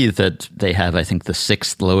to see that they have, I think, the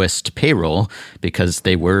 6th lowest payroll, because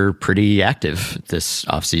they were pretty active this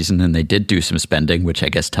offseason and they did do some spending, which I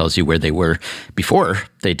guess tells you where they were before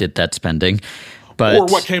they did that spending. Or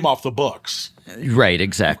what came off the books. Right,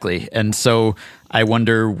 exactly. And so I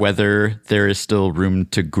wonder whether there is still room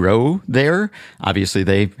to grow there. Obviously,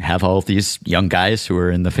 they have all these young guys who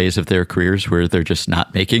are in the phase of their careers where they're just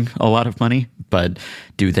not making a lot of money. But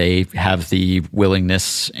do they have the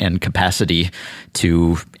willingness and capacity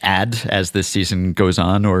to add as this season goes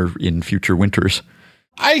on or in future winters?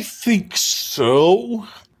 I think so.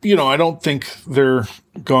 I don't think they're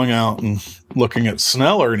going out and looking at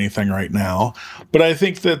Snell or anything right now, but I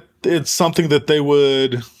think that it's something that they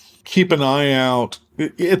would keep an eye out.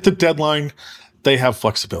 At the deadline, they have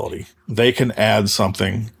flexibility. They can add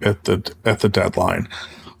something at the deadline.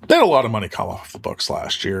 They had a lot of money come off the books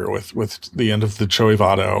last year with the end of the Joey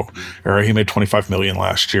Votto era. He made $25 million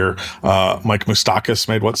last year. Mike Moustakas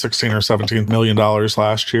made $16 or $17 million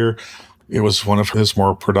last year. It was one of his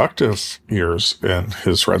more productive years in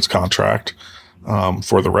his Reds contract,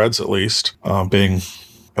 for the Reds at least, being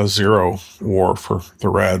a 0 WAR for the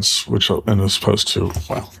Reds, which, and as opposed to,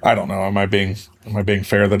 well, I don't know. Am I being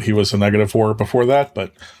fair that he was a negative WAR before that?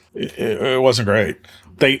 But it wasn't great.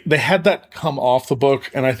 They had that come off the book,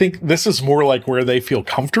 and I think this is more like where they feel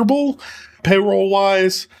comfortable payroll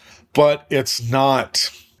wise, but it's not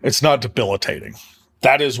debilitating.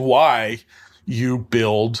 That is why you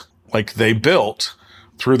build like they built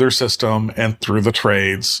through their system and through the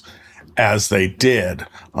trades as they did,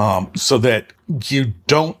 so that you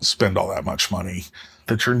don't spend all that much money,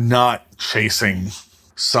 that you're not chasing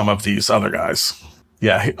some of these other guys.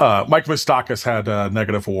 Yeah, Mike Moustakas had a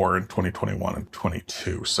negative WAR in 2021 and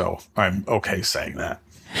 22, so I'm okay saying that.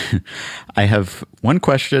 I have one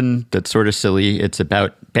question that's sort of silly. It's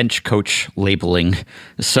about bench coach labeling.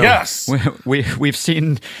 So yes, we've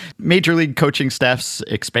seen major league coaching staffs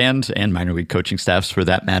expand, and minor league coaching staffs for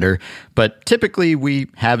that matter. But typically we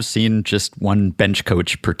have seen just one bench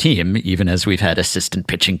coach per team, even as we've had assistant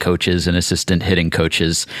pitching coaches and assistant hitting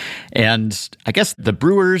coaches. And I guess the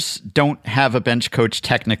Brewers don't have a bench coach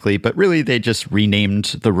technically, but really they just renamed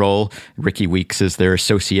the role. Ricky Weeks is their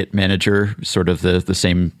associate manager, sort of the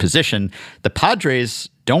same position. The Padres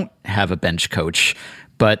don't have a bench coach,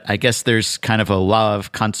 but I guess there's kind of a law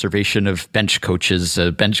of conservation of bench coaches.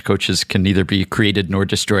 Bench coaches can neither be created nor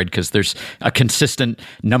destroyed because there's a consistent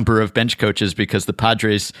number of bench coaches, because the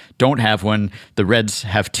Padres don't have one. The Reds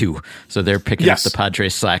have 2. So they're picking up the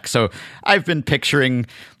Padres slack. So I've been picturing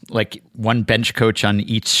like one bench coach on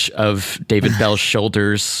each of David Bell's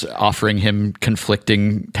shoulders, offering him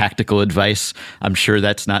conflicting tactical advice. I'm sure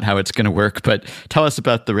that's not how it's going to work, but tell us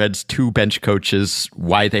about the Reds' 2 bench coaches,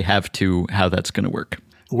 why they have 2, how that's going to work.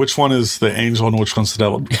 Which one is the angel and which one's the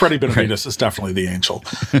devil? Freddie Benavides is definitely the angel.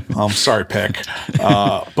 Sorry, Pick.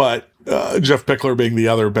 But Jeff Pickler being the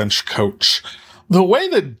other bench coach. The way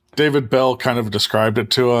that David Bell kind of described it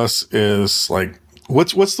to us is like,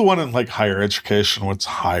 what's the one in like higher education? What's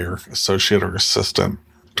higher? Associate or assistant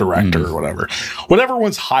director or whatever. Whatever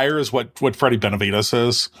one's higher is what Freddie Benavides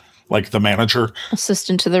is, like the manager.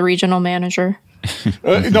 Assistant to the regional manager.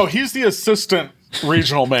 No, he's the assistant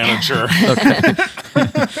regional manager.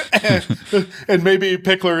 and maybe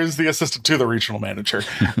Pickler is the assistant to the regional manager.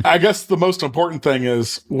 I guess the most important thing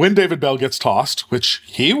is when David Bell gets tossed, which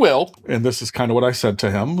he will, and this is kind of what I said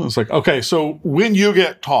to him. It's like, okay, so when you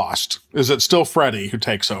get tossed, is it still Freddie who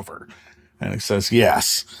takes over? And he says,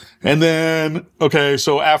 yes. And then, okay,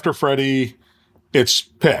 so after Freddie, it's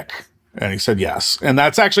Pick. And he said, yes. And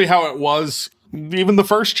that's actually how it was even the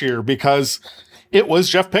first year, because it was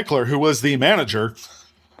Jeff Pickler who was the manager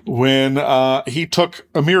when he took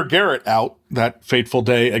Amir Garrett out that fateful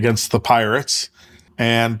day against the Pirates.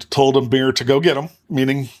 and told Amir to go get him,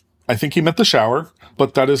 meaning I think he meant the shower,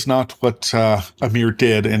 but that is not what Amir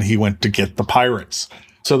did, and he went to get the Pirates.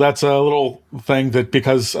 So that's a little thing that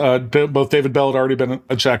because both David Bell had already been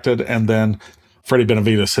ejected, and then Freddie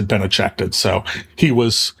Benavides had been ejected. So he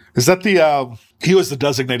was the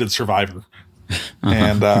designated survivor.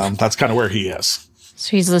 And that's kind of where he is.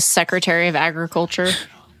 So he's the Secretary of Agriculture.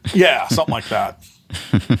 Yeah, something like that.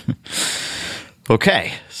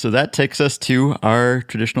 Okay, so that takes us to our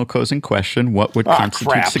traditional closing question. What would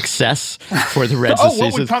constitute success for the Reds this season?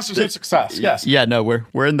 What would constitute success? Yes. Yeah, no,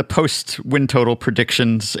 we're in the post-win total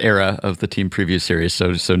predictions era of the team preview series,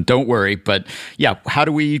 so don't worry. But yeah, how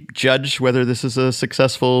do we judge whether this is a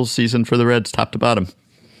successful season for the Reds top to bottom?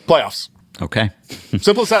 Playoffs. Okay.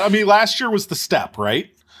 Simple as that. I mean, last year was the step, right?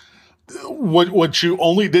 What you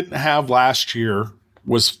only didn't have last year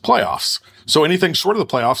was playoffs. So anything short of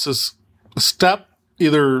the playoffs is a step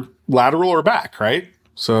either lateral or back, right?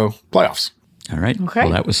 So playoffs. All right. Okay.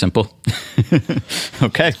 Well, that was simple.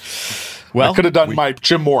 Okay. Well, I could have done my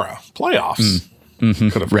Jim Mora playoffs.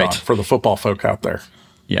 Could have gone for the football folk out there.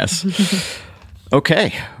 Yes.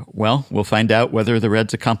 Okay. Well, we'll find out whether the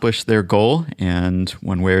Reds accomplish their goal, and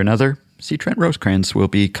one way or another, see Trent Rosecrans will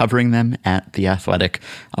be covering them at The Athletic.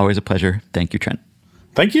 Always a pleasure. Thank you, Trent.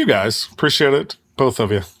 Thank you, guys. Appreciate it. Both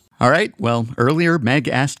of you. All right. Well, earlier, Meg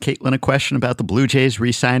asked Caitlin a question about the Blue Jays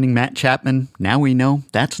re-signing Matt Chapman. Now we know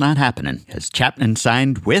that's not happening, as Chapman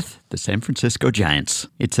signed with the San Francisco Giants.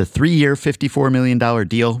 It's a 3-year, $54 million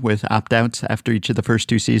deal with opt-outs after each of the first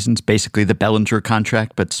 2 seasons, basically the Bellinger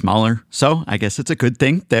contract, but smaller. So I guess it's a good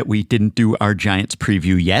thing that we didn't do our Giants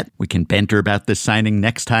preview yet. We can banter about this signing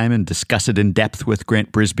next time and discuss it in depth with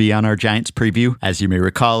Grant Brisbee on our Giants preview. As you may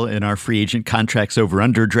recall, in our free agent contracts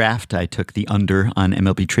over-under draft, I took the under on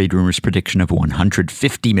MLB Trade Rumors prediction of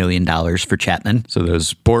 $150 million for Chapman. So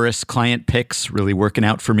those Boris client picks really working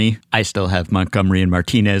out for me. I still have Montgomery and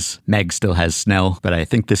Martinez. Meg still has Snell, but I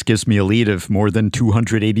think this gives me a lead of more than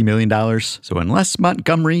 $280 million. So unless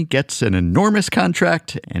Montgomery gets an enormous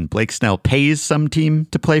contract and Blake Snell pays some team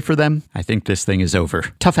to play for them, I think this thing is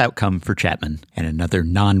over. Tough outcome for Chapman, and another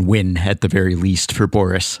non-win at the very least for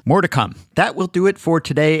Boris. More to come. That will do it for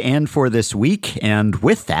today and for this week. And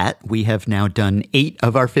with that, we have now done 8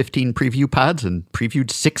 of our 15 preview pods and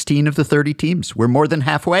previewed 16 of the 30 teams. We're more than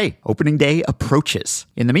halfway. Opening day approaches.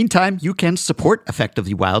 In the meantime, you can support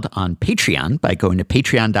Effectively Wild on Patreon by going to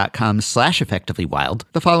patreon.com/effectivelywild.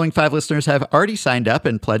 The following 5 listeners have already signed up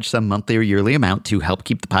and pledged some monthly or yearly amount to help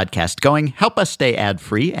keep the podcast going, help us stay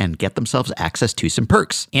ad-free, and get themselves access to some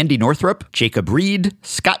perks. Andy Northrup, Jacob Reed,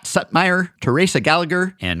 Scott Sutmeyer, Teresa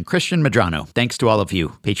Gallagher, and Christian Medrano. Thanks to all of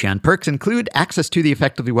you. Patreon perks include access to the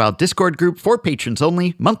Effectively Wild Discord group for patrons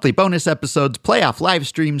only, monthly bonus episodes, playoff live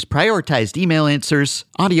streams, prioritized email answers,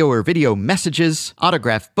 audio or video messages,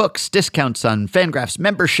 autographed books, discounts on Fangraphs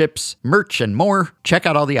memberships, merch, and more. Check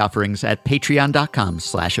out all the offerings at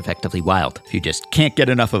patreon.com/effectivelywild. If you just can't get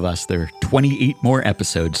enough of us, there are 28 more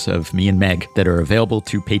episodes of me and Meg that are available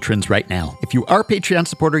to patrons right now. If you are a Patreon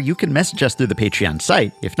supporter, you can message us through the Patreon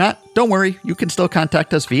site. If not, don't worry, you can still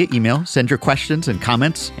contact us via email, send your questions and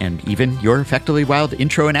comments, and even your Effectively Wild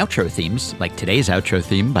intro and outro themes, like today's outro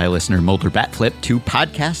theme by listener Mulder Batflip, to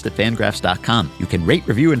podcast@fangraphs.com. You can rate,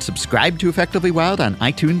 review, and subscribe to Effectively Wild on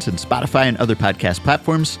iTunes and Spotify and other podcast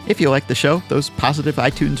platforms. If you like the show, those positive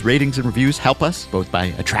iTunes ratings and reviews help us, both by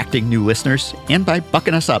attracting new listeners and by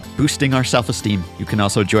bucking us up, boosting our self-esteem. You can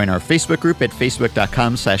also join our Facebook group at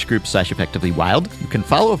facebook.com/group/effectivelywild. You can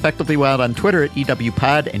follow Effectively Wild on Twitter at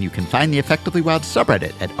EWPod, and you can find the Effectively Wild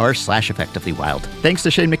subreddit at r/effectivelywild. Thanks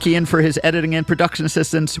to Shane McKeon for his editing and production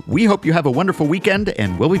assistance. We hope you have a wonderful weekend,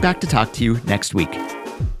 and we'll be back to talk to you next week.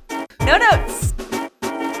 No notes.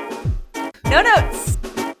 No notes.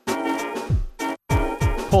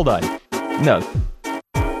 Hold on. No.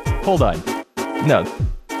 Hold on. No.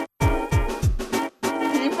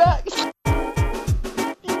 D-backs.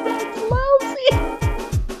 D-backs lousy.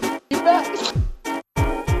 D-backs.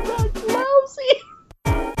 D-backs lousy.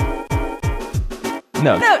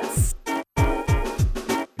 No. Notes.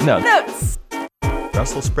 No. Notes.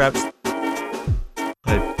 Brussels sprouts.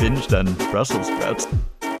 I binged on Brussels sprouts.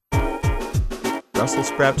 Brussels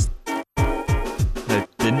sprouts. I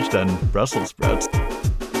binged on Brussels sprouts.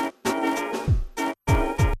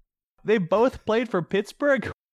 They both played for Pittsburgh?